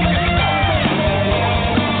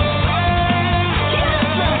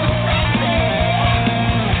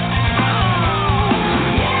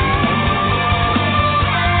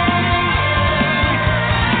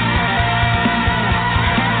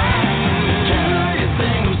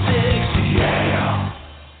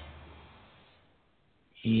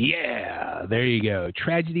 Yeah, there you go.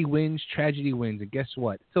 Tragedy wins, tragedy wins. And guess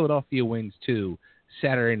what? Philadelphia wins too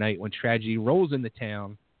Saturday night when Tragedy rolls into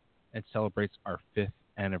town and celebrates our 5th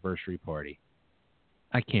anniversary party.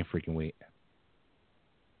 I can't freaking wait.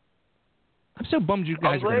 I'm so bummed you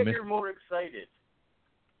guys I'm are glad going to miss. you're more excited.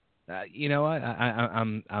 You know what?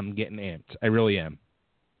 I'm getting amped. I really am.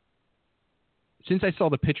 Since I saw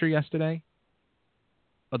the picture yesterday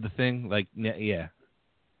of the thing, like, yeah,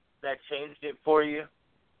 That changed it for you?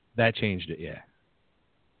 that changed it. Yeah,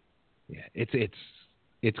 it's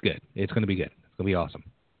good. It's going to be good. It's going to be awesome.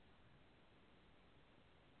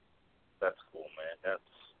 That's cool, man.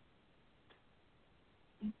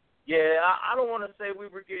 Yeah, I don't want to say we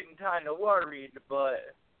were getting kind of worried,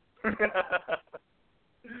 but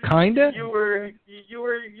Kinda? You were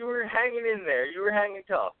hanging in there. You were hanging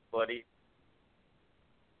tough, buddy.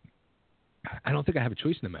 I don't think I have a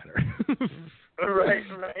choice in the matter. Right.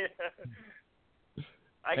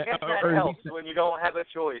 I guess that or at helps least- when you don't have a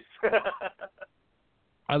choice.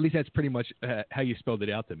 At least that's pretty much how you spelled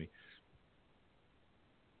it out to me.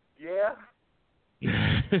 Yeah.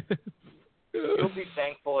 You'll be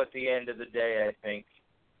thankful at the end of the day, I think.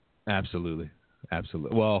 Absolutely.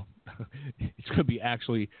 Well, it's going to be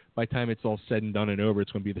actually, by the time it's all said and done and over,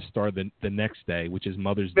 it's going to be the start of the next day, which is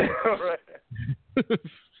Mother's Day.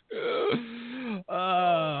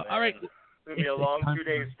 All right. It's going to be a long 2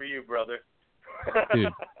 days for you, brother.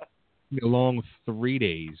 Dude, a long 3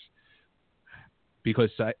 days.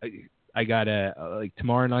 Because I got like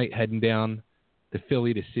tomorrow night heading down to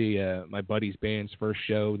Philly to see my buddy's band's first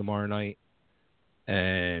show tomorrow night.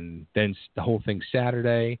 And then the whole thing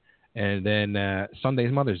Saturday. And then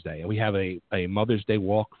Sunday's Mother's Day. And we have a Mother's Day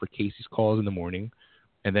walk for Casey's Calls in the morning.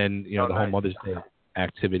 And then, the whole Mother's Day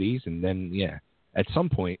activities. And then, at some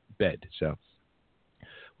point, bed. So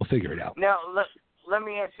we'll figure it out. Now, let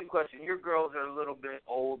me ask you a question. Your girls are a little bit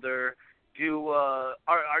older.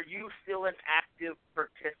 Are you still an active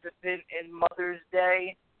participant in Mother's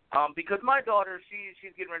Day? Because my daughter,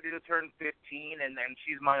 she's getting ready to turn 15, and then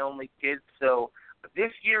she's my only kid. So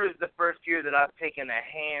this year is the first year that I've taken a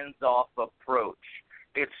hands-off approach.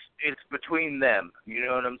 It's between them. You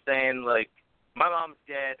know what I'm saying? Like, my mom's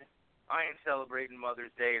dead. I ain't celebrating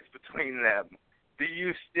Mother's Day. It's between them. Are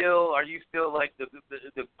you still like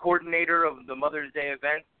the coordinator of the Mother's Day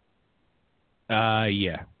event?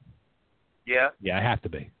 Yeah. Yeah? Yeah, I have to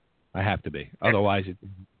be. Otherwise,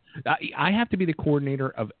 I have to be the coordinator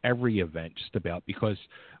of every event, just about, because,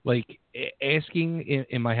 like, asking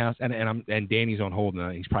in my house, and Danny's on hold,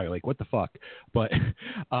 and he's probably like, "What the fuck?" But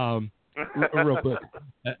real quick,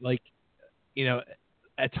 like,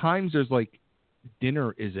 at times there's like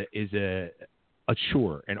dinner is a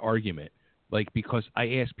chore, an argument, like, because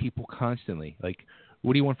I ask people constantly, like,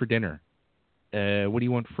 "What do you want for dinner? What do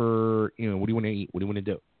you want for what do you want to eat? What do you want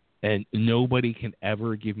to do?" And nobody can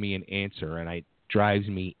ever give me an answer, and it drives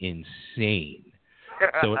me insane.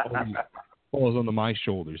 So it always falls onto my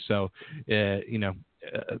shoulders. So,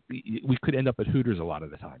 we could end up at Hooters a lot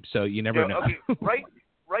of the time. So you never know. Okay, write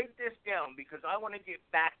this down, because I want to get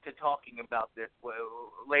back to talking about this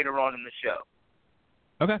later on in the show.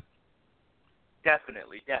 Okay.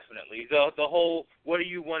 Definitely. The whole "what do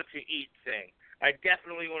you want to eat" thing. I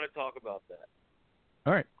definitely want to talk about that.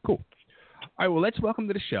 All right, cool. All right, well, let's welcome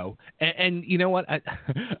to the show. And you know what?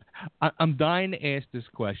 I'm dying to ask this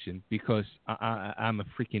question because I'm a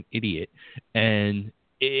freaking idiot. And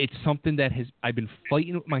it's something that I've been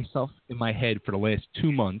fighting with myself in my head for the last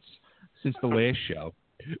 2 months since the last show.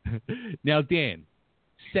 Now, Dan,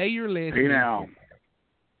 say your last Hey name. now.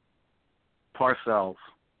 Parcells.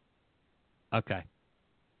 Okay.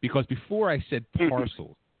 Because before I said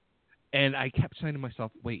parcels, and I kept saying to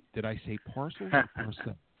myself, wait, did I say parcels or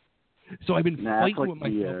parcels? So I've been fighting with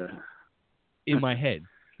myself in my head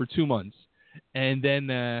for 2 months. And then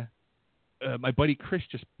my buddy Chris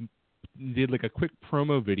just did like a quick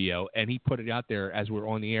promo video, and he put it out there as we're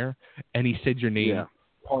on the air, and he said your name,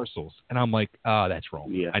 Parcels. And I'm like, oh, that's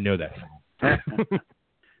wrong. Yeah. I know that's wrong.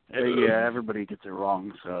 Yeah, everybody gets it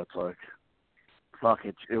wrong, so it's like, fuck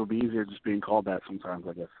it. It would be easier just being called that sometimes,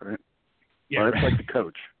 I guess, right? Yeah, but it's like the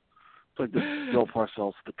coach. It's like Bill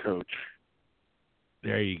Parcells, the coach.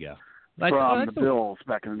 There you go. From the Bills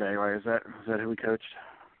back in the day, right? Is that who he coached?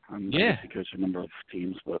 Yeah. He coached a number of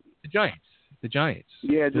teams, but The Giants.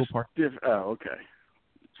 yeah, Bill just okay.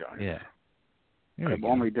 Giants. Yeah. There you go.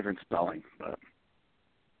 Only different spelling, but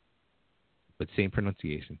same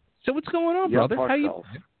pronunciation. So what's going on, Yeah, brother? How you? Parcells.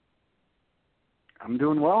 I'm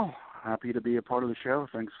doing well. Happy to be a part of the show.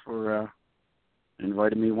 Thanks for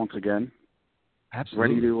inviting me once again.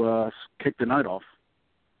 Absolutely. Ready to kick the night off.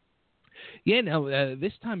 Yeah. Now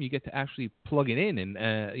this time you get to actually plug it in, and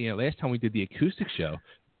last time we did the acoustic show,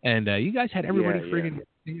 and you guys had everybody friggin'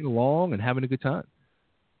 singing along and having a good time.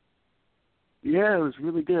 Yeah, it was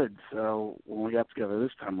really good. So when we got together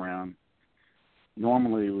this time around,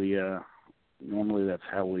 normally that's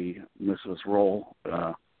how most of us roll,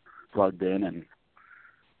 plugged in and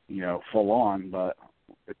full on. But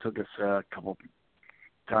it took us a couple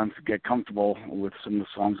times to get comfortable with some of the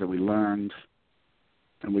songs that we learned,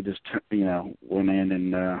 and we just went in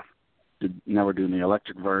and now we're doing the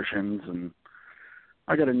electric versions, and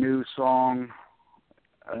I got a new song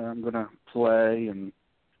I'm gonna play, and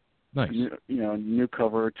nice, new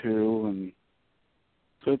cover or two, and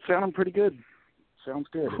so it's sounding pretty good. Sounds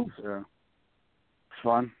good. Cool. It's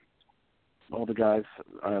fun. All the guys,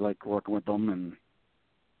 I like working with them, and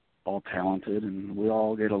all talented, and we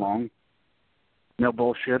all get along. No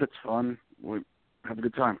bullshit. It's fun. We have a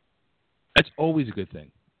good time. That's always a good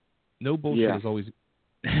thing. No bullshit is always.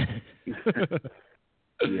 Yeah,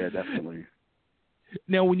 definitely.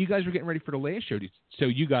 Now, when you guys were getting ready for the last show, so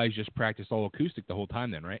you guys just practiced all acoustic the whole time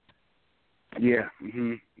then, right? Yeah,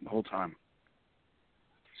 the whole time.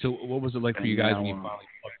 So what was it like for you guys when you finally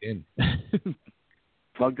plugged in?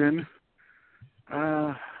 Plugged in?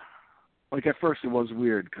 Like at first it was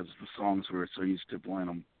weird because the songs we were so used to playing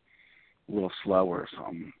them a little slower or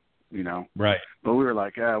something, Right. But we were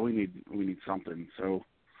like, we need something. So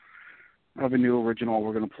I have a new original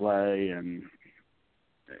we're going to play, and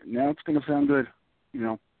now it's going to sound good.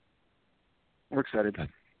 We're excited.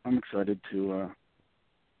 I'm excited to,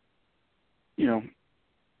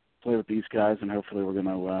 play with these guys, and hopefully we're going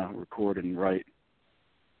to record and write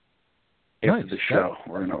after the show.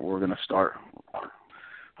 We're gonna start.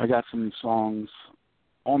 I got some songs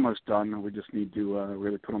almost done. We just need to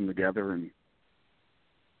really put them together and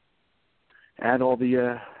add all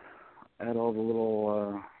the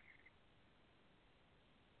little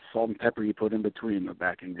salt and pepper you put in between the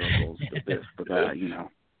backing vocals, this, that,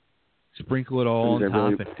 Sprinkle it all on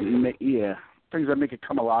top. Things that make it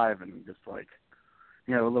come alive, and just like,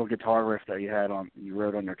 a little guitar riff that you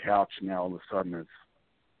wrote on your couch, and now all of a sudden it's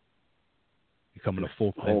becoming a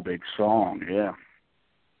full whole big song, yeah.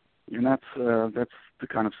 And that's the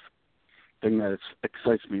kind of thing that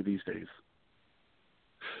excites me these days.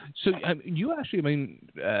 So you actually,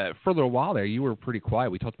 for a little while there, you were pretty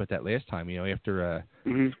quiet. We talked about that last time. After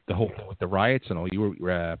the whole thing with the riots and all, you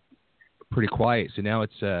were pretty quiet. So now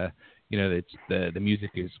it's it's the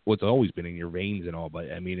music is what's always been in your veins and all. But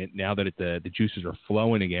now that the juices are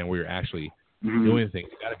flowing again, where you're actually doing things,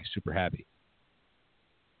 you got to be super happy.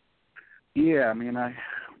 Yeah, I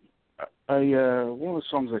one of the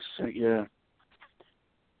songs I sent you,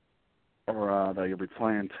 or that you'll be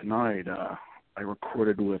playing tonight, I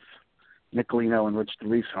recorded with Nick Lino and Rich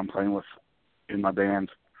DeLisa. I'm playing with in my band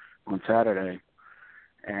on Saturday,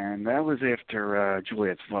 and that was after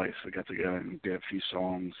Juliet's Vice. We got together and did a few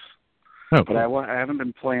songs. Oh, but cool. I haven't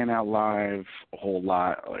been playing out live a whole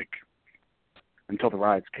lot, until the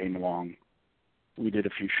riots came along. We did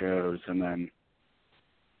a few shows, and then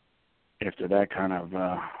after that kind of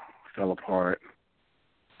fell apart,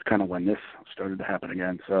 it's kind of when this started to happen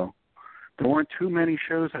again. So there weren't too many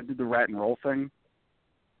shows. I did the Rat and Roll thing.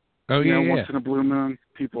 Oh, Once in a blue moon.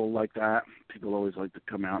 People like that. People always like to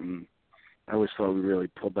come out, and I always thought we really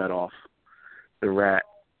pulled that off, the Rat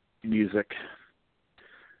music.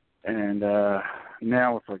 And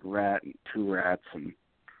now it's Rat and Two Rats, and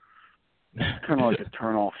it's kind of like a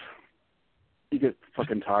turn off. You get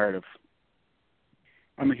fucking tired of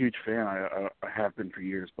I'm a huge fan. I have been for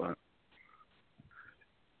years, but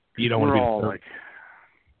you don't we're want to be all the like,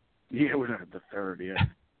 yeah, we're not the third. Yeah,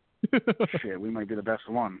 shit, we might be the best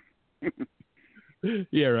one.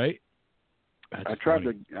 Yeah, right. I tried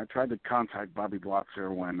to contact Bobby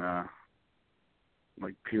Blotzer when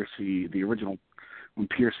like Piercy, the original, when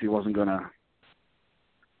Piercy wasn't gonna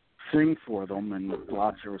sing for them, and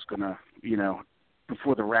Blotzer was gonna,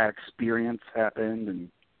 before the Rat Experience happened and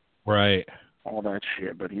right, all that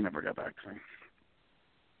shit, but he never got back to me.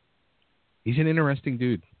 He's an interesting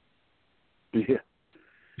dude. Yeah.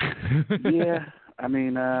 Yeah. I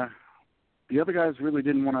mean, the other guys really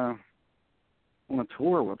didn't want to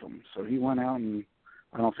tour with him, so he went out, and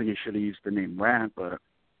I don't think he should have used the name Rat, but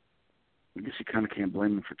I guess you kind of can't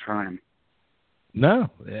blame him for trying. No,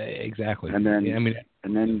 exactly. And then, yeah, I mean,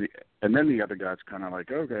 and then the other guy's kind of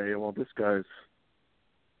like, okay, well, this guy's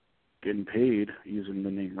getting paid using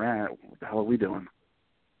the name Rat. What the hell are we doing?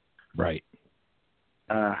 Right.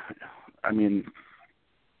 I mean,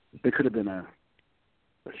 they could have been a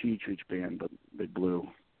huge band, but they blew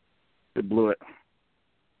it.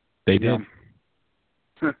 They did.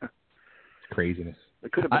 It's craziness.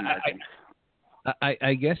 It could have been legends.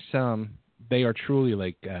 I guess they are truly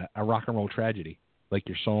like a rock and roll tragedy, like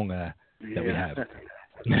your song that we have.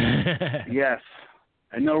 Yes.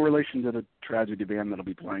 And no relation to the tragedy band that'll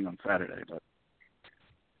be playing on Saturday, but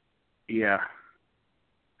yeah.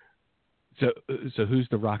 So who's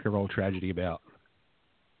the rock and roll tragedy about?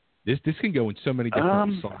 This can go in so many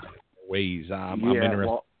different ways. I'm interested in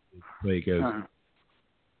the way it goes.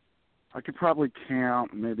 I could probably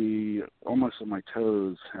count maybe almost on my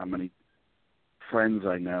toes how many friends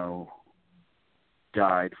I know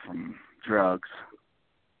died from drugs.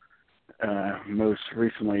 Most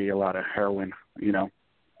recently, a lot of heroin,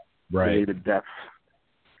 related deaths.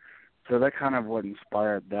 So that kind of what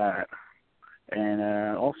inspired that. And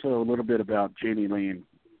also a little bit about Jani Lane.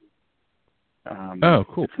 Oh,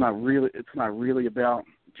 cool. It's not really about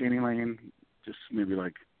Jani Lane, just maybe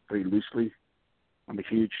like very loosely. I'm a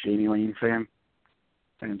huge Jani Lane fan,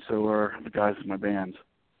 and so are the guys in my band.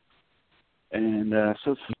 And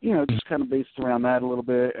so it's, just kind of based around that a little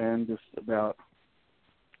bit, and just about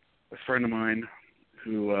a friend of mine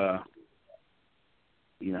who,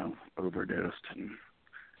 overdosed and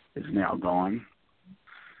is now gone.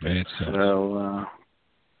 So,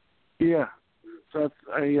 yeah. So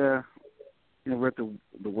I read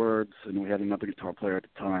the words, and we had another guitar player at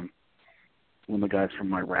the time, one of the guys from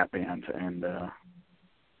my rap band, and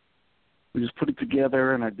we just put it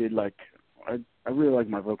together, and I did I really like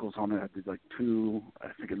my vocals on it. I did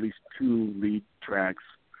at least two lead tracks,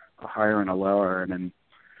 a higher and a lower, and then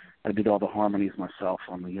I did all the harmonies myself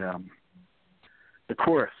on the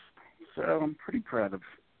chorus. So I'm pretty proud of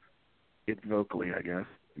it vocally, I guess.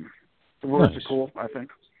 The words are cool, I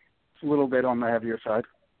think. It's a little bit on the heavier side.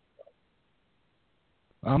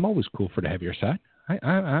 I'm always cool for the heavier side.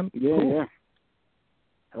 I'm cool. Yeah.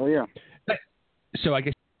 Hell yeah. So I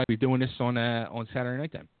guess you'll be doing this on Saturday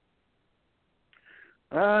night then?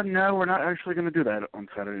 No, we're not actually going to do that on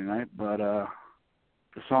Saturday night, but the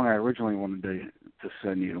song I originally wanted to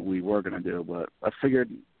send you, we were going to do, but I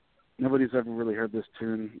figured nobody's ever really heard this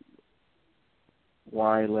tune.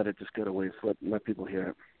 Why let it just go to waste? Let people hear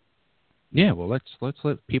it. Yeah, well, let's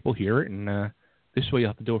let people hear it, and this way you'll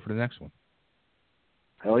have to do it for the next one.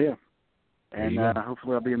 Hell yeah. And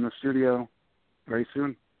hopefully I'll be in the studio very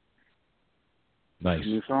soon. Nice.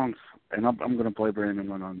 New songs. And I'm going to play Brandon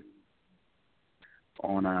one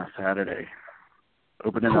on Saturday.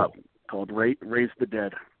 Opening up, called Raise the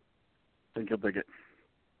Dead. I think you'll dig it.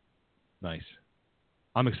 Nice.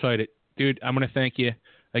 I'm excited. Dude, I'm going to thank you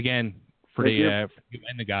again for you and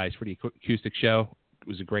the guys for the acoustic show. It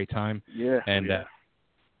was a great time. Yeah. And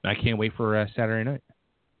I can't wait for Saturday night.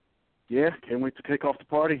 Yeah, can't wait to kick off the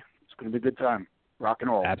party. It's going to be a good time. Rock and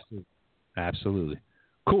roll. Absolutely.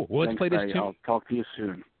 Cool. Well, let's play this tune. I'll talk to you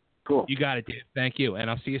soon. Cool. You got it, dude. Thank you. And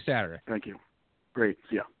I'll see you Saturday. Thank you. Great.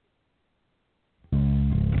 See ya.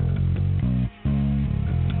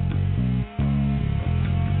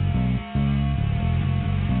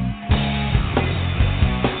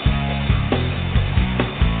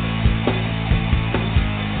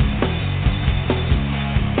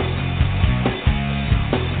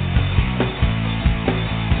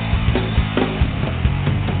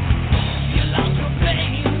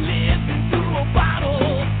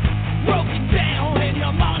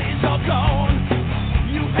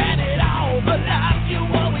 You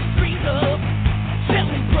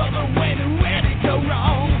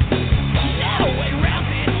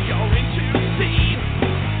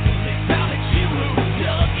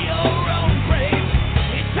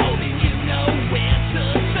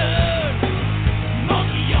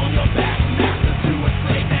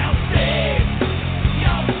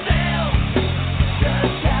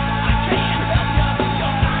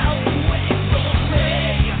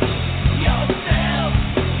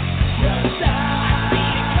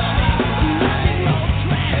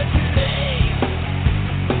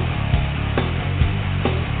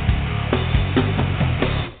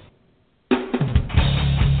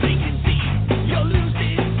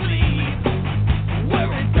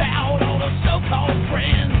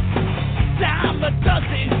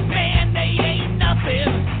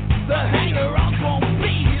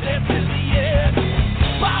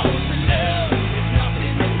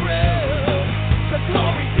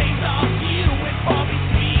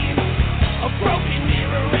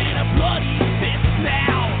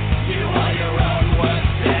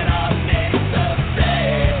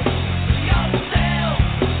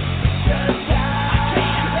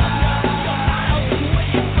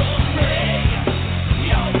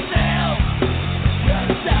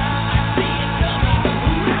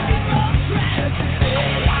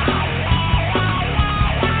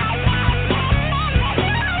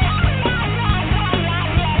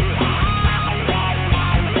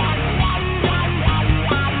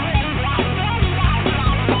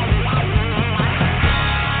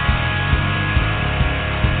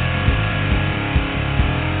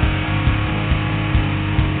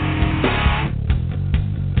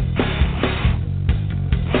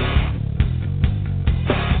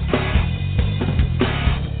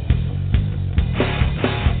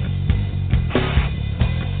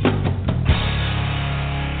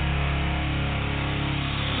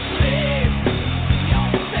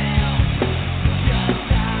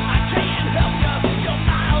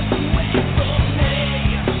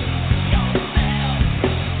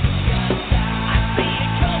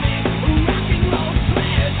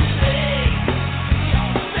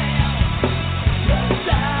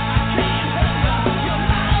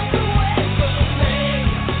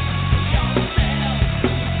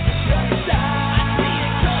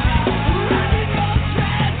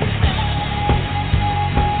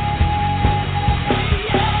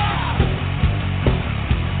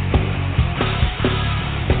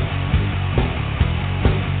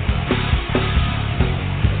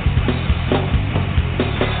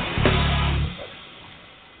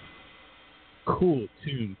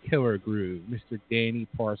Mr. Danny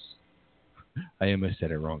I almost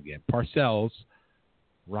said it wrong again. Parcells,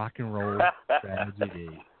 Rock and Roll Tragedy.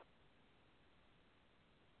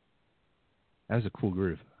 That was a cool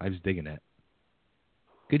groove. I was digging that.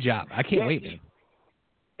 Good job. I can't wait, man.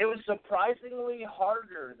 It was surprisingly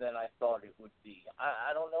harder than I thought it would be.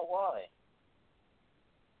 I don't know why.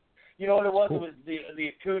 You know what it was? Cool. It was the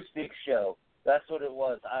acoustic show. That's what it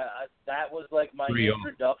was. That was like my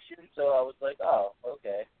introduction, so I was like, oh,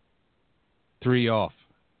 okay. 3 off.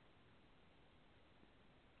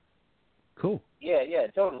 Cool. Yeah,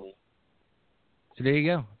 totally. So there you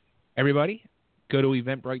go. Everybody, go to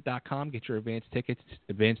eventbrite.com, get your advance tickets.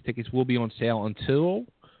 Advance tickets will be on sale until,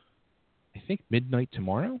 I think, midnight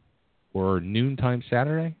tomorrow or noontime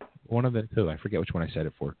Saturday. One of the two. I forget which one I said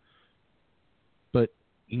it for. But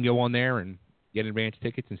you can go on there and get advance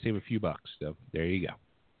tickets and save a few bucks. So there you go.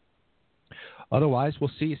 Otherwise, we'll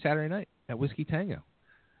see you Saturday night at Whiskey Tango.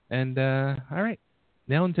 And, all right,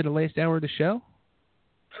 now into the last hour of the show.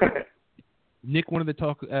 Nick wanted to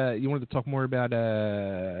talk. You wanted to talk more about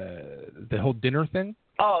the whole dinner thing.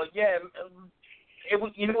 Oh yeah, it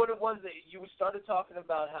was. You know what it was? You started talking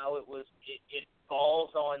about how it was. It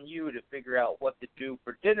falls on you to figure out what to do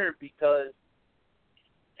for dinner because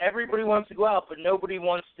everybody wants to go out, but nobody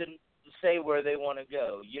wants to say where they want to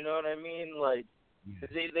go. You know what I mean? Like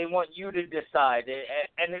they want you to decide,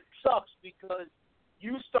 and it sucks because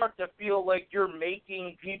you start to feel like you're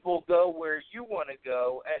making people go where you want to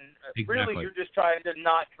go, and really you're just trying to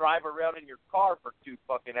not drive around in your car for 2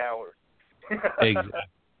 fucking hours.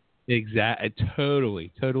 Exactly.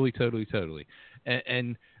 Totally.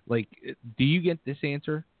 And like, do you get this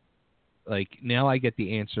answer? Like, now I get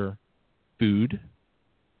the answer: food,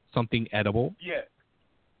 something edible. Yeah,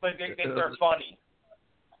 but they're funny.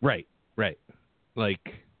 Right. Like,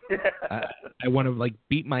 I want to like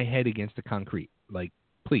beat my head against the concrete. Like,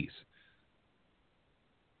 please.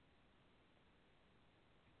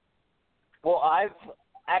 Well, I've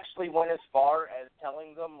actually went as far as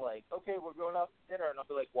telling them, like, okay, we're going out to dinner. And I'll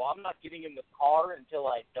be like, well, I'm not getting in the car until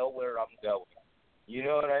I know where I'm going. You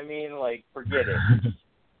know what I mean? Like, forget it.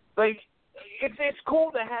 Like, it's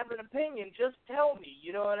cool to have an opinion. Just tell me.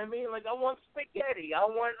 You know what I mean? Like, I want spaghetti. I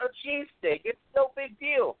want a cheesesteak. It's no big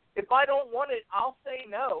deal. If I don't want it, I'll say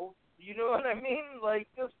no. You know what I mean? Like,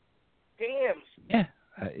 just damn. Yeah,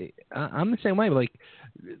 I'm the same way. Like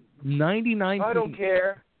 99. I don't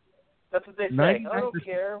care. That's what they say. I don't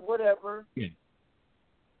care. Whatever. Yeah.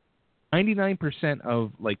 99%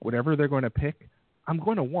 of like whatever they're going to pick, I'm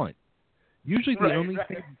going to want. Usually the only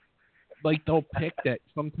thing like they'll pick that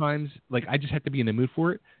sometimes like I just have to be in the mood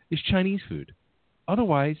for it is Chinese food.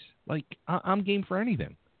 Otherwise, like I'm game for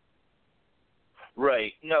anything.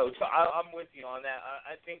 Right. No, so I'm with you on that.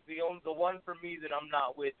 I think the one for me that I'm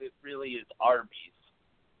not with it really is Arby's.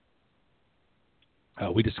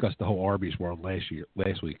 We discussed the whole Arby's world last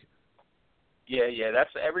week. Yeah. That's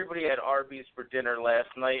everybody had Arby's for dinner last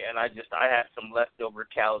night, and I had some leftover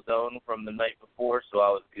calzone from the night before, so I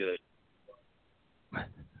was good.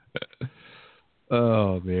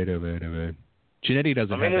 Oh man. Giannetti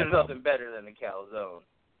doesn't. I mean, have there's that nothing better than a calzone.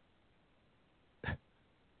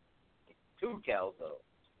 2 calzones.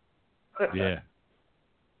 Yeah.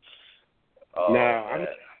 Oh,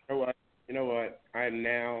 no, you know what? I'm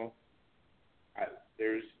now. I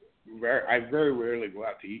very rarely go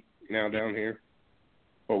out to eat now down here,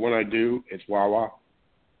 but when I do, it's Wawa.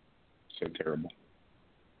 So terrible.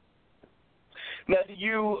 Now, do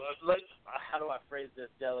you how do I phrase this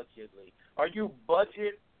delicately? Are you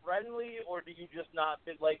budget friendly, or do you just not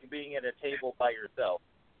like being at a table by yourself?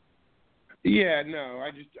 Yeah, no, I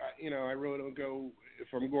really don't go. If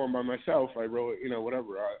I'm going by myself, I really,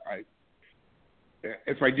 whatever.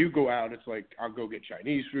 If I do go out, it's like I'll go get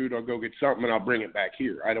Chinese food, I'll go get something, and I'll bring it back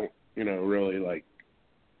here. I don't, really like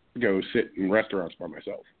go sit in restaurants by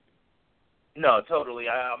myself. No, totally.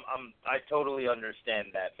 I totally understand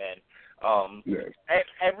that, man.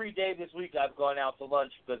 Every day this week I've gone out to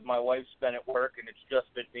lunch because my wife's been at work and it's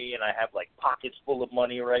just been me, and I have like pockets full of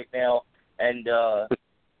money right now, and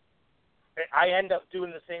I end up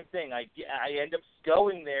doing the same thing. I end up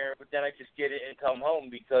going there, but then I just get it and come home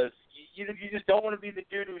because you just don't want to be the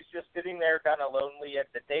dude who's just sitting there kind of lonely at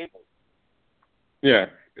the table. Yeah,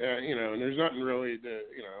 and there's nothing really to,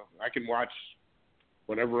 I can watch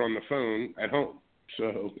whatever on the phone at home.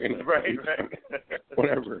 So, right.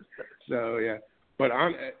 Whatever. So, yeah. But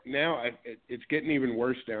now it's getting even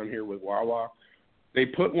worse down here with Wawa. They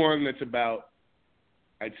put one that's about,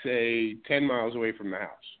 I'd say, 10 miles away from the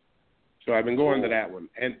house. So I've been going to that one.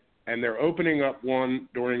 And they're opening up one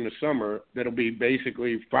during the summer that'll be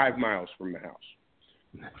basically 5 miles from the house.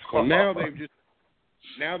 So now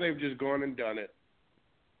now they've just gone and done it.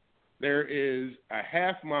 There is a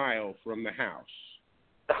half mile from the house.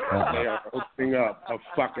 They are opening up a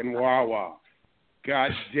fucking Wawa.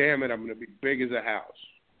 God damn it, I'm going to be big as a house.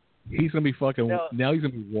 He's going to be fucking, now he's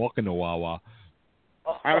going to be walking to Wawa.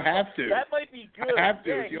 I have to. That might be good. I have to.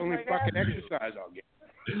 Yeah, it's the only fucking exercise I'll get.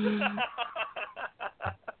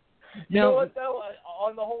 You know what, though?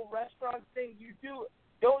 On the whole restaurant thing,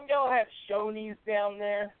 don't y'all have Shoney's down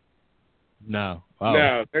there? No. Oh.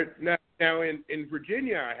 No. Now, in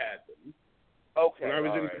Virginia, I had them. Okay. When I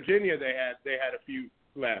was in Virginia, they had a few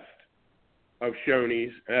left of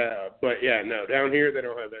Shoney's. But, yeah, no. Down here, they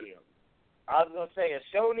don't have any of them. I was going to say, a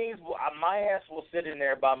Shoney's, my ass will sit in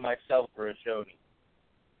there by myself for a Shoney's.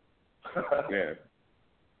 Yeah.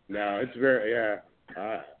 No, it's very,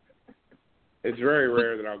 it's very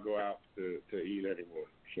rare that I'll go out to eat anymore.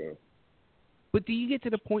 So. But do you get to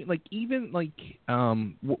the point, like, even, like,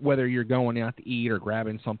 whether you're going out to eat or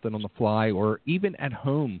grabbing something on the fly or even at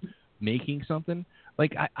home making something,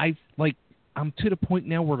 like, I'm to the point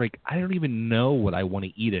now where, like, I don't even know what I want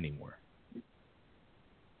to eat anymore.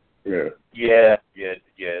 Yeah.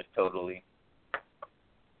 Yeah, totally.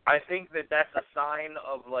 I think that's a sign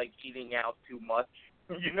of, like, eating out too much.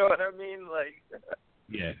 You know what I mean? Like.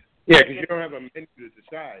 Yeah. Yeah, because you don't have a menu to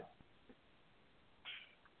decide.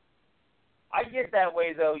 I get that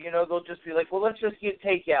way, though. You know, they'll just be like, well, let's just get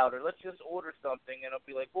takeout, or let's just order something. And I'll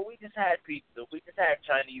be like, well, we just had pizza. We just had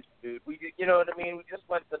Chinese food. You know what I mean? We just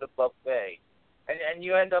went to the buffet. And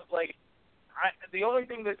you end up, like, the only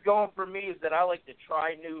thing that's going for me is that I like to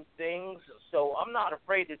try new things. So I'm not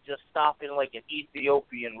afraid to just stop in, like, an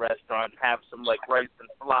Ethiopian restaurant and have some, like, rice and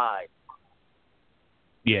fly.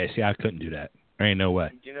 Yeah, see, I couldn't do that. There ain't no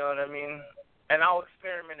way. You know what I mean? And I'll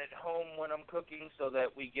experiment at home when I'm cooking so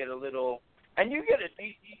that we get a little. And you get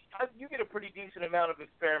a pretty decent amount of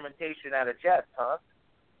experimentation out of Jess, huh?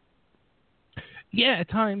 Yeah, at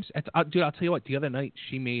times. Dude, I'll tell you what. The other night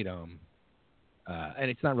she made and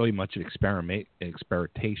it's not really much of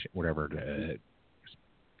experimentation, whatever.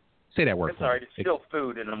 Say that word. It's all right. It's still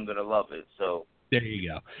food, and I'm gonna love it. So there you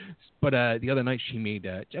go. But the other night she made.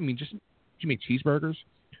 She made cheeseburgers.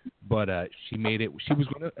 But she made it. She was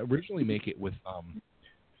going to originally make it with.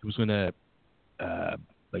 She was going to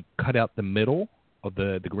like cut out the middle of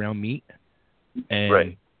the ground meat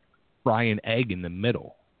and fry an egg in the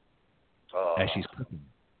middle as she's cooking.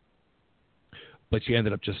 But she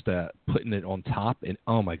ended up just putting it on top, and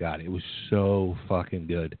oh my god, it was so fucking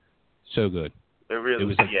good, so good. It really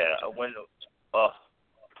was. Like,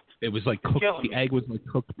 it was like cooked. The egg was like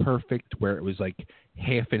cooked perfect, where it was like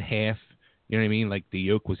half and half. You know what I mean? Like the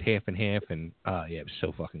yolk was half and half, and yeah, it was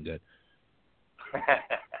so fucking good.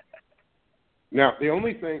 Now, the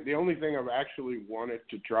only thing I've actually wanted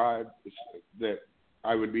to try is that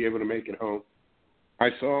I would be able to make at home. I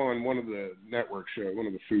saw on one of the network shows, one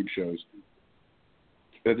of the food shows,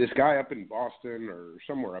 that this guy up in Boston or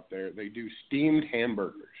somewhere up there, they do steamed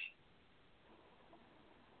hamburgers.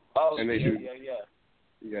 Oh, and they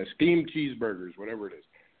yeah, steamed cheeseburgers, whatever it is.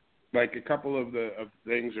 Like a couple of the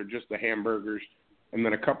things are just the hamburgers, and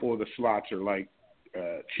then a couple of the slots are like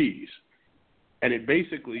cheese, and it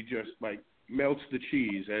basically just like melts the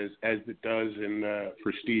cheese as it does in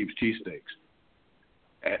for Steve's cheesesteaks.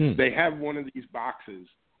 They have one of these boxes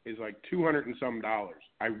is like $200 and some.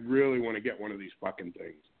 I really want to get one of these fucking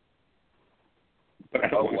things, but I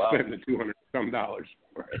don't want to spend the $200 and some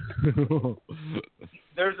for it.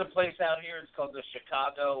 There's a place out here. It's called the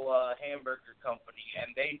Chicago Hamburger Company,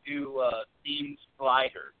 and they do steamed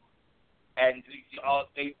sliders. And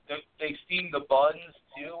they steam the buns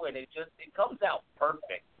too, and it comes out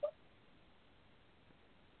perfect.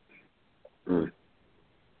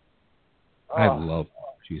 I love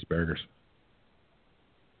cheeseburgers.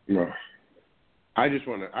 No, I just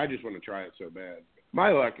want to try it so bad.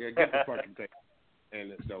 My luck, I get the fucking thing,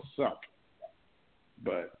 and they'll suck.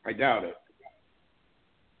 But I doubt it.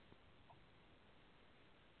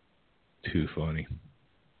 Too funny.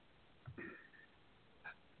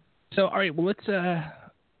 So, all right, well,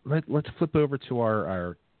 let's flip over to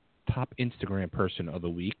our top Instagram person of the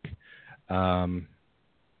week.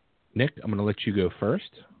 Nick, I'm going to let you go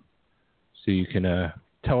first, so you can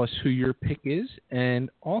tell us who your pick is, and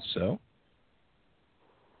also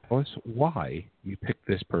tell us why you picked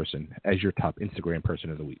this person as your top Instagram person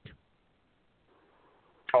of the week.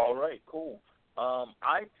 All right, cool.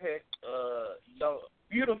 I picked a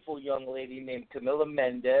beautiful young lady named Camila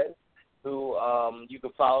Mendez, who you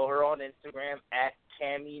can follow her on Instagram at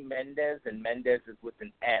Cami Mendez, and Mendez is with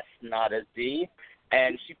an S, not a Z.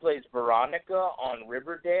 And she plays Veronica on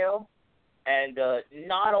Riverdale. And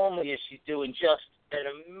not only is she doing just an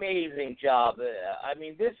amazing job. I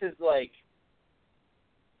mean, this is like,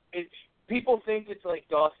 people think it's like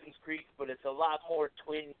Dawson's Creek, but it's a lot more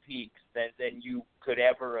Twin Peaks than you could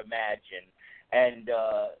ever imagine. And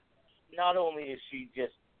not only is she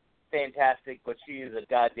just fantastic, but she is a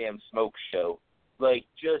goddamn smoke show. Like,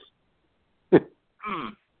 just,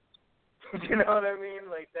 you know what I mean?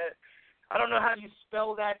 Like that. I don't know how you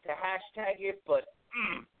spell that to hashtag it, but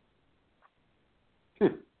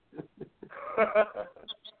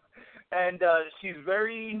and she's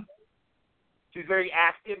very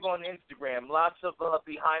active on Instagram. Lots of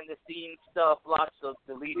behind the scenes stuff, lots of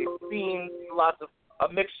deleted scenes, lots of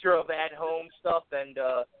a mixture of at home stuff, and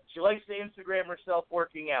she likes to Instagram herself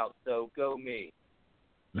working out. So go me.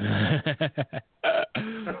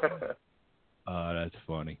 Oh, that's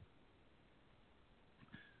funny.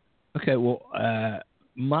 Okay, well,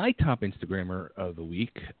 my top Instagrammer of the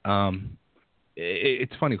week,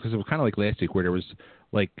 it's funny because it was kind of like last week where there was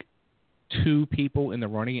like 2 people in the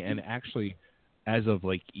running, and actually as of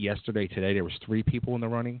like yesterday, today, there was 3 people in the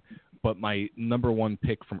running, but my number 1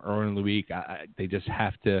 pick from earlier in the week, I just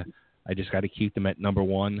got to keep them at number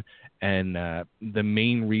 1, and the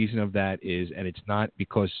main reason of that is, and it's not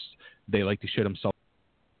because they like to show themselves,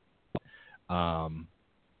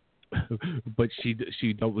 but she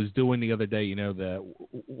was doing the other day, you know,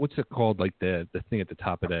 what's it called, like the thing at the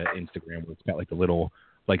top of the Instagram where it's got like the little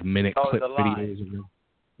like minute clip videos.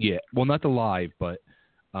 Yeah, well, not the live, but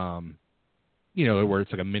you know, where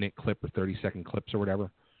it's like a minute clip or 30-second clips or whatever.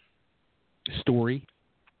 Story.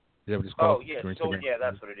 Is that what it's called? Oh yeah, story. Yeah,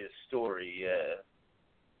 that's what it is. Story. Yeah.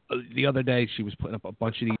 The other day, she was putting up a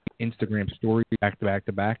bunch of these Instagram stories back to back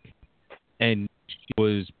to back, and she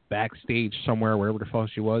was backstage somewhere, wherever the hell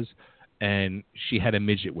she was, and she had a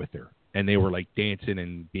midget with her, and they were like dancing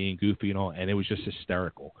and being goofy and all, and it was just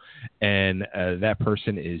hysterical. And that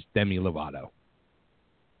person is Demi Lovato.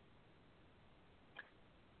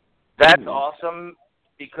 That's awesome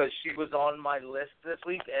because she was on my list this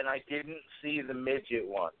week, and I didn't see the midget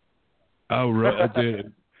one. Oh, right,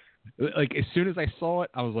 dude. Like as soon as I saw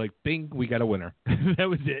it, I was like, "Bing, we got a winner." That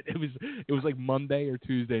was it. It was like Monday or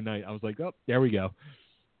Tuesday night. I was like, "Oh, there we go."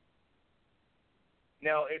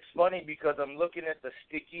 Now it's funny because I'm looking at the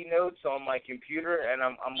sticky notes on my computer, and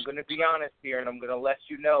I'm going to be honest here, and I'm going to let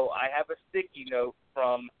you know I have a sticky note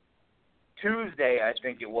from Tuesday, I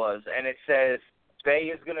think it was, and it says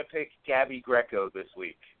Faye is going to pick Gabby Greco this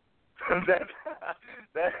week. That's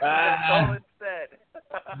all it said.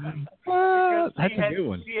 That's a good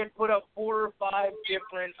one. She had put up 4 or 5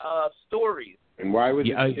 different stories. And why was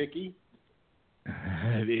it sticky?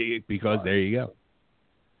 Because there you go.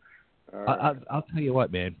 I'll tell you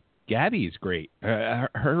what, man. Gabby is great. Her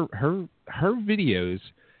videos.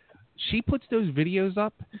 She puts those videos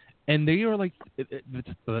up, and they are like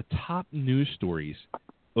the top news stories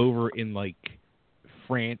over in like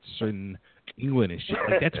France and England and shit.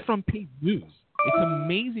 Like that's front page news. It's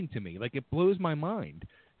amazing to me. Like it blows my mind.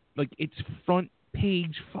 Like it's front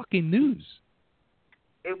page fucking news.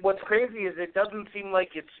 What's crazy is it doesn't seem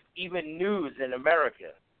like it's even news in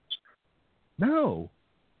America. No.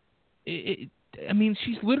 I mean,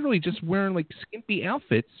 she's literally just wearing like skimpy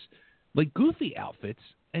outfits, like goofy outfits,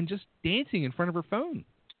 and just dancing in front of her phone.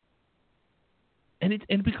 And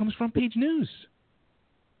it becomes front page news.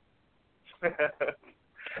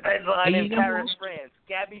 Headline in Paris, France.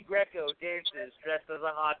 Gabby Greco dances dressed as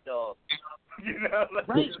a hot dog. You know,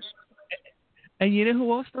 right. And you know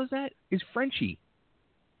who else does that? Is Frenchie.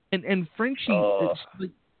 And Frenchie,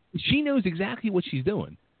 she knows exactly what she's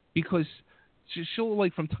doing because she'll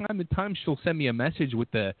like from time to time she'll send me a message with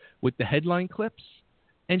the headline clips,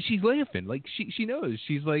 and she's laughing like she knows.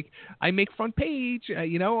 She's like, I make front page,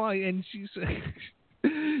 you know, and she's.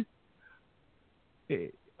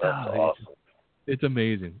 That's awesome. It's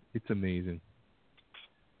amazing. It's amazing.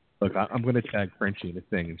 Look, I'm going to tag Frenchie in the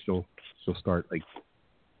thing, and she'll start like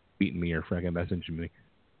beating me or fragging messaging me.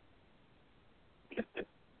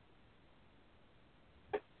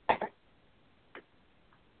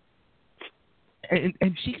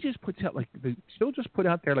 And she just puts out like she'll just put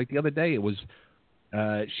out there like the other day it was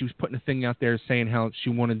she was putting a thing out there saying how she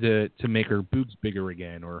wanted to make her boobs bigger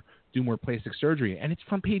again or do more plastic surgery, and it's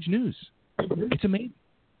front page news. It's amazing.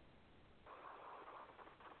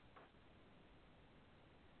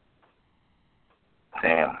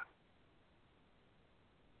 Damn.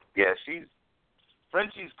 Yeah,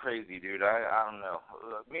 Frenchie's crazy, dude. I don't know.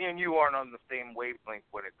 Me and you aren't on the same wavelength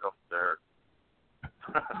when it comes to her.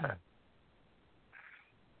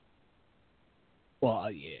 Well,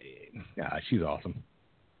 yeah, she's awesome.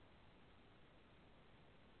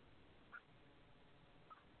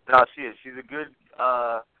 No, she is. She's a good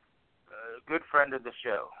good friend of the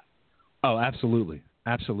show. Oh, absolutely,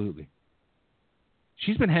 absolutely.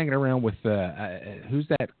 She's been hanging around with who's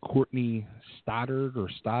that? Courtney Stoddard or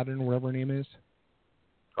whatever her name is.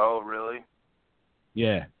 Oh, really?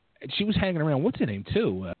 Yeah, and she was hanging around. What's her name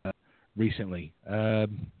too? Recently, Farrah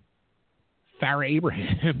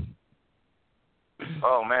Abraham.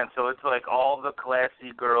 Oh man, so it's like all the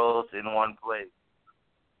classy girls in one place.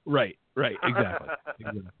 Right, exactly.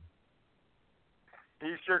 Exactly. Are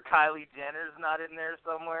you sure Kylie Jenner's not in there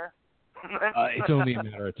somewhere? It's only a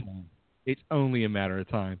matter of time. It's only a matter of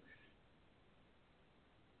time.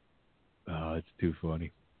 Oh, it's too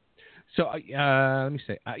funny. So let me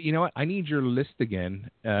say, you know what? I need your list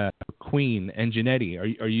again, for Queen and Janetti.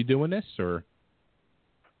 Are you doing this or?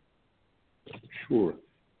 Sure.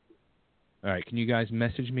 All right. Can you guys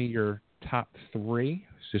message me your top 3,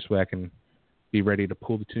 so this way I can be ready to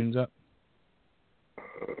pull the tunes up?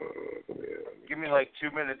 Give me like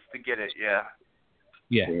 2 minutes to get it. Yeah.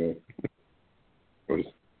 Yeah. Was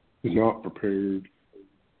not prepared.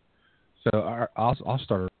 So I'll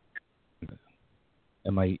start.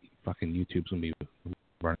 And my fucking YouTube's gonna be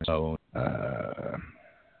running. So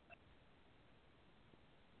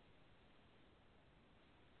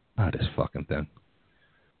this fucking thing.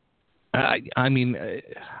 I mean,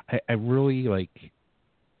 I really like.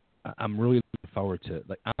 I'm really looking forward to.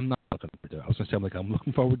 Like, I'm not looking forward to. I was gonna say I'm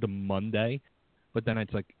looking forward to Monday, but then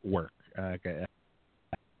it's like work. I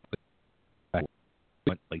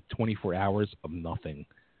went like 24 hours of nothing.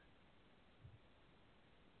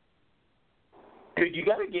 Dude, you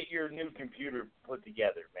got to get your new computer put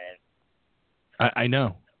together, man. I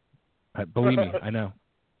know. Believe me, I know.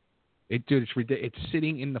 Dude, it's ridiculous. It's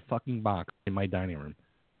sitting in the fucking box in my dining room.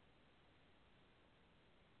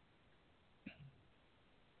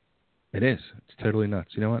 It is. It's totally nuts.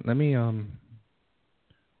 You know what? Let me I'm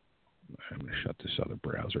gonna shut this other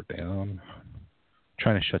browser down. I'm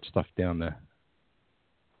trying to shut stuff down to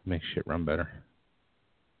make shit run better.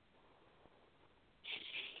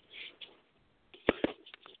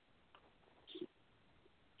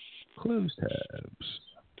 Close tabs.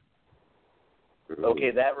 Okay,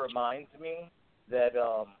 that reminds me that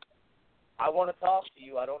I want to talk to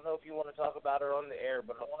you. I don't know if you want to talk about it on the air,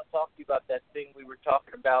 but I want to talk to you about that thing we were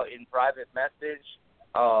talking about in private message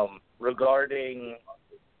regarding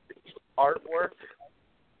artwork.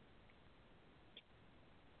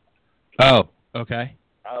 Oh, okay.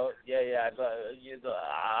 Oh, yeah.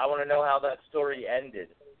 I want to know how that story ended.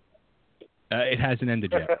 It hasn't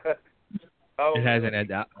ended yet. Oh, it hasn't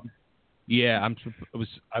ended. Yeah,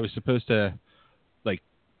 I was supposed to like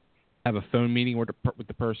have a phone meeting with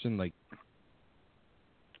the person like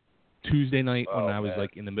Tuesday night when I was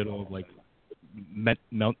like in the middle of like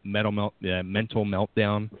mental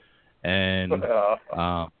meltdown, and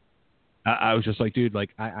I was just like, dude,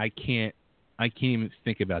 like I can't even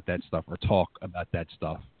think about that stuff or talk about that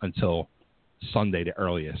stuff until Sunday, the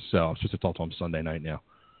earliest. So I'm supposed to talk to him Sunday night now.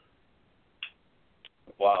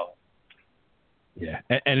 Wow. Yeah,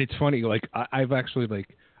 and it's funny. Like I've actually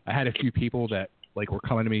like I had a few people that like were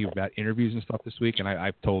coming to me about interviews and stuff this week, and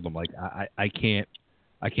I've told them like I can't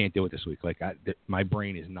do it this week. Like my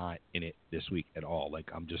brain is not in it this week at all.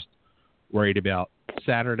 Like I'm just worried about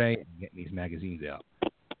Saturday and getting these magazines out.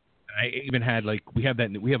 I even had like we have a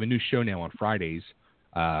new show now on Fridays,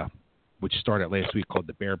 which started last week called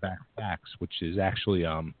The Bareback Facts, which is actually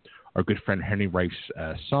our good friend Henry Reich's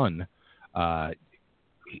son.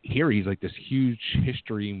 Here he's like this huge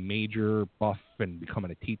history major buff and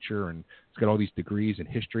becoming a teacher, and he's got all these degrees in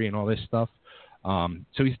history and all this stuff.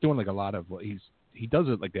 So he's doing like a lot of he does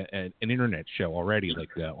it like an internet show already,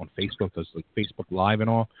 like on Facebook, does like Facebook Live and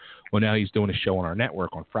all. Well, now he's doing a show on our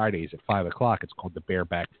network on Fridays at 5:00. It's called The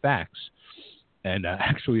Bareback Facts. And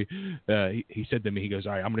actually, he said to me, he goes,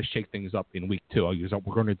 all right, I'm going to shake things up in week 2. He goes,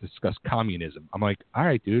 we're going to discuss communism. I'm like, all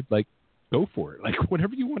right, dude, like, go for it. Like,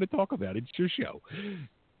 whatever you want to talk about, it's your show.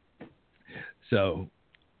 So,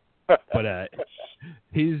 but I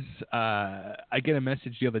get a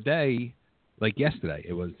message the other day, like yesterday.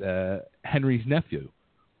 It was Henry's nephew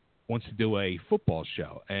wants to do a football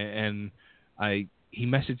show, and he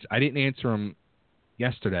messaged. I didn't answer him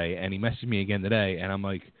yesterday, and he messaged me again today, and I'm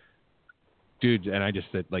like, dude, and I just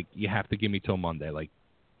said, like, you have to give me till Monday. Like,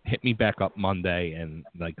 hit me back up Monday, and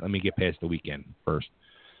like, let me get past the weekend first.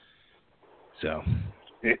 So.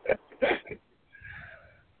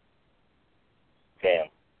 Damn.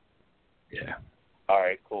 Yeah. All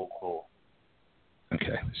right. Cool.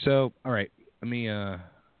 Okay. So, all right. Let me. I'll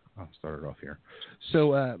start it off here.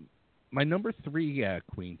 So, my number 3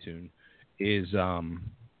 Queen tune is a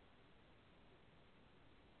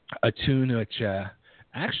tune which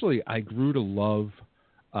actually I grew to love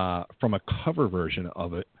from a cover version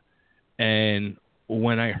of it. And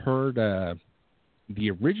when I heard the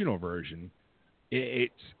original version,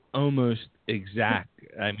 it's almost exact.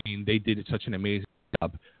 I mean, they did such an amazing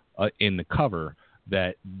job in the cover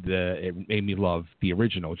that it made me love the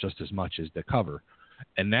original just as much as the cover.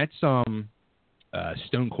 And that's Stone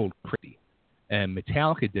Cold Crazy. And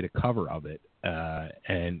Metallica did a cover of it,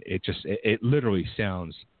 and it literally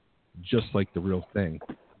sounds just like the real thing.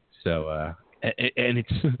 So, and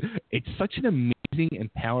it's such an amazing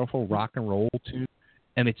and powerful rock and roll tune,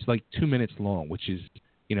 and it's like 2 minutes long, which is,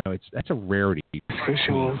 that's a rarity.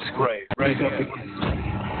 Visuals. Right.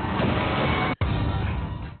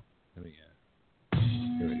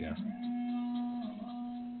 Here we go.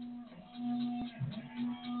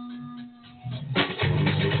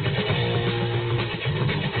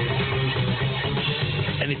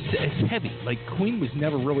 And it's heavy. Like, Queen was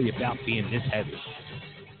never really about being this heavy.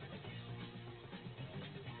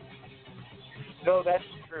 No, that's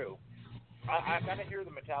true. I gotta hear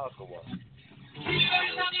the Metallica one.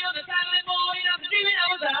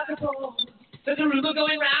 There's a rumor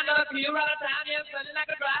going round that I feel right out time, yeah, feeling like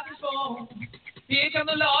a driving storm. Here comes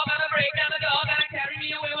the law, gonna break down the door, gonna carry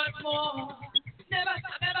me away once more. I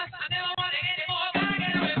never want it anymore, gotta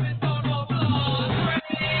get away from Stone Cold floor.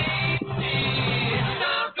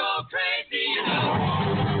 Don't go crazy,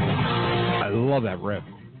 I love that riff.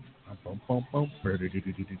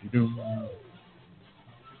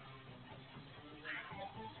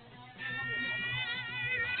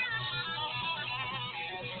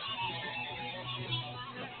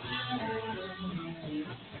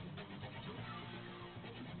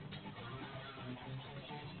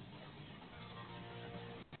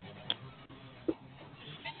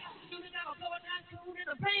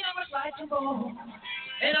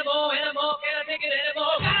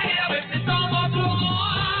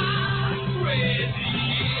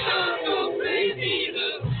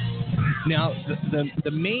 Now,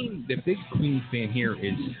 the big Queen fan here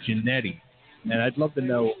is Jannetty, and I'd love to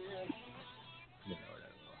know.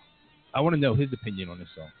 I want to know his opinion on this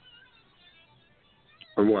song.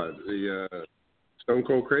 On what? The Stone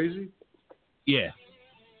Cold Crazy? Yeah.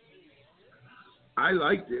 I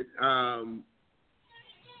liked it.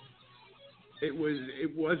 It was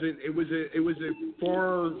a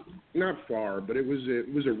far, not far, but it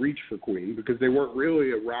was a reach for Queen because they weren't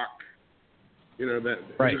really a rock. That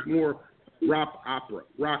right. It was more rock opera.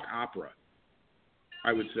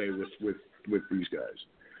 I would say with these guys.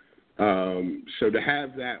 So to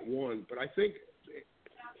have that one, but I think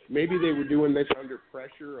maybe they were doing this under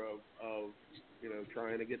pressure of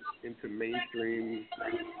trying to get into mainstream.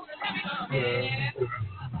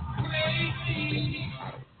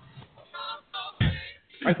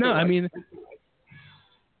 I mean,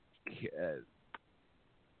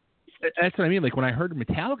 that's what I mean. Like, when I heard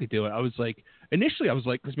Metallica do it, I was like,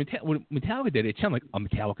 because when Metallica did it, it sounded like a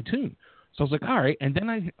Metallica tune. So I was like, all right. And then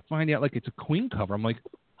I find out, like, it's a Queen cover. I'm like,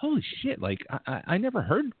 holy shit. Like, I never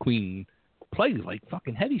heard Queen play, like,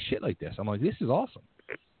 fucking heavy shit like this. I'm like, this is awesome.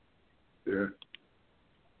 Yeah.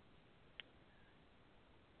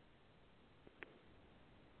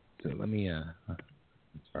 So let me,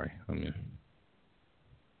 sorry, let me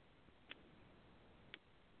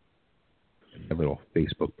a little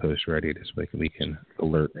Facebook post ready this way we can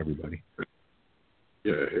alert everybody.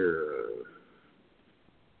 Yeah, here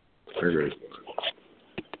goes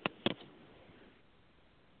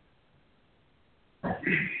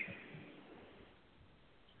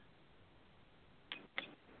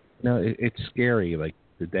No, it's scary. Like,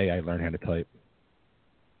 the day I learned how to type.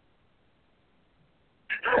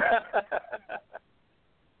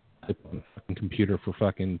 I've been on a fucking computer for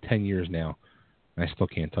fucking 10 years now, and I still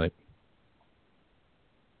can't type.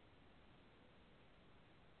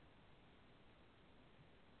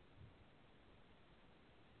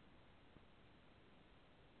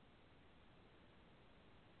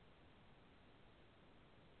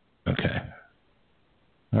 Okay.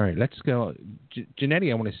 All right, let's go.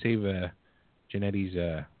 Jannetty, I want to save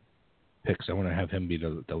Jannetty's picks. I want to have him be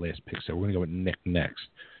the last pick. So we're going to go with Nick next.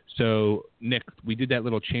 So, Nick, we did that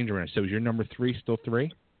little change around. So is your number 3 still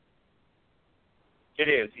 3? It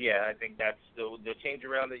is, yeah. I think that's the change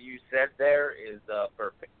around that you said there is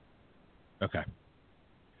perfect. Okay.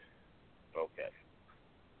 Okay.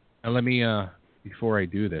 Now let me, before I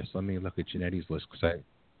do this, let me look at Jannetty's list because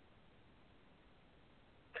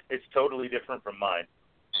It's totally different from mine.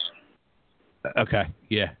 Okay,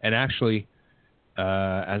 yeah. And actually,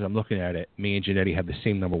 as I'm looking at it, me and Jannetty have the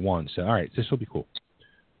same number 1. So, all right, this will be cool.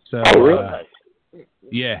 So, really?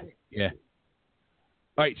 Yeah.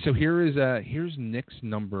 All right, so here's Nick's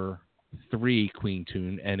number 3 Queen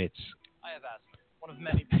tune, and it's One of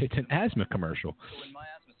many. It's an asthma commercial. When my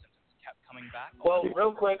asthma symptoms kept coming back. Well,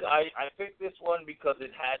 real quick, I picked this one because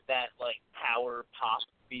it had that like power pop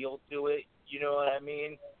feel to it. You know what I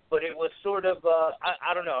mean? But it was sort of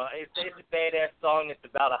I don't know. It's a badass song. It's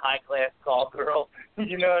about a high class call girl.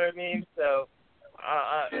 You know what I mean? So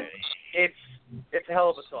it's a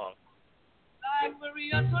hell of a song. Like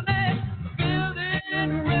Marie Antoinette, building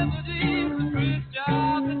remedies,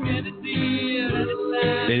 Khrushchev and Kennedy,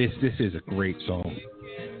 and it's This is a great song.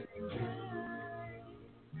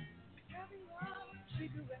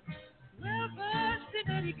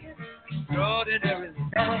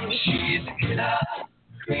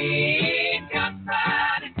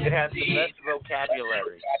 It has the best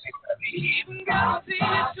vocabulary.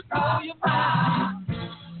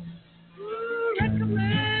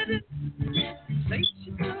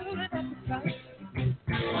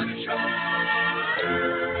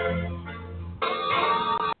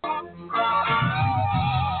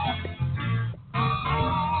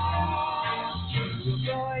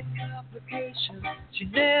 She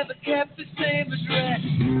never kept the same address.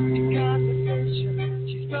 In conversation,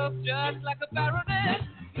 she spoke just like a baroness.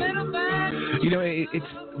 Middleman. You know,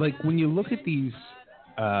 it's like when you look at these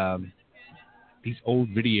old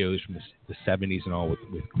videos from the 70s and all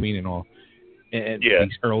with Queen and all, and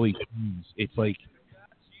these early tunes, it's like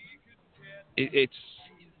it's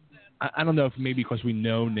I don't know if maybe because we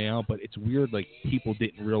know now, but it's weird. Like people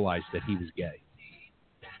didn't realize that he was gay.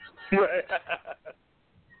 Right.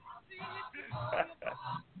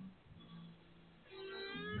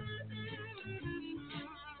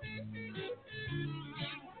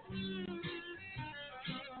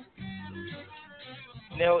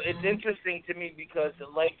 Now, it's interesting to me because,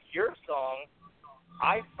 like your song,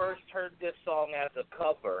 I first heard this song as a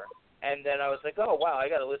cover, and then I was like, oh, wow, I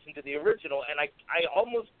got to listen to the original, and I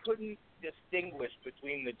almost couldn't distinguish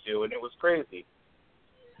between the two, and it was crazy.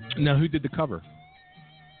 Now, who did the cover?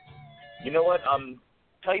 You know what? I'm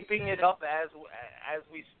typing it up as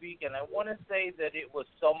we speak, and I want to say that it was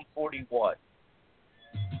Sum 41.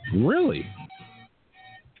 Really?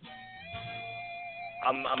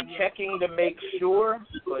 I'm checking to make sure,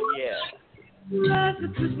 but yeah.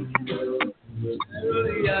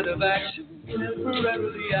 Temporarily out of action,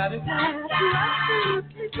 temporarily out of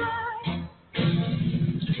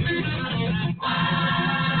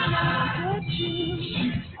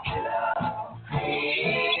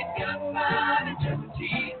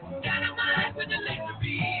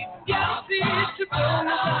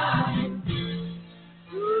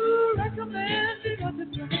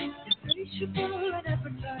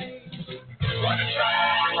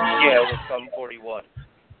Yeah, it was Sum 41.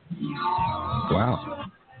 Wow,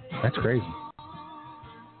 that's crazy.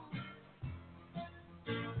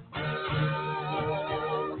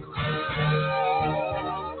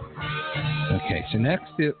 Okay, so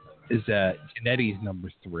next is Genetti's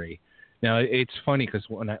number 3. Now it's funny because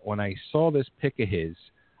when I saw this pick of his,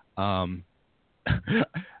 I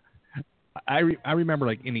remember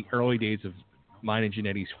like in the early days of mine and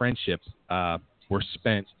Genetti's friendships were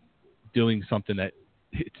spent doing something that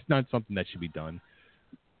it's not something that should be done.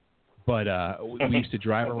 But we used to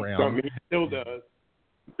drive around. Something he still does.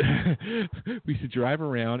 We used to drive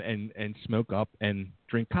around and smoke up and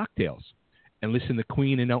drink cocktails and listen to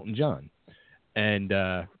Queen and Elton John. And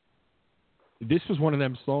this was one of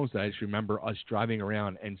them songs that I just remember us driving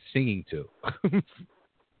around and singing to.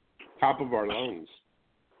 Top of our lungs.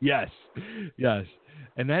 Yes.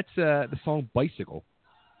 And that's the song Bicycle.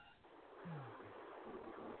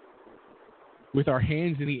 With our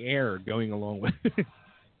hands in the air going along with it.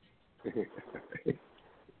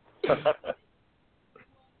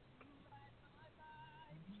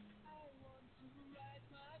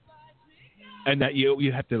 And that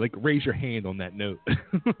you have to like raise your hand on that note.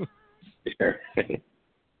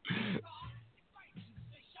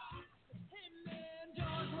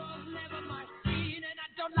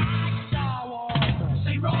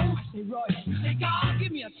 Say Roy, say God,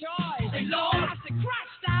 give me a choice. Say Lord, I say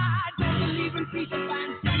Christ, I don't believe in Peter Pan,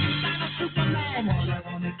 Superman or Superman. All I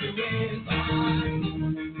wanna do is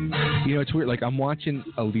You know, it's weird. Like I'm watching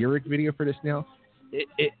a lyric video for this now.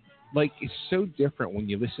 It like it's so different when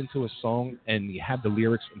you listen to a song and you have the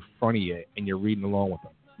lyrics in front of you and you're reading along with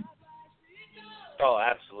them. Oh,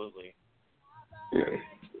 absolutely.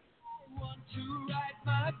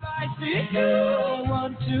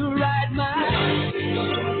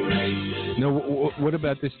 No, what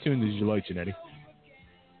about this tune did you like, Genetti?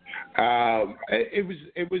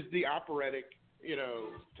 It was the operatic,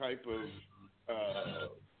 type of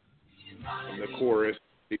the chorus,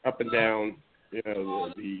 the up and down,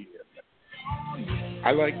 the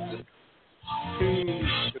I like the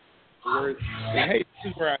tune where hey,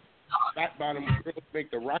 this is where I fat bottom girls make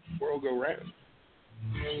the rock world go round.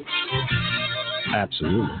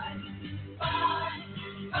 Absolutely.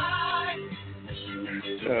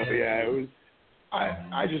 So yeah, it was.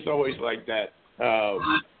 I just always liked that rock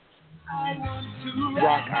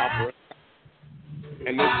opera,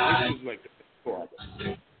 and this was like the core of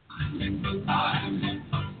it.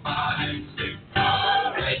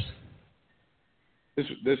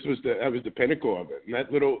 This was the pinnacle of it, and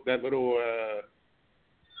that little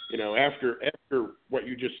you know, after what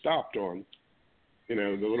you just stopped on, you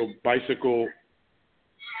know, the little bicycle.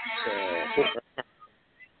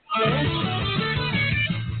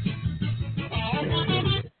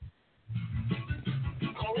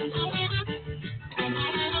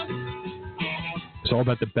 It's all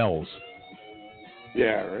about the bells.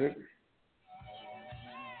 Yeah, right.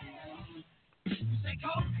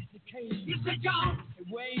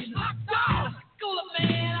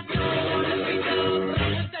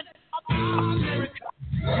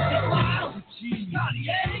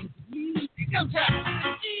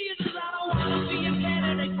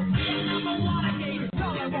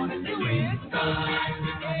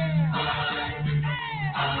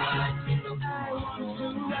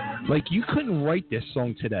 Like, you couldn't write this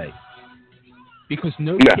song today because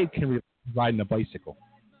no kid can be riding a bicycle.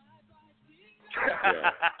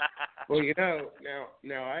 Yeah. Well, you know,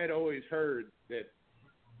 now I had always heard that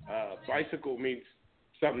bicycle means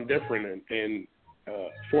something different in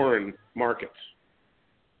foreign markets.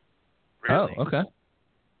 Really? Oh, okay.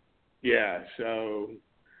 Yeah, so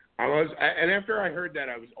and after I heard that,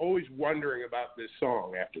 I was always wondering about this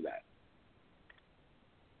song after that.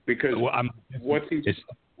 Because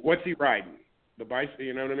what's he riding? The bicycle,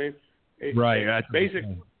 you know what I mean? Right.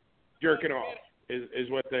 Basically, jerking off is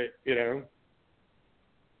what they, you know.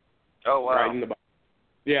 Oh, wow. Riding the bike.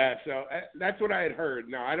 Yeah, so that's what I had heard.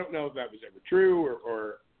 Now, I don't know if that was ever true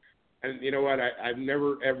or and you know what? I've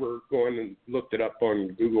never, ever gone and looked it up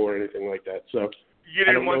on Google or anything like that. So you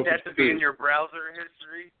didn't want that to be in your browser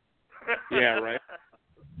history? Yeah, right.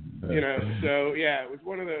 You know, so, yeah, it was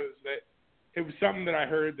one of those that it was something that I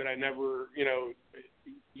heard that I never,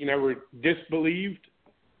 you never disbelieved,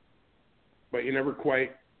 but you never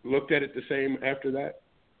quite looked at it the same after that.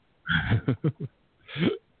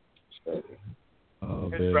 So,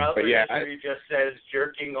 his browser history just says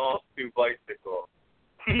jerking off to bicycle.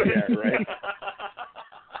 Yeah, right.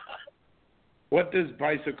 What does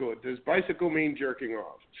bicycle? Does bicycle mean jerking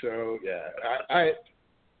off? So yeah, I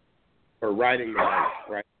or riding the bike,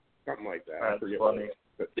 right? Something like that. That's I forget funny.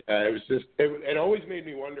 But yeah, it was just it always made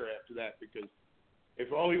me wonder after that because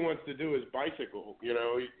if all he wants to do is bicycle, you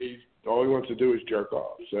know, he's all he wants to do is jerk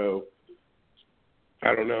off. So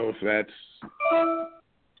I don't know if that's,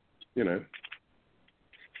 you know.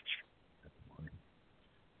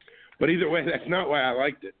 But either way, that's not why I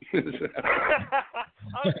liked it. I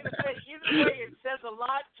was going to say, either way, it says a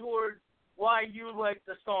lot towards why you like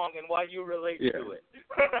the song and why you relate to it.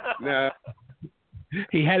 No.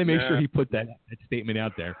 He had to make sure he put that statement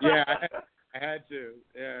out there. Yeah, I had to.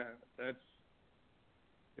 Yeah, that's,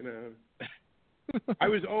 you know. I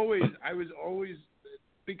was always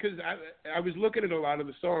because I was looking at a lot of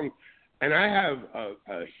the songs, and I have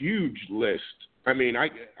a huge list. I mean, I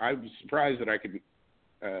was surprised that I could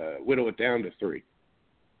whittle it down to 3.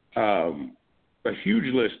 A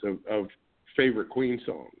huge list of favorite Queen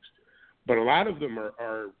songs, but a lot of them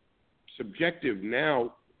are subjective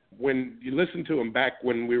now. When you listen to them back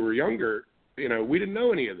when we were younger, you know, we didn't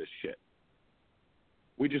know any of this shit.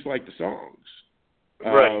 We just liked the songs.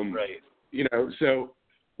 Right. You know, so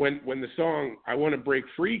when the song "I Want to Break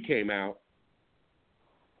Free" came out,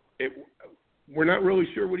 we're not really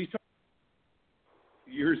sure what he's talking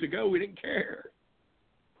about. Years ago, we didn't care.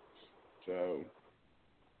 So,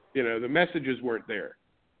 you know, the messages weren't there.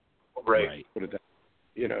 Right. Put it that,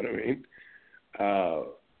 you know what I mean?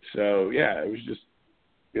 So, yeah, it was just,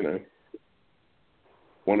 you know,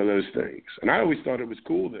 one of those things. And I always thought it was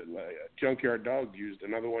cool that Junkyard Dog used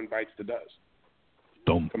Another One Bites the Dust.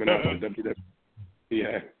 Coming out on WWE.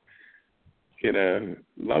 Yeah. You know,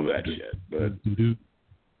 love that shit. But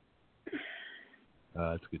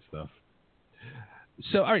that's good stuff.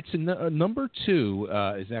 So, all right. So, number 2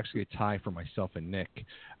 is actually a tie for myself and Nick.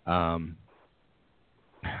 I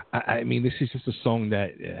mean, this is just a song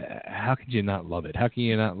that how could you not love it? How can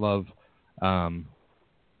you not love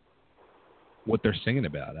what they're singing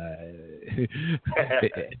about?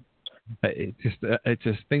 It's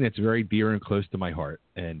a thing that's very dear and close to my heart.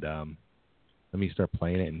 And let me start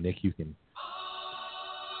playing it, and Nick, you can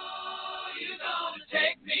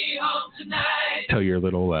Take me home tonight. tell your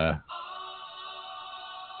little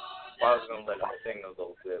Well, I was gonna let him sing a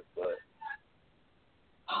little bit, but.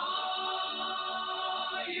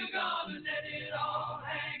 Oh, you gonna let it all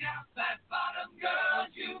hang out, fat bottom girls,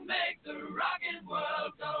 you make the rockin'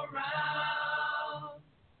 world go round.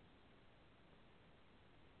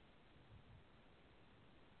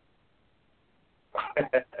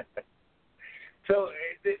 So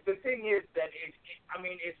the thing is that it's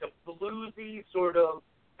a bluesy sort of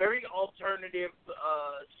very alternative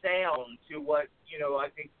sound to what I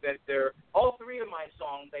think that all three of my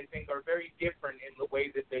songs I think are very different in the way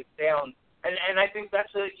that they sound, and I think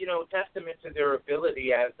that's a testament to their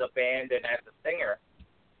ability as a band and as a singer.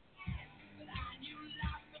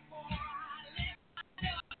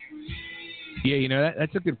 Yeah,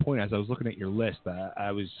 that's a good point. As I was looking at your list,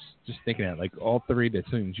 I was just thinking that like all three of the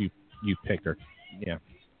tunes you picked are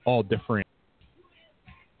all different.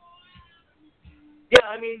 Yeah,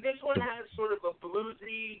 I mean, this one has sort of a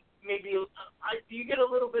bluesy, maybe. Do you get a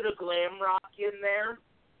little bit of glam rock in there?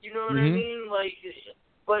 You know what I mean? Like,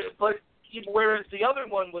 but whereas the other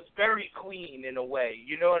one was very clean in a way.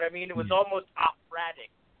 You know what I mean? It was almost operatic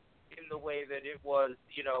in the way that it was,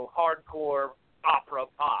 hardcore opera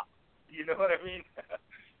pop. You know what I mean?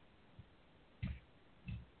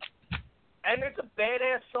 And it's a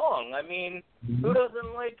badass song. I mean, who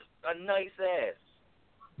doesn't like a nice ass?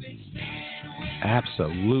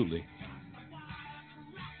 Absolutely.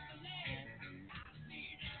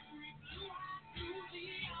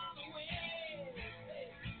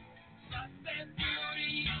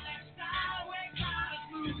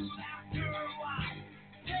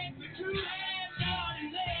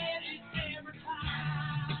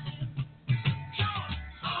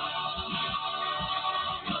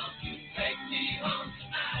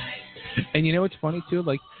 And it's funny too,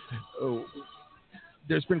 like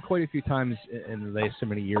there's been quite a few times in the last so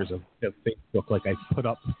many years of Facebook, like I put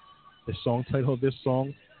up the song title of this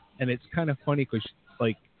song, and it's kind of funny because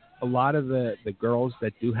like a lot of the girls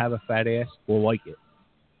that do have a fat ass will like it.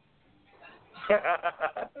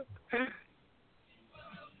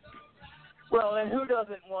 Well, and who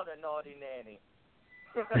doesn't want a naughty nanny?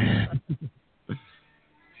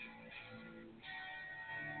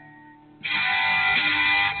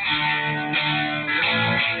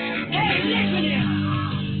 Hey, listen here.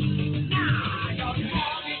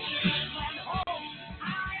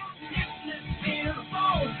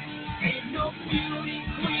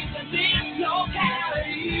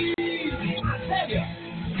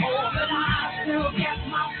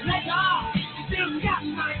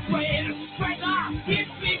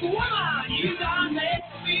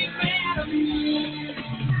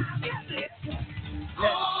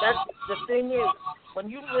 That's the thing is, when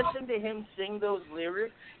you listen to him sing those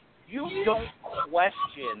lyrics, you don't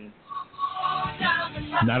question.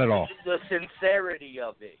 Not at all. The sincerity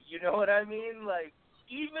of it. You know what I mean? Like,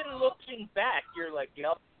 even looking back, you're like,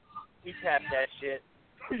 yep, he tapped that shit.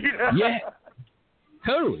 You know? Yeah,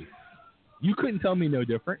 totally. You couldn't tell me no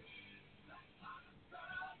different.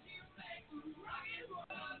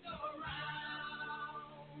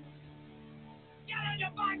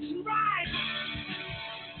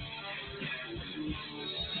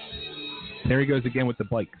 There he goes again with the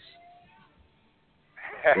bikes.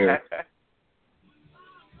 Yeah.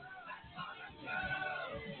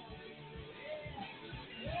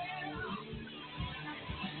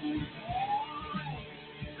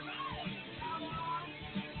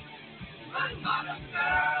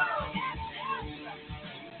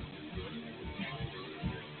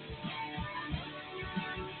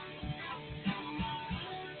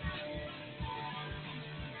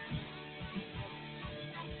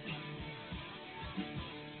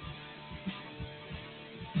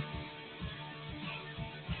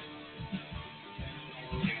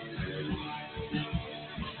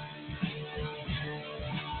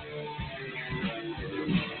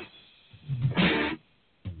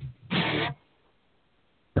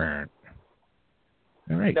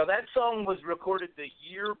 All right. Now, that song was recorded the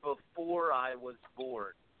year before I was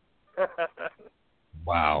born.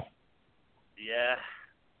 Wow. Yeah.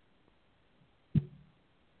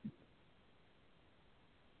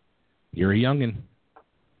 You're a youngin'.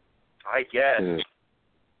 I guess.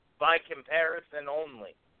 By comparison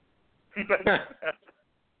only.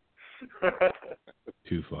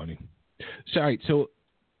 Too funny. Sorry, so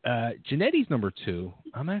Janetti's number 2.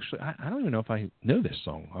 I'm actually, I don't even know if I know this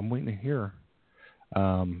song. I'm waiting to hear.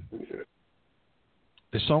 The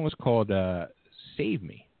song is called Save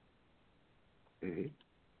Me. Mm-hmm.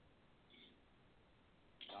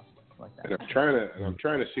 And I'm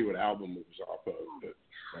trying to see what album it was off of. But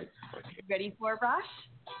Ready for a brush?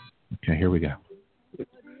 Okay, here we go.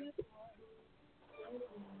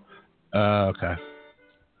 Okay.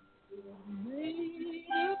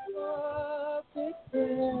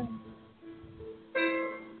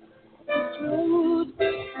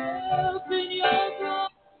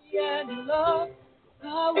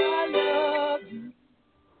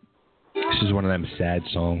 This is one of them sad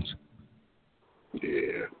songs.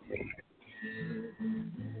 Yeah.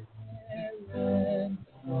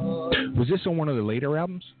 Was this on one of the later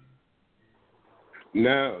albums?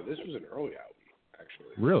 No, this was an early album,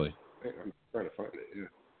 actually. Really? I'm trying to find it, yeah.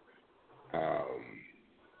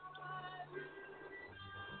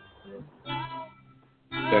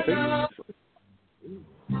 I think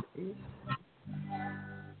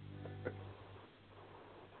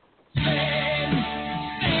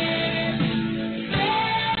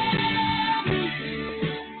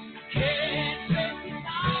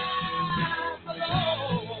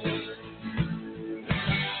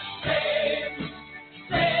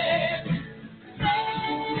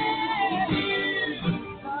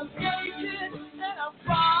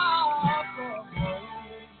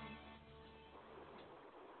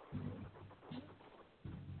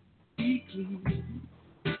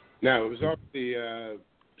no, it was off the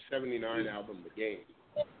 79 album, The Game.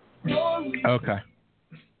 Okay.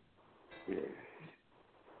 Yeah.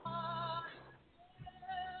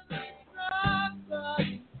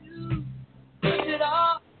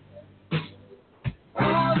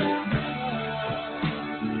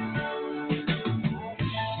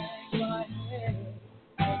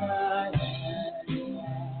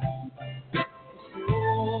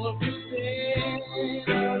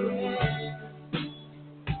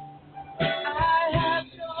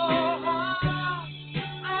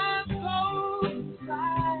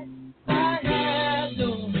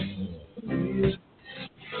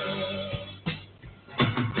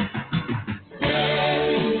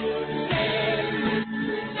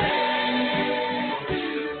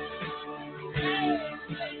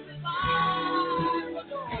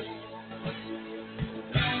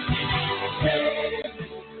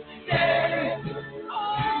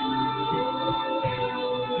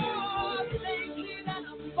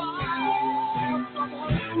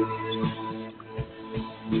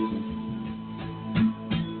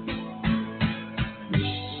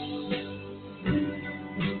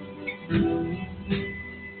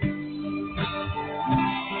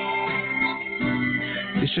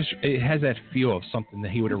 It has that feel of something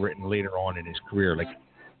that he would have written later on in his career, like,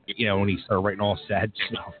 you know, when he started writing all sad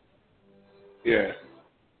stuff. Yeah.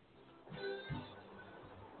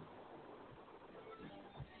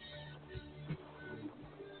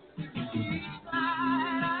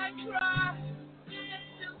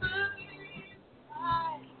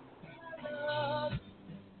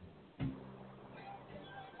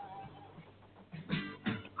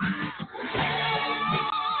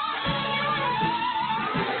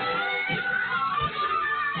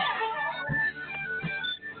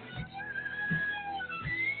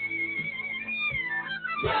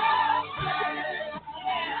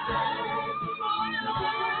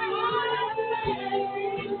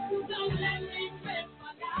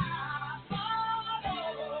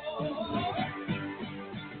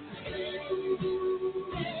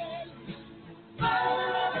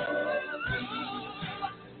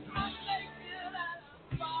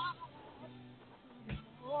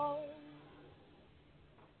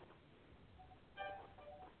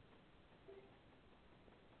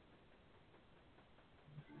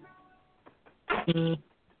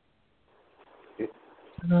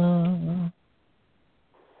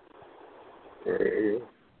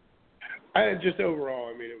 I just overall,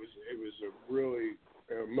 I mean, it was a really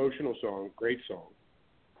emotional song, great song.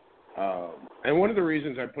 And one of the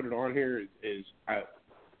reasons I put it on here is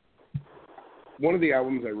one of the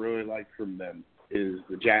albums I really liked from them is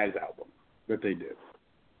the jazz album that they did.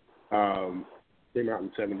 Came out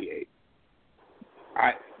in '78.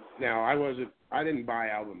 I didn't buy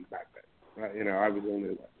albums back then. You know, I was only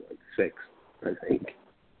like 6, I think,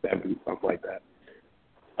 7, something like that.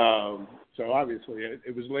 So obviously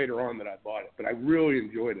it was later on that I bought it, but I really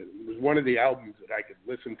enjoyed it. It was one of the albums that I could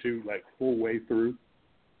listen to like full way through.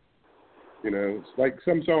 You know, it's like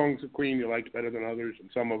some songs of Queen you liked better than others, and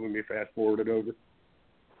some of them you fast forwarded over.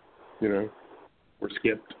 You know, or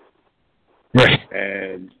skipped. Right.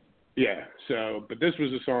 And yeah, so but this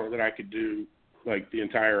was a song that I could do like the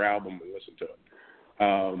entire album and listen to it.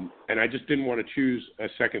 And I just didn't want to choose a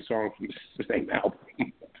second song from the same album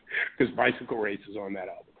because Bicycle Race is on that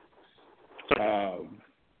album.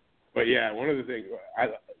 But yeah, one of the things I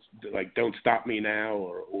like, Don't Stop Me Now,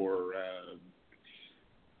 or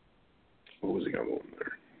what was the other one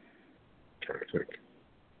there? I'm trying to think.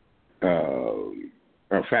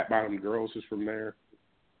 Fat Bottomed Girls is from there.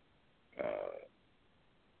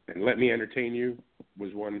 And Let Me Entertain You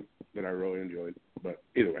was one that I really enjoyed. But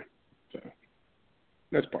either way, so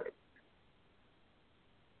that's part of it.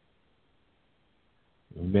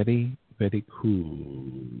 Very, very cool.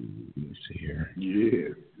 Let me see here.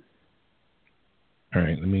 Yeah. All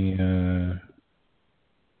right, let me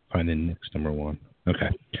find the next number one. Okay.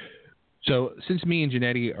 So since me and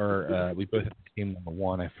Janetti are, we both have the same number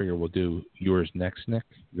one, I figure we'll do yours next, Nick.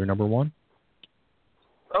 Your number one?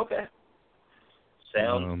 Okay.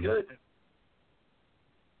 Sounds good.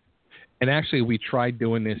 And actually, we tried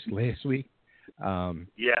doing this last week.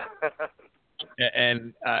 Yeah.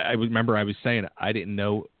 And I remember I was saying I didn't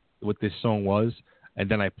know what this song was, and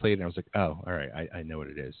then I played it and I was like, oh, all right, I know what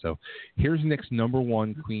it is. So here's Nick's number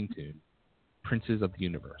one Queen tune, Princes of the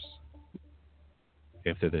Universe.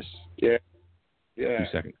 After this 2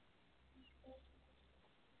 seconds.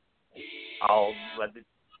 I'll let it.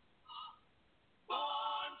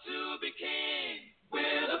 Born to be king,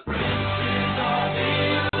 we're the princes of the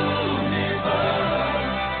universe.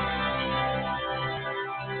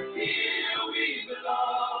 Here we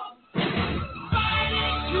belong,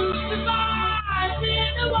 fighting to survive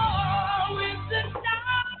in the war with the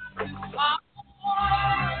stars of war.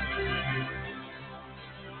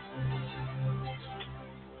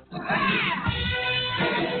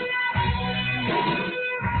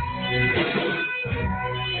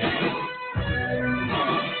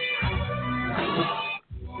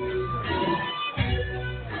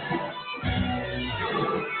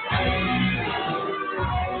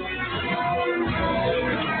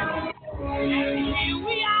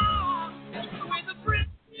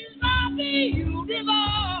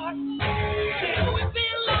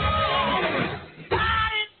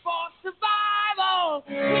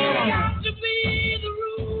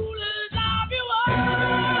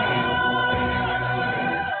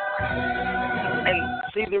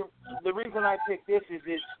 The reason I picked this is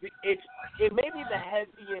it may be the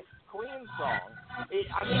heaviest Queen song. It's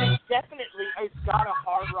got a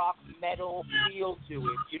hard rock metal feel to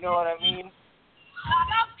it. You know what I mean?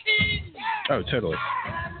 Oh, totally.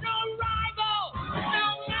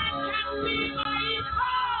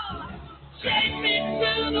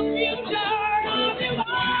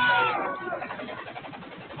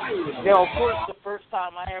 Now, of course, the first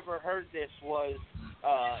time I ever heard this was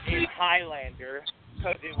in Highlander,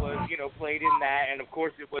 because it was, played in that, and of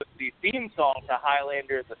course it was the theme song to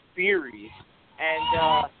Highlander, the series,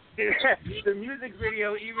 and the music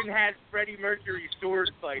video even had Freddie Mercury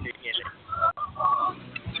sword fighting in it.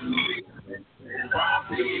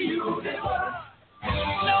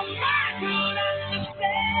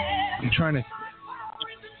 I'm trying to.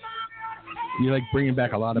 You're like bringing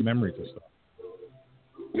back a lot of memories and stuff.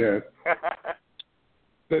 Yeah.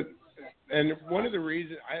 And one of the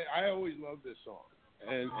reasons I always loved this song,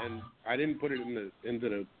 and I didn't put it into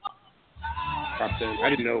the top 10. I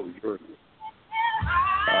didn't know it was yours.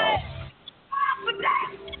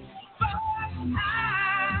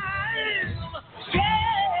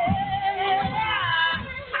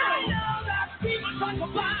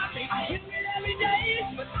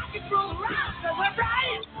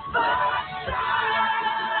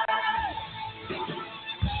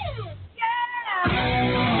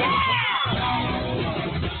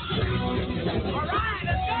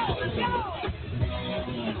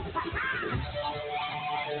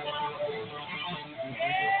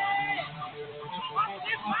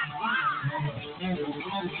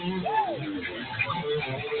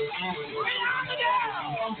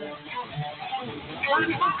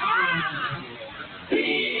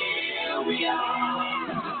 Here we are,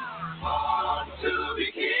 born to be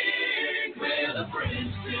king, we're the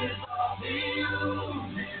princes of the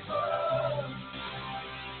universe.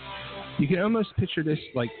 You can almost picture this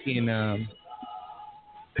like in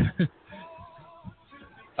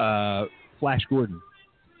Flash Gordon.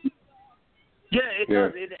 Yeah, it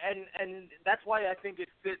does, and that's why I think it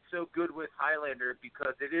fits so good with Highlander,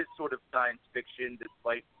 because it is sort of science fiction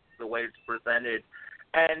despite the way it's presented.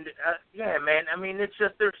 And yeah, man, I mean, it's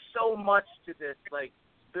just there's so much to this. Like,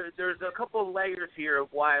 there's a couple layers here of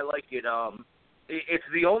why I like it. It's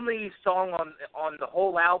the only song on the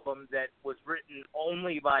whole album that was written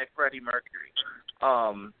only by Freddie Mercury.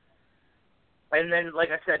 And then,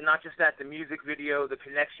 like I said, not just that, the music video, the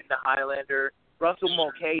connection to Highlander. Russell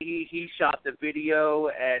Mulcahy, he shot the video,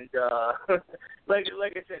 and like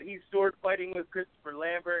I said, he's sword fighting with Christopher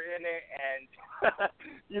Lambert in it, and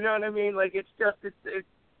you know what I mean? Like, it's just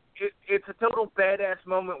it's a total badass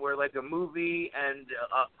moment where like a movie and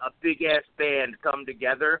a big ass band come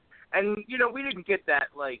together, and we didn't get that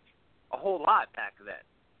like a whole lot back then.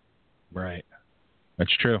 Right,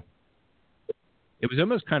 that's true. It was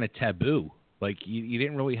almost kind of taboo. Like you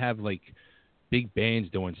didn't really have like big bands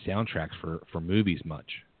doing soundtracks for movies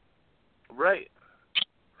much. Right.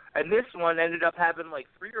 And this one ended up having like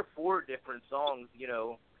 3 or 4 different songs, you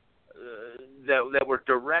know, that were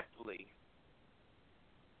directly,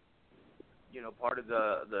 you know, part of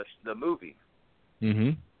the movie.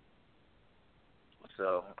 Mhm.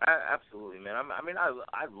 So absolutely, man. I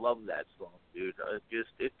love that song, dude.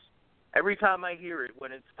 It's every time I hear it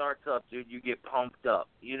when it starts up, dude, you get pumped up.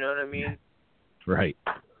 You know what I mean? Right.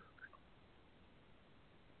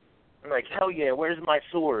 I'm like, hell yeah, where's my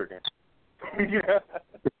sword?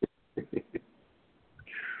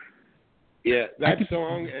 Yeah, that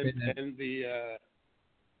song and the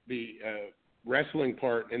wrestling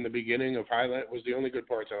part in the beginning of Highlander was the only good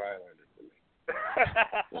parts of Highlander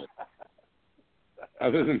for me.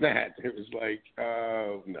 Other than that, it was like,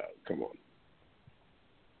 oh, no, come on.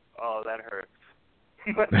 Oh, that hurts.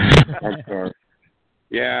 I'm sorry.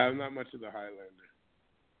 Yeah, I'm not much of the Highlander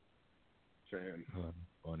fan. Oh,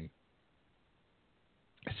 funny.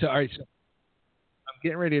 So, all right, so I'm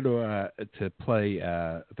getting ready to play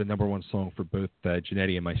the number one song for both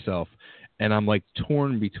Janetti and myself, and I'm like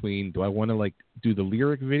torn between, do I want to like do the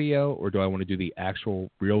lyric video or do I want to do the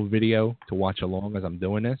actual real video to watch along as I'm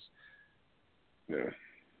doing this? Yeah.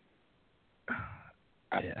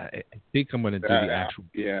 I think I'm going to do the actual.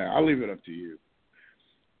 Yeah, I'll leave it up to you.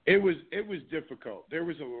 It was difficult. There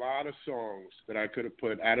was a lot of songs that I could have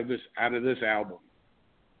put out of this album.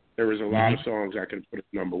 There was a lot of songs I could have put at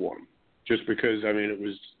number one, just because I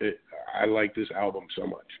I like this album so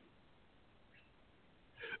much.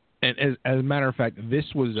 And as a matter of fact,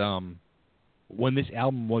 this was when this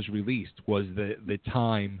album was released was the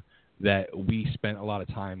time that we spent a lot of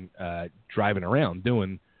time driving around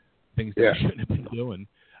doing things that we shouldn't have been doing.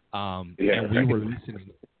 And we were listening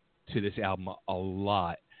to this album a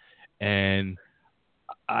lot. And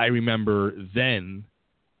I remember then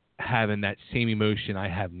having that same emotion I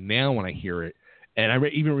have now when I hear it. And I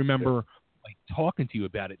even remember like talking to you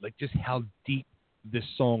about it, like just how deep this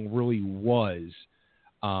song really was.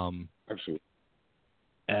 Absolutely.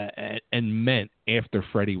 And meant after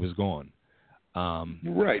Freddie was gone.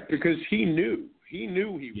 Right, because he knew he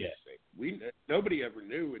was sick. Nobody ever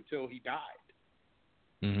knew until he died.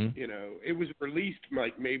 Mm-hmm. You know, it was released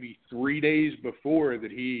like maybe 3 days before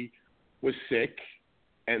that he was sick,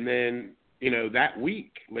 and then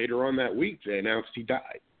later on that week they announced he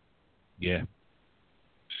died. Yeah.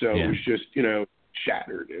 So it was just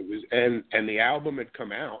shattered. It was and the album had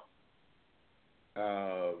come out.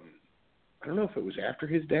 I don't know if it was after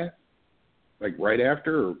his death, like right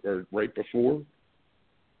after or right before.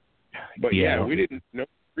 But we didn't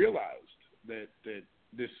realize that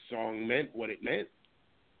this song meant what it meant.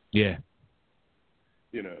 Yeah.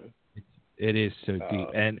 It is so deep.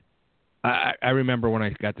 And I remember when I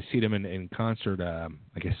got to see them in concert, I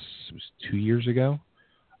guess it was 2 years ago,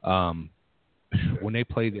 when they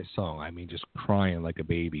played this song, I mean, just crying like a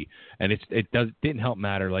baby. And it didn't help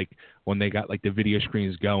matter, like, when they got, like, the video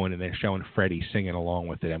screens going and they're showing Freddie singing along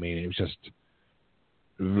with it. I mean, it was just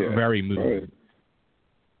very moving.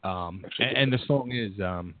 And the song is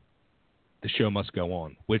The Show Must Go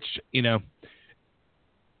On, which,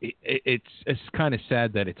 it's kind of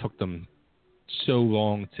sad that it took them so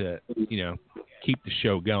long to, keep the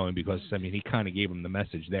show going because, I mean, he kind of gave them the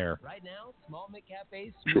message there. Right now, Small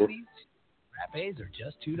McCafe's smoothies, frappes are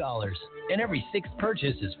just $2, and every 6th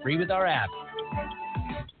purchase is free with our app.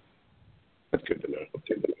 That's good to know.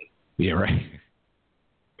 Yeah, right.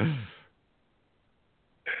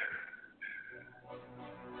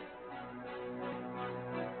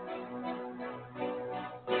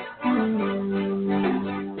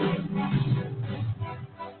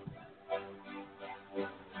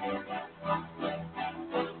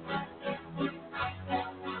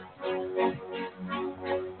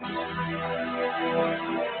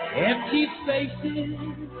 Empty spaces,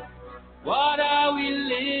 what are we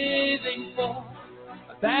living for?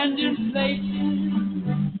 Abandoned places,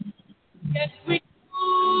 yes, we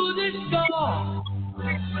do this all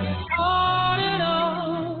and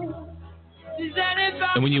on. Is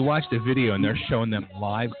anybody? And when you watch the video and they're showing them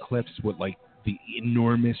live clips with, like, the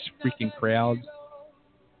enormous freaking crowds.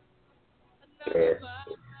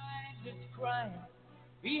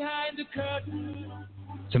 Behind the curtain.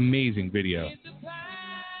 It's an amazing video.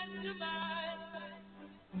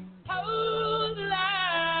 Hold the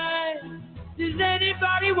line. Does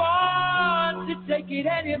anybody want to take it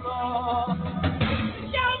anymore? The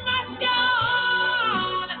show must go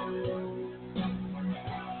on.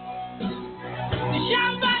 The show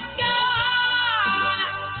must go on.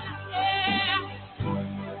 Yeah.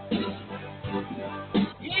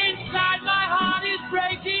 Inside my heart is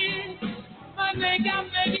breaking. My makeup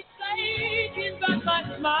may be flaking, but my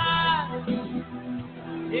smile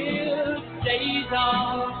is days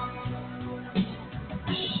off.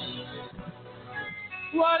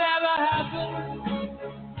 Whatever happens,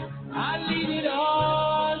 I leave it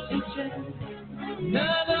all to chance.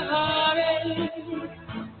 Another heartache,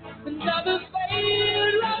 another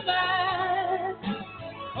failed romance.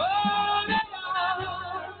 Oh, no,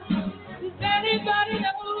 does anybody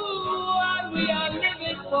know what we are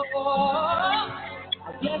living for? I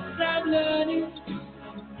guess I'm learning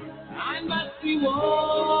I must be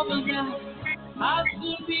warmer now. I'll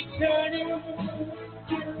soon be turning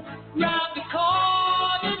round the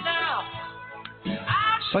corner now.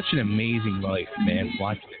 Such an amazing life, man,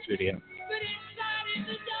 watching this video.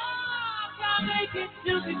 I'll make it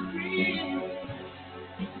to be free.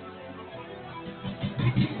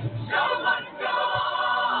 So much go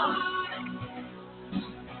on.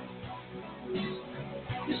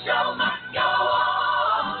 So much go on.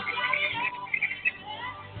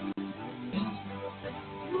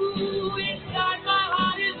 Ooh, inside my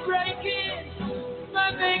heart is breaking. My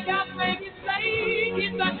makeup make it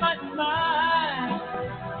fake, but my smile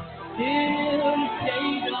still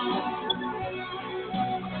stays on.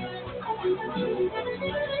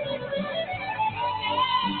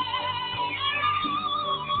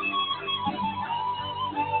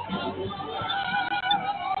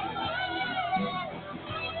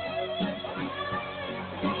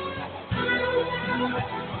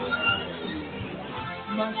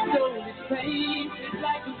 My soul is painted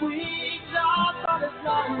like the wings of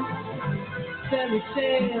butterflies. Fairy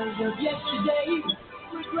tales of yesterday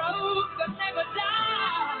we broke but never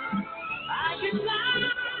die. I can fly,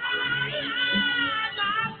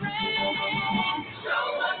 my friend. So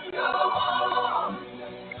much go on.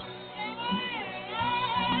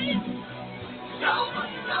 So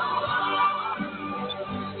much go on.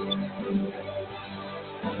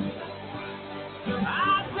 I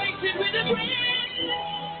face it with a grin.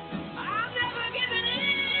 I've never given in.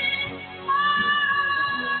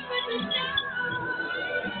 I'm with the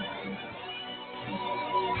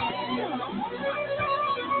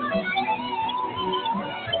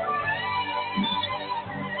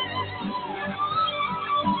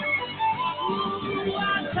I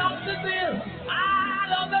top the bill, I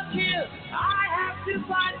overkill. I have to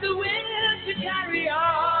find the will to carry on.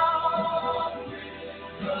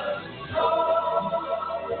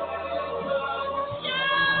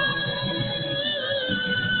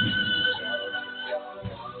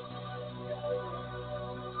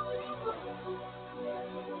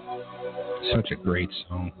 Such a great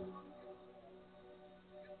song.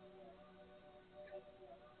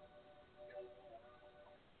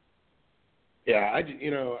 Yeah,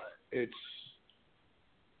 it's.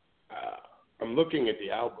 I'm looking at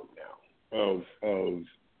the album now of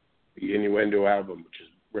the Innuendo album, which is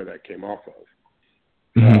where that came off of,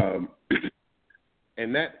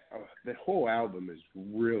 and that whole album is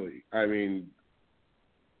really. I mean,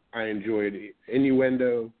 I enjoyed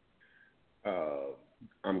Innuendo.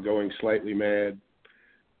 I'm Going Slightly Mad.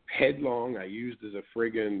 Headlong, I used as a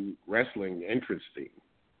friggin' wrestling entrance theme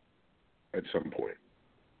at some point.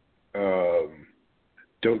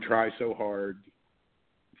 Don't Try So Hard.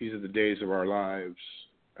 These Are the Days of Our Lives.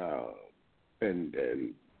 But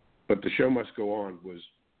The Show Must Go On was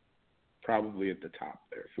probably at the top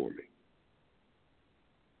there for me.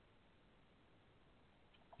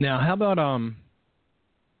 Now, how about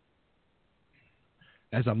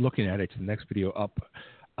as I'm looking at it, the next video up,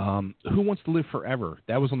 Who Wants to Live Forever?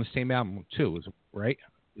 That was on the same album too, right?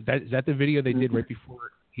 Is that the video they did right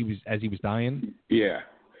before he was dying? Yeah,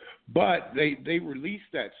 but they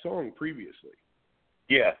released that song previously.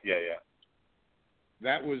 Yeah.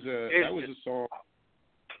 That was a song,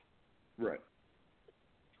 right?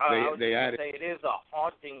 They added. Say it is a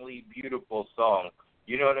hauntingly beautiful song.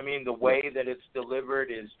 You know what I mean? The way that it's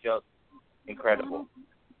delivered is just incredible.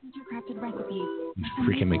 Crafted recipes.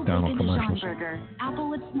 Freaking McDonald's commercials. Burger,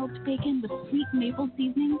 apple-lip smoked bacon with sweet maple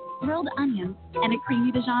seasoning, grilled onions, and a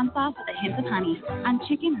creamy Dijon sauce with a hint of honey on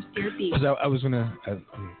chicken or steered beef. Because I'm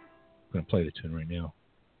gonna play the tune right now.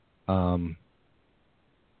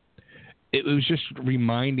 It was just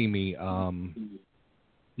reminding me, how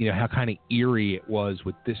kind of eerie it was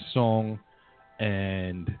with this song,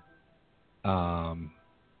 and as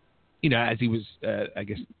he was, I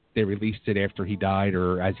guess. They released it after he died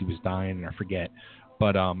or as he was dying, I forget.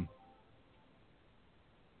 But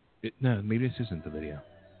no, maybe this isn't the video.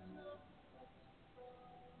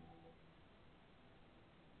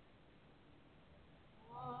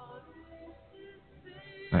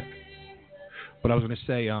 Right. But I was going to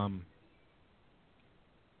say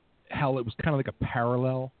how it was kind of like a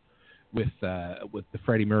parallel with the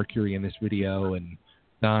Freddie Mercury in this video and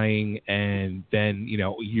dying, and then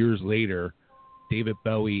years later. David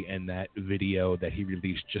Bowie and that video that he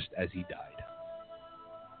released just as he died.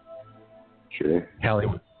 Sure. How it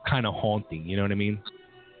was kind of haunting, you know what I mean?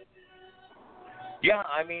 Yeah,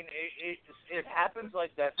 I mean, it happens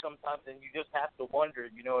like that sometimes, and you just have to wonder,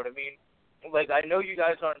 you know what I mean? Like, I know you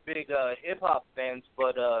guys aren't big hip-hop fans,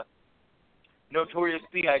 but Notorious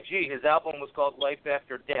B.I.G., his album was called Life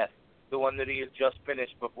After Death, the one that he had just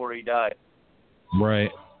finished before he died.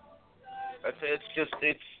 Right.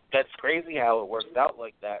 That's crazy how it worked out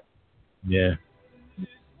like that. Yeah.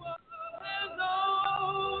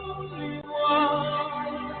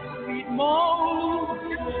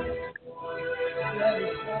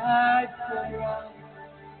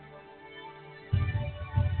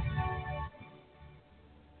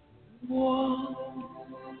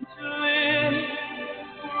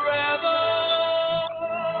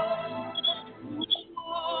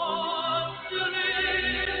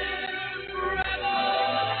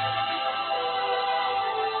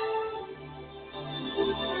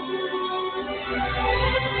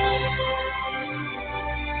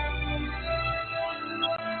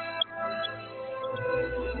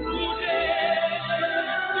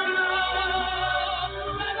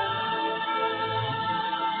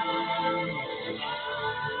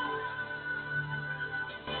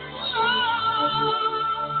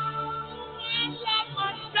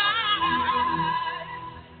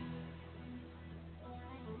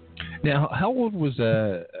 Now, how old was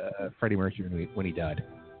Freddie Mercury when he died?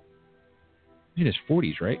 In his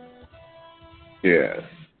 40s, right? Yeah.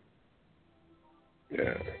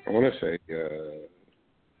 Yeah. I want to say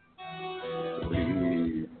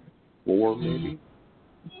 44, maybe.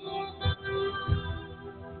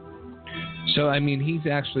 So, I mean, he's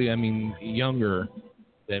actually, younger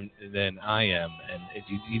than I am, and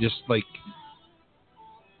you just like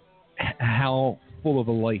how full of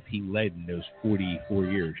a life he led in those 44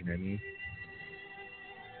 years. You know what I mean?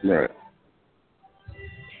 Right.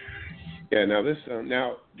 Yeah. Now this.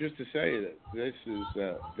 Now, just to say that this is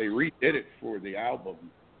they redid it for the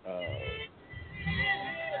album,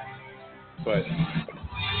 but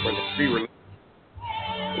for the pre-release.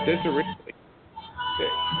 But this originally,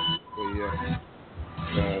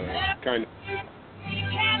 the kind of.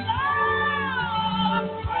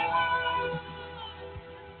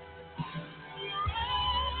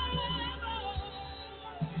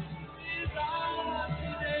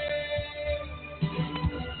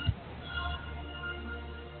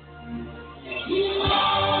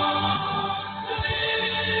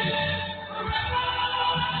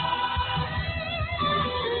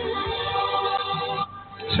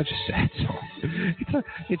 Such a sad song.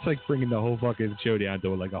 It's like bringing the whole fucking show down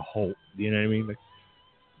to like a halt. You know what I mean? Like,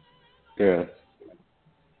 yeah.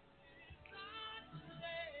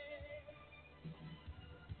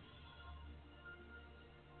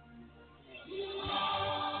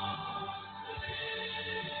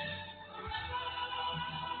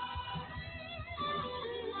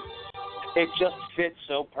 It just fits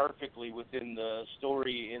so perfectly within the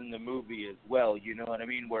story in the movie as well. You know what I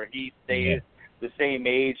mean? Where he stays the same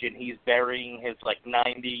age and he's burying his like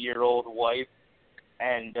 90-year-old wife,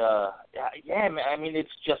 and yeah, man, I mean, it's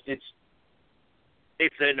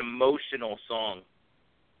an emotional song.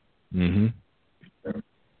 Mhm.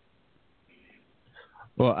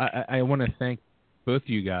 Well, I want to thank both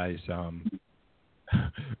you guys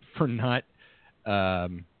for not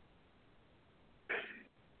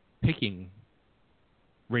picking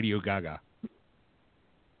Radio Gaga.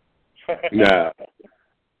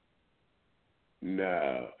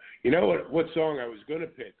 No. You know what song I was going to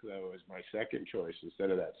pick, though, as my second choice instead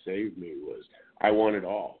of that Save Me was I Want It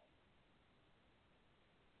All.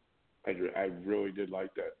 I really did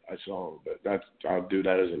like that song, but I'll do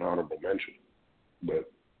that as an honorable mention.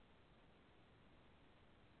 But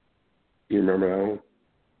you remember that one?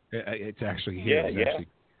 It's actually here. It's actually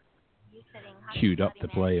queued up to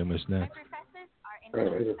play almost now. Makes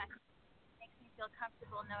me feel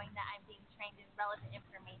comfortable knowing that I'm being trained in relevant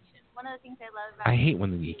information. One of the things I love about I hate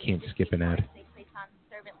when you can't skip an ad. they place on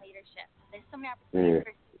servant leadership. There's so many opportunities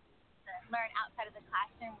for students to learn outside of the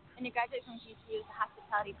classroom. When you graduate from GCU with a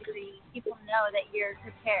hospitality degree, people know that you're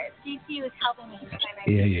prepared. GCU is helping me find my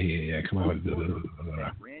Yeah. Come on.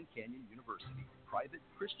 Grand Canyon University. Private,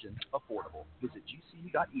 Christian, affordable. Visit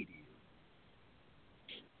gcu.edu.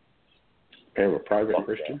 They have a private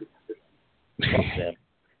Christian? And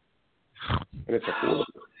it's affordable.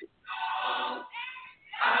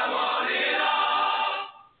 I want it all.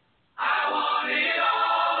 I want it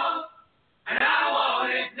all. And I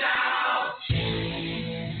want it now.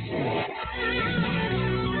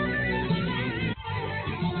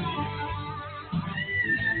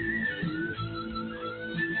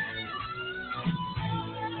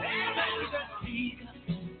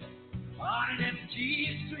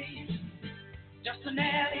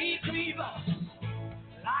 Cincinnati creeper,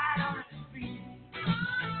 light on its feet.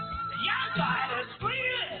 The young fighter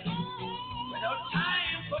screaming with no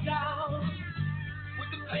time for down. With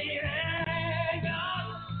the pain gun,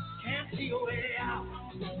 can't see a way out.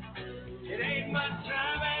 It ain't much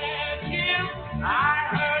time asking. I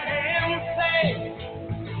heard him say,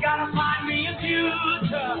 gotta find me a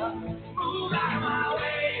future. Move out of my way.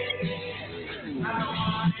 I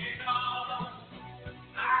want it all.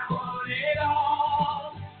 I want it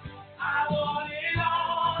all. I want it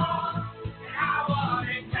all. And I want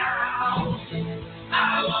it now. I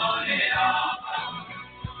want it all.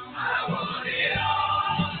 I want it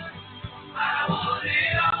all. I want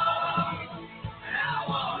it all. And I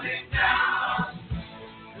want it now.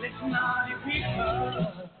 Listen, naughty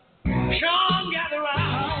people, come gather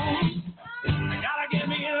round. Gotta give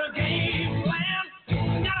me a game plan.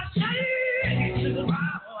 Gotta take it to the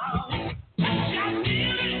ground. Just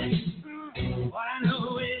give it. What I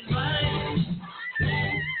know is right.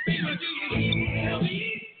 People, do you hear me?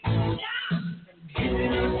 Yeah. Keep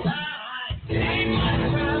it aside. Ain't much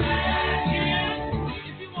time asking.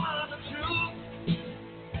 If you want the truth,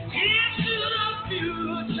 into the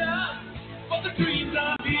future. For the dreams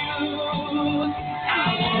of you.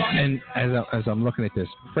 And as I'm looking at this,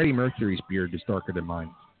 Freddie Mercury's beard is darker than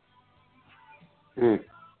mine.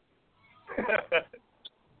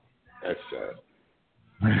 That's sad.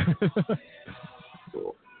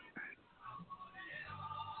 Cool.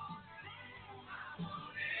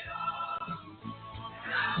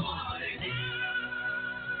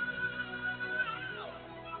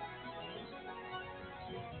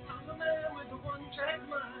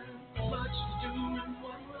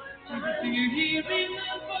 He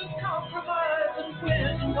remembers compromise and quit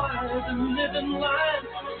and wise and living life.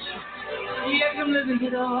 Yes, I'm living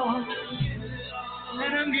it all,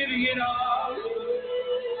 and I'm giving it all.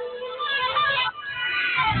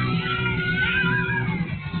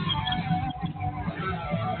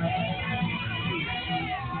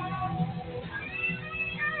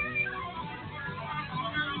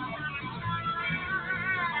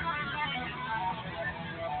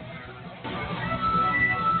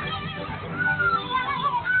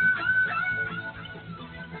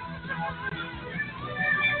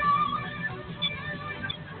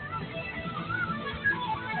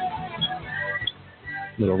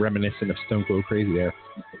 Little reminiscent of Stone Cold Crazy there.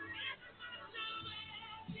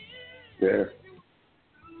 Yeah.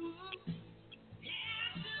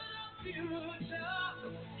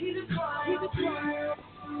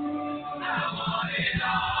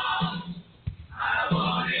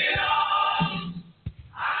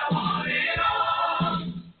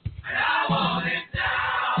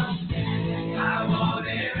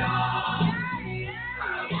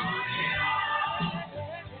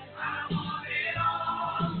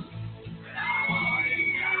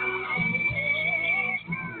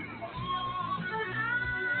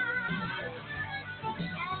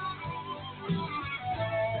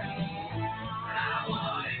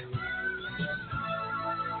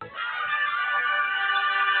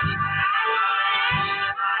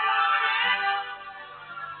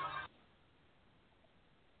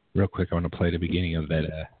 Real quick, I want to play the beginning of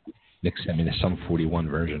that. Nick sent me the Sum 41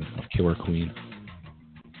 version of Killer Queen.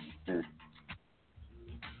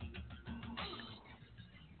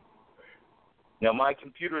 Now, my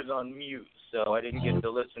computer's on mute, so I didn't get to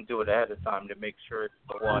listen to it ahead of time to make sure it's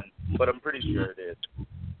the one, but I'm pretty sure it is.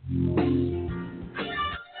 She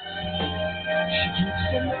keeps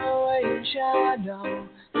them away in China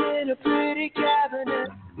in a pretty cabinet.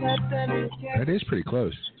 That is pretty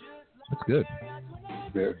close. That's good.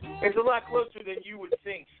 Yeah. It's a lot closer than you would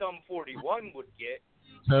think Sum 41 would get.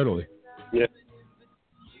 Totally. Yeah.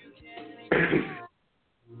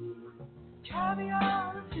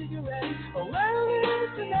 Caviar, cigarettes, a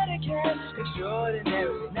well-used Connecticut,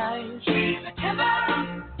 extraordinary nice. A timber,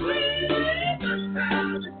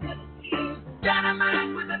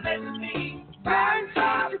 dynamite with a recipe, burns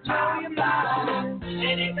off petroleum lines.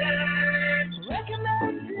 Anything,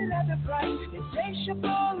 recommended at the price,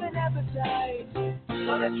 insatiable in appetite.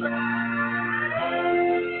 So that's right.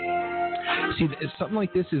 See, something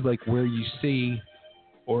like this is like where you see,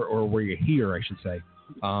 or where you hear, I should say.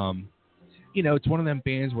 You know, it's one of them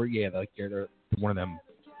bands where, yeah, like they're one of them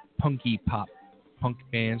punky punk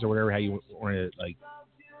bands or whatever, how you want to like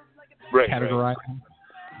categorize them.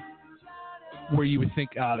 Where you would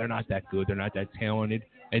think, they're not that good, they're not that talented,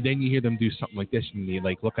 and then you hear them do something like this, and you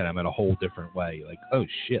like look at them in a whole different way. Like, oh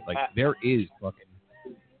shit, like there is fucking,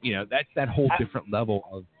 you know, that's that whole different level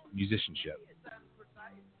of musicianship.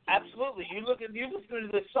 Absolutely. You listen to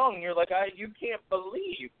this song, and you're like, you can't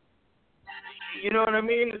believe You know what I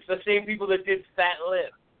mean? It's the same people that did Fat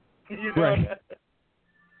Lip. You know? Right.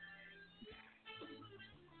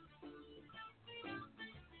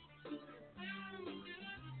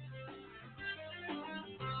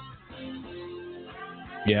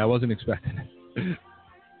 Yeah, I wasn't expecting it.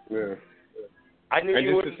 Yeah. I knew And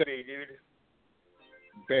you just wouldn't to be, dude.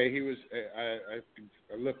 Bay, he was.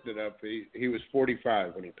 I looked it up. He was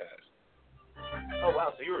 45 when he passed. Oh,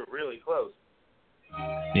 wow, so you were really close.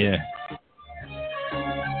 Yeah.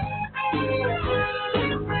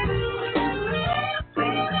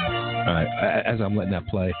 All right, as I'm letting that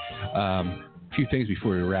play, a few things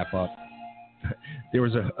before we wrap up. There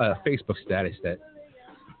was a Facebook status that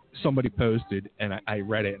somebody posted, and I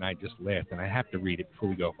read it, and I just laughed, and I have to read it before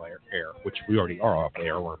we go off air, which we already are off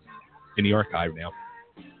air. We're in the archive now.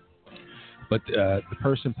 But the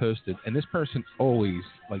person posted, and this person always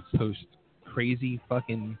posts crazy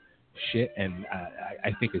fucking shit, and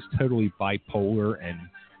I think is totally bipolar and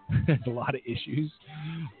has a lot of issues.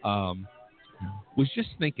 Was just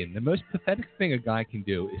thinking, the most pathetic thing a guy can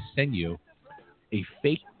do is send you a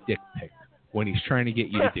fake dick pic when he's trying to get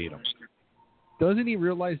you to date him. Doesn't he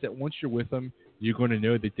realize that once you're with him, you're going to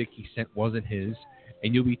know the dick he sent wasn't his,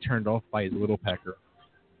 and you'll be turned off by his little pecker?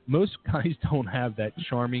 Most guys don't have that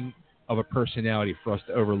charming of a personality for us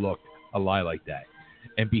to overlook a lie like that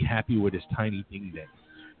and be happy with his tiny ding ding.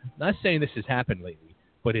 Not saying this has happened lately,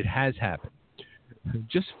 but it has happened.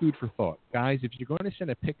 Just food for thought. Guys, if you're going to send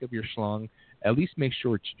a pic of your schlong, at least make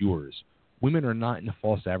sure it's yours. Women are not into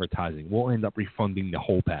false advertising. We'll end up refunding the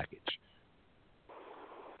whole package.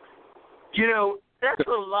 You know, that's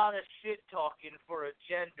a lot of shit talking for a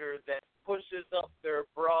gender that pushes up their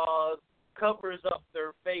bras, covers up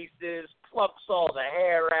their faces, plucks all the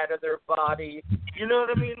hair out of their body. You know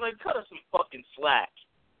what I mean? Like, cut us some fucking slack.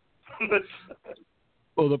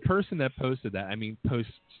 Well, the person that posted that,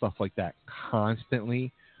 posts stuff like that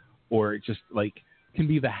constantly, or just can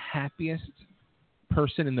be the happiest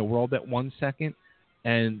person in the world at 1 second,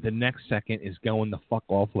 and the next second is going the fuck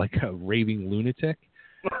off like a raving lunatic.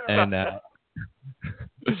 And I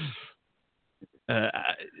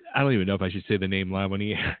don't even know if I should say the name live on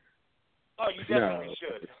the air. Oh, you definitely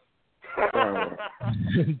should.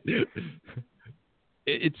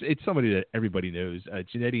 It's somebody that everybody knows.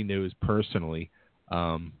 Janetti knows personally.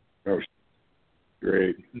 Oh,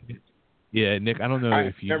 great. Yeah, Nick, I don't know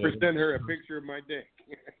if you never sent her a picture of my dick.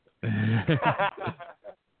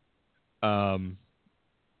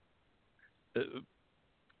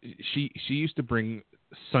 She used to bring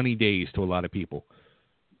sunny days to a lot of people.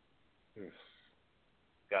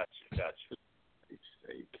 Gotcha.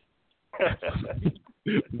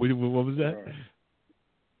 What was that?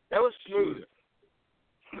 That was smooth.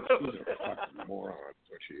 She's a fucking moron, is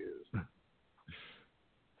what she is.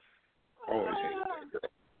 Always hated that girl.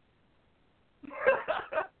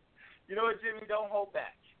 You know what, Jimmy? Don't hold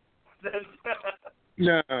back.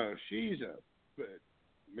 No, but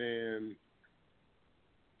man,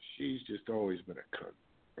 she's just always been a cunt.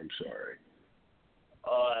 I'm sorry.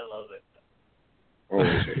 Oh, I love it.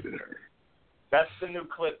 Always hated her. That's the new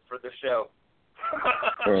clip for the show.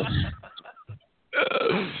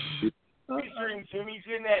 Featuring Jimmy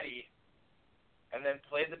Janetti. And then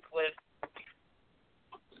play the clip.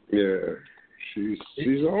 Yeah,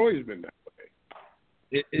 she's always been that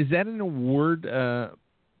way. Is that an award,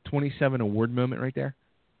 27 award moment right there?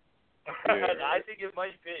 Yeah. I think it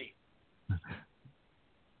might be.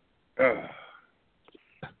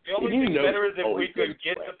 The only thing better is if we could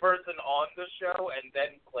get the person on the show and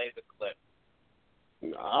then play the clip.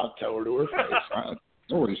 I'll tell her to her face. I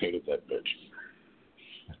always hated that bitch.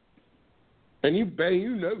 And you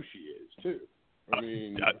know she is, too. I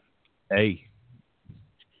mean... Hey.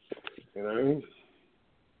 You know?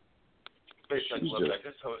 Bitch, I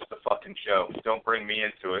just host the fucking show. Don't bring me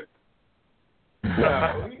into it.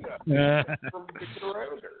 No, from picking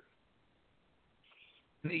around her.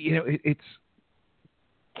 You know, it's...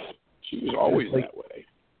 She was always that way.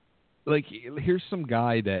 Like, here's some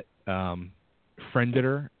guy that friended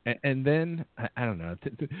her, and then, I don't know,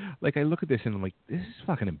 I look at this and I'm like, this is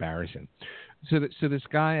fucking embarrassing. So this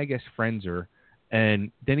guy, I guess, friends her,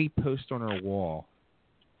 and then he posts on her wall,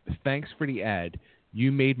 "Thanks for the ad.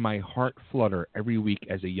 You made my heart flutter every week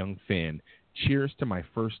as a young fan. Cheers to my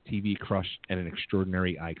first TV crush and an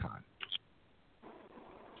extraordinary icon."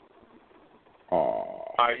 Oh,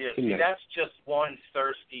 yeah. See, that's just one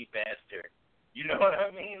thirsty bastard. You know what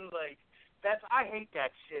I mean? Like, I hate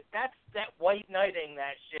that shit. That's that white knighting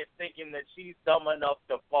that shit, thinking that she's dumb enough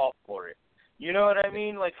to fall for it. You know what I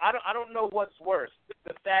mean? Like, I don't know what's worse,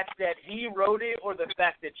 the fact that he wrote it or the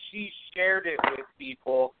fact that she shared it with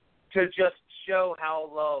people to just show how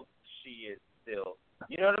loved she is. still.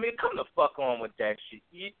 You know what I mean? Come the fuck on with that shit.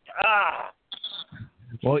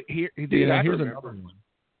 Well, here's another one.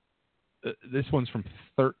 This one's from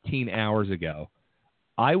 13 hours ago.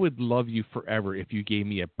 I would love you forever if you gave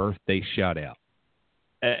me a birthday shout out.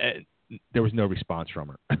 There was no response from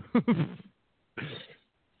her.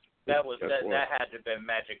 that had to have been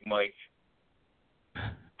Magic Mike.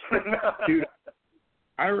 Dude,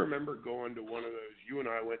 I remember going to one of those. You and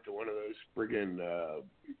I went to one of those friggin'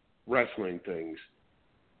 wrestling things.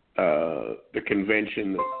 The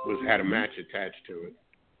convention that had a match attached to it.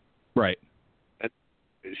 Right. And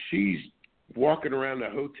she's walking around the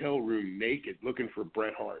hotel room naked, looking for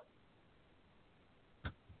Bret Hart.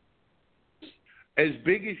 As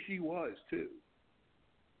big as she was, too.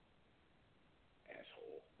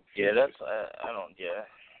 Asshole. Yeah, that's I don't. Yeah,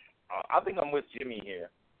 I think I'm with Jimmy here.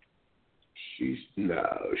 She's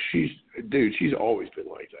always been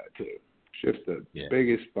like that too. Just the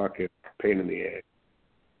biggest fucking pain in the ass.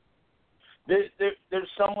 There's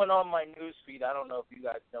someone on my news feed. I don't know if you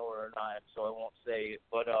guys know her or not, so I won't say it.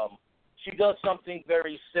 But she does something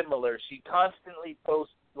very similar. She constantly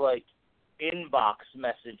posts like inbox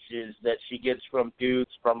messages that she gets from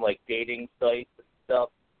dudes from like dating sites and stuff,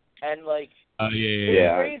 and like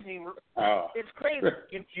it's crazy. It's crazy.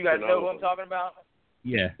 You guys know who I'm talking about?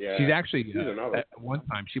 Yeah. She's actually at one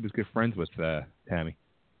time she was good friends with Tammy.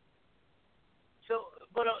 So,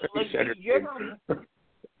 but like,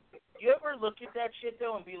 you ever look at that shit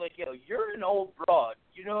though and be like, yo, you're an old broad.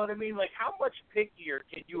 You know what I mean? Like, how much pickier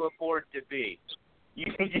can you afford to be?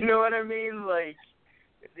 You know what I mean? Like,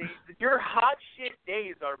 your hot shit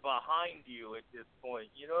days are behind you at this point.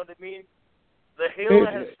 You know what I mean? The hill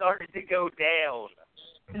has started to go down.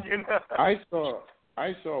 You know?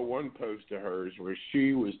 I saw one post of hers where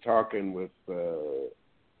she was talking with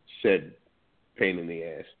said pain in the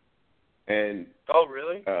ass, and oh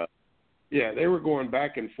really? Yeah, they were going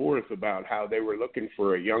back and forth about how they were looking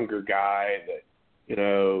for a younger guy that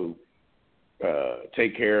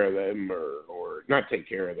take care of them or not take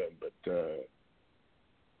care of them, but that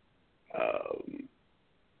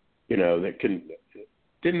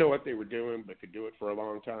didn't know what they were doing but could do it for a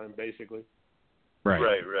long time, basically.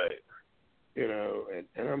 Right. And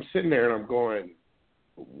I'm sitting there and I'm going,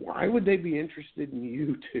 why would they be interested in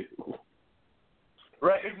you too?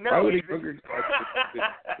 Right. No. Why would a younger guy?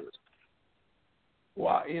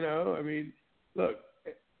 Why? I mean, look,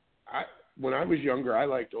 when I was younger, I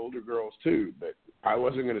liked older girls too, but I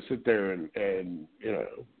wasn't going to sit there and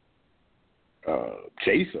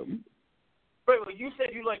chase them. Wait, well, you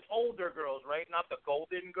said you liked older girls, right? Not the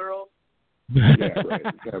golden girls? Yeah, right.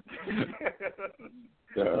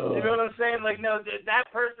 You know what I'm saying? Like, no,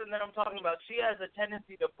 that person that I'm talking about, she has a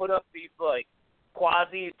tendency to put up these, like,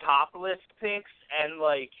 quasi-topless pics, and,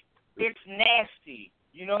 like, it's nasty.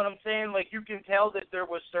 You know what I'm saying? Like, you can tell that there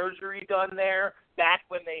was surgery done there back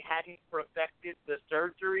when they hadn't perfected the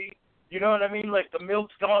surgery. You know what I mean? Like, the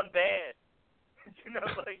milk's gone bad.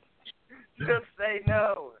 Like, just say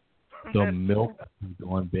no. The milk has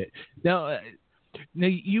gone bad. Now,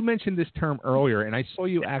 you mentioned this term earlier, and I saw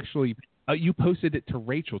you actually you posted it to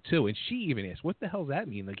Rachel too, and she even asked, "What the hell does that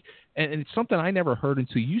mean?" Like, and it's something I never heard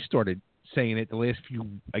until you started saying it the last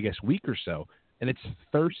few, I guess, week or so, and it's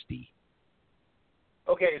thirsty.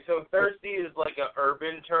 Okay, so thirsty is like an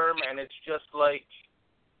urban term, and it's just like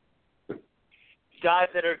guys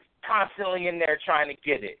that are constantly in there trying to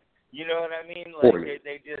get it. You know what I mean? Like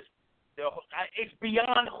it's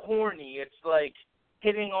beyond horny. It's like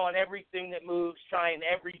hitting on everything that moves, trying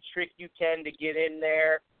every trick you can to get in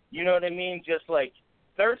there. You know what I mean? Just like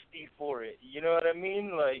thirsty for it. You know what I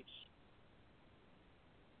mean? Like.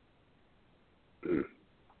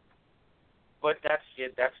 But that's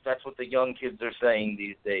it. That's what the young kids are saying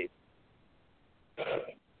these days.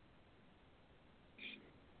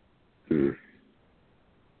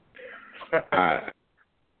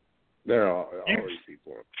 There are always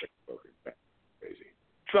people on Facebook crazy.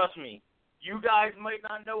 Trust me, you guys might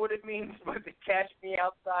not know what it means, but the Catch Me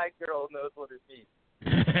Outside girl knows what it means.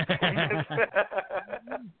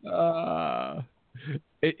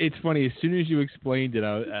 It's funny. As soon as you explained it,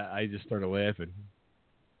 I just started laughing.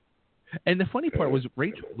 And the funny part was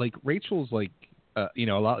Rachel's like a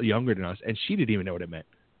lot younger than us, and she didn't even know what it meant.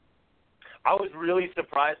 I was really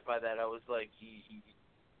surprised by that. I was like,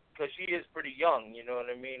 because she is pretty young, you know what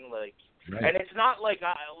I mean? Like, right. And it's not like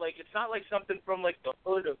it's not like something from like the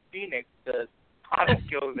hood of Phoenix, because I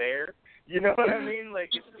don't go there. You know what I mean?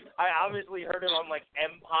 Like, I obviously heard it on like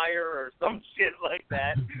Empire or some shit like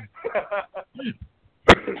that.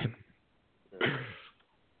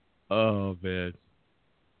 Oh man.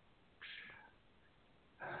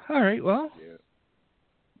 All right, well. Yeah.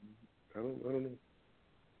 don't know.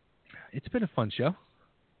 It's been a fun show.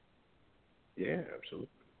 Yeah, absolutely.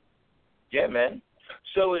 Yeah, man.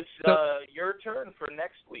 So it's your turn for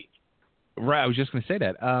next week. Right, I was just going to say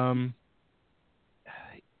that.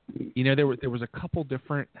 There was a couple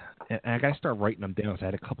different, and I got to start writing them down. So I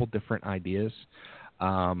had a couple different ideas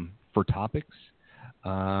for topics.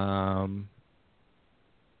 I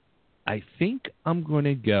think I'm going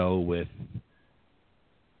to go with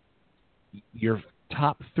your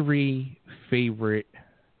top 3 favorite.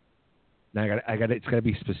 Now I got it's got to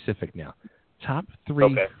be specific now. Top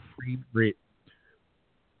 3 favorite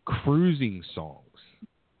cruising songs.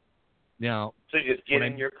 Now, so just get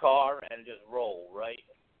in your car and just roll, right?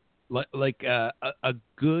 Like a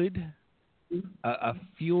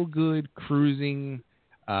feel good cruising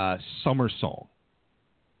summer song.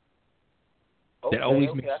 Okay, that always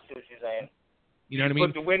I makes, see what you're saying. You know what I mean?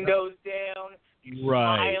 Put the windows down, you're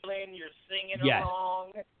smiling, you're singing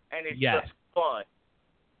along, and it's just fun.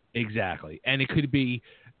 Exactly. And it could be,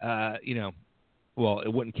 well,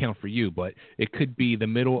 it wouldn't count for you, but it could be the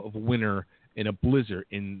middle of winter in a blizzard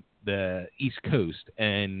in the East Coast,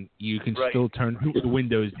 and you can still turn the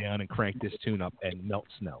windows down and crank this tune up and melt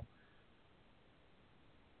snow.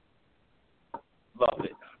 Love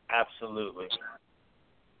it. Absolutely.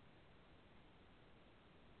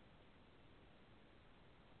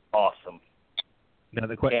 Awesome. Now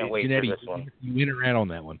the question, Can't wait Janetti, for this one. You in or out on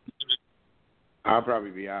that one? I'll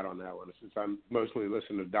probably be out on that one since I'm mostly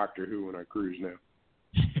listening to Doctor Who when I cruise now.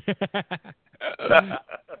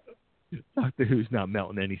 Doctor Who's not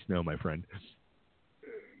melting any snow, my friend.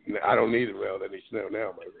 I don't need to melt any snow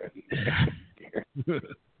now, my friend.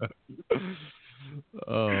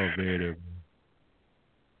 Oh, man.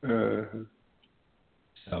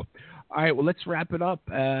 So, all right. Well, let's wrap it up.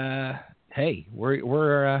 Hey, we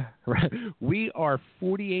are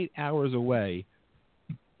 48 hours away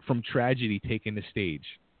from tragedy taking the stage.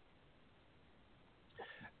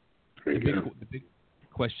 The big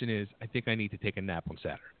question is, I think I need to take a nap on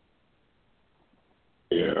Saturday.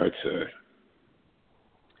 Yeah, I'd say.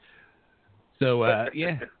 So,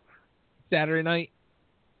 yeah, Saturday night,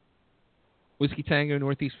 Whiskey Tango,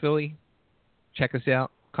 Northeast Philly. Check us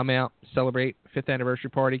out. Come out, celebrate 5th anniversary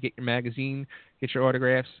party. Get your magazine, get your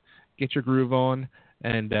autographs, get your groove on,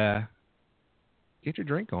 and get your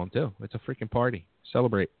drink on, too. It's a freaking party.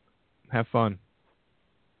 Celebrate. Have fun.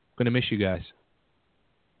 Going to miss you guys.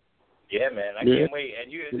 Yeah, man. I can't wait.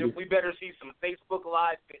 And we better see some Facebook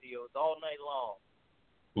Live videos all night long.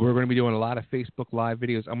 We're going to be doing a lot of Facebook Live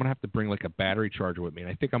videos. I'm going to have to bring, like, a battery charger with me. And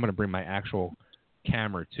I think I'm going to bring my actual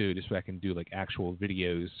camera, too, just so I can do, like, actual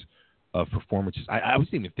videos of performances. I was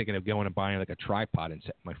even thinking of going and buying, like, a tripod and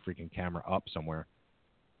setting my freaking camera up somewhere.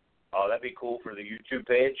 Oh, that'd be cool for the YouTube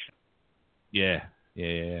page. Yeah.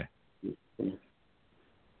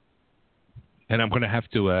 And I'm going to have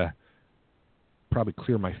to probably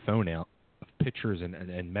clear my phone out of pictures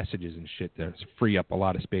and messages and shit to free up a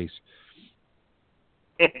lot of space.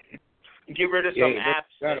 Get rid of some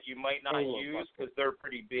apps that you might not use because they're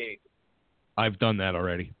pretty big. I've done that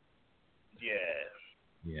already.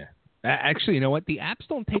 Yeah. Actually, you know what? The apps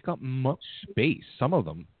don't take up much space. Some of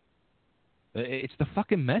them. It's the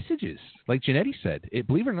fucking messages. Like Janetti said.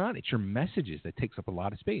 Believe it or not, it's your messages that takes up a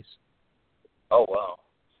lot of space. Oh, wow.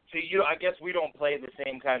 See, I guess we don't play the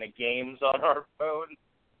same kind of games on our phone.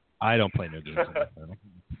 I don't play no games on my phone.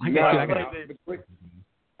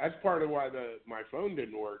 That's part of why my phone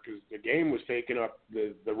didn't work, because the game was taking up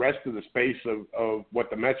the rest of the space of what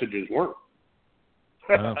the messages weren't.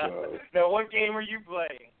 Oh. Now, what game are you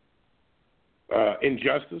playing?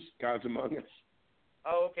 Injustice, Gods Among Us.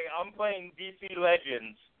 Oh, okay. I'm playing DC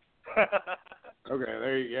Legends. Okay,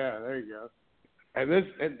 there you go.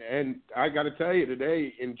 And I got to tell you,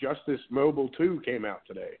 today Injustice Mobile 2 came out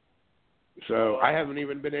today, so I haven't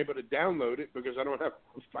even been able to download it because I don't have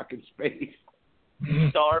fucking space.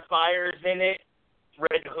 Starfire's in it.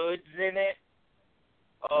 Red Hood's in it.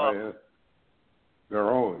 Oh yeah,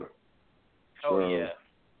 they're all in it. Oh yeah.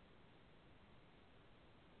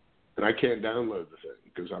 And I can't download the thing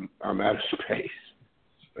because I'm out of space.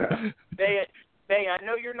 Hey, I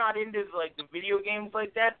know you're not into like the video games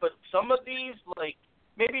like that, but some of these, like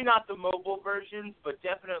maybe not the mobile versions, but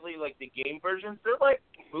definitely like the game versions, they're like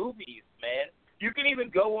movies, man. You can even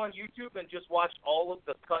go on YouTube and just watch all of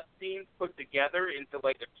the cutscenes put together into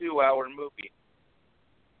like a 2-hour movie.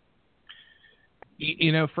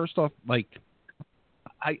 First off, like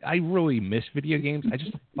I really miss video games. I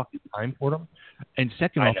just don't have fucking time for them. And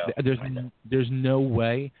second off, there's no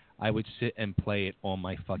way I would sit and play it on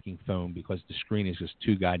my fucking phone because the screen is just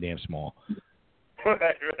too goddamn small.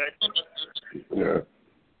 Right. Yeah.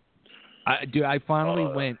 I finally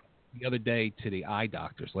went the other day to the eye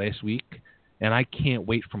doctors last week, and I can't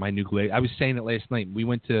wait for my new glaze. I was saying it last night. We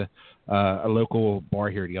went to a local bar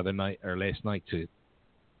here the other night or last night to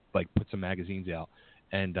like put some magazines out,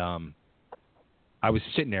 and I was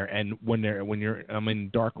sitting there, and I'm in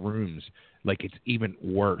dark rooms, like it's even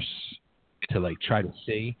worse to like try to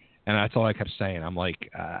see, and that's all I kept saying. I'm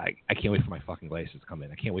like, I can't wait for my fucking glasses to come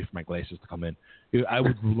in. I can't wait for my glasses to come in. Dude, I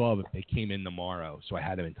would love if they came in tomorrow, so I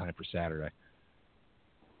had them in time for Saturday.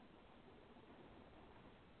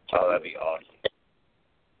 Oh, that'd be awesome.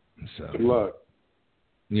 So good luck.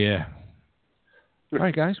 Yeah. All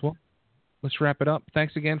right, guys. Well, let's wrap it up.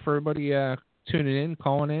 Thanks again for everybody tuning in,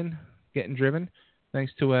 calling in, getting driven.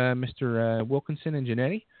 Thanks to Mr. Wilkinson and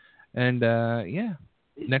Janetti. And, yeah,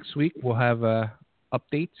 next week we'll have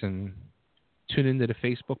updates and tune into the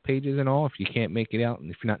Facebook pages and all if you can't make it out and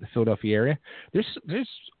if you're not in the Philadelphia area. There's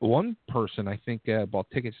one person I think bought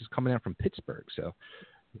tickets is coming out from Pittsburgh. So.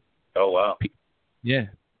 Oh, wow. Yeah.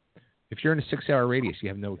 If you're in a 6-hour radius, you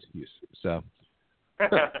have no excuse. So.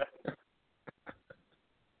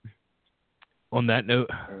 On that note,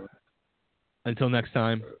 until next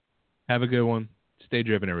time, have a good one. Stay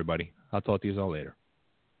driven, everybody. I'll talk to you all later.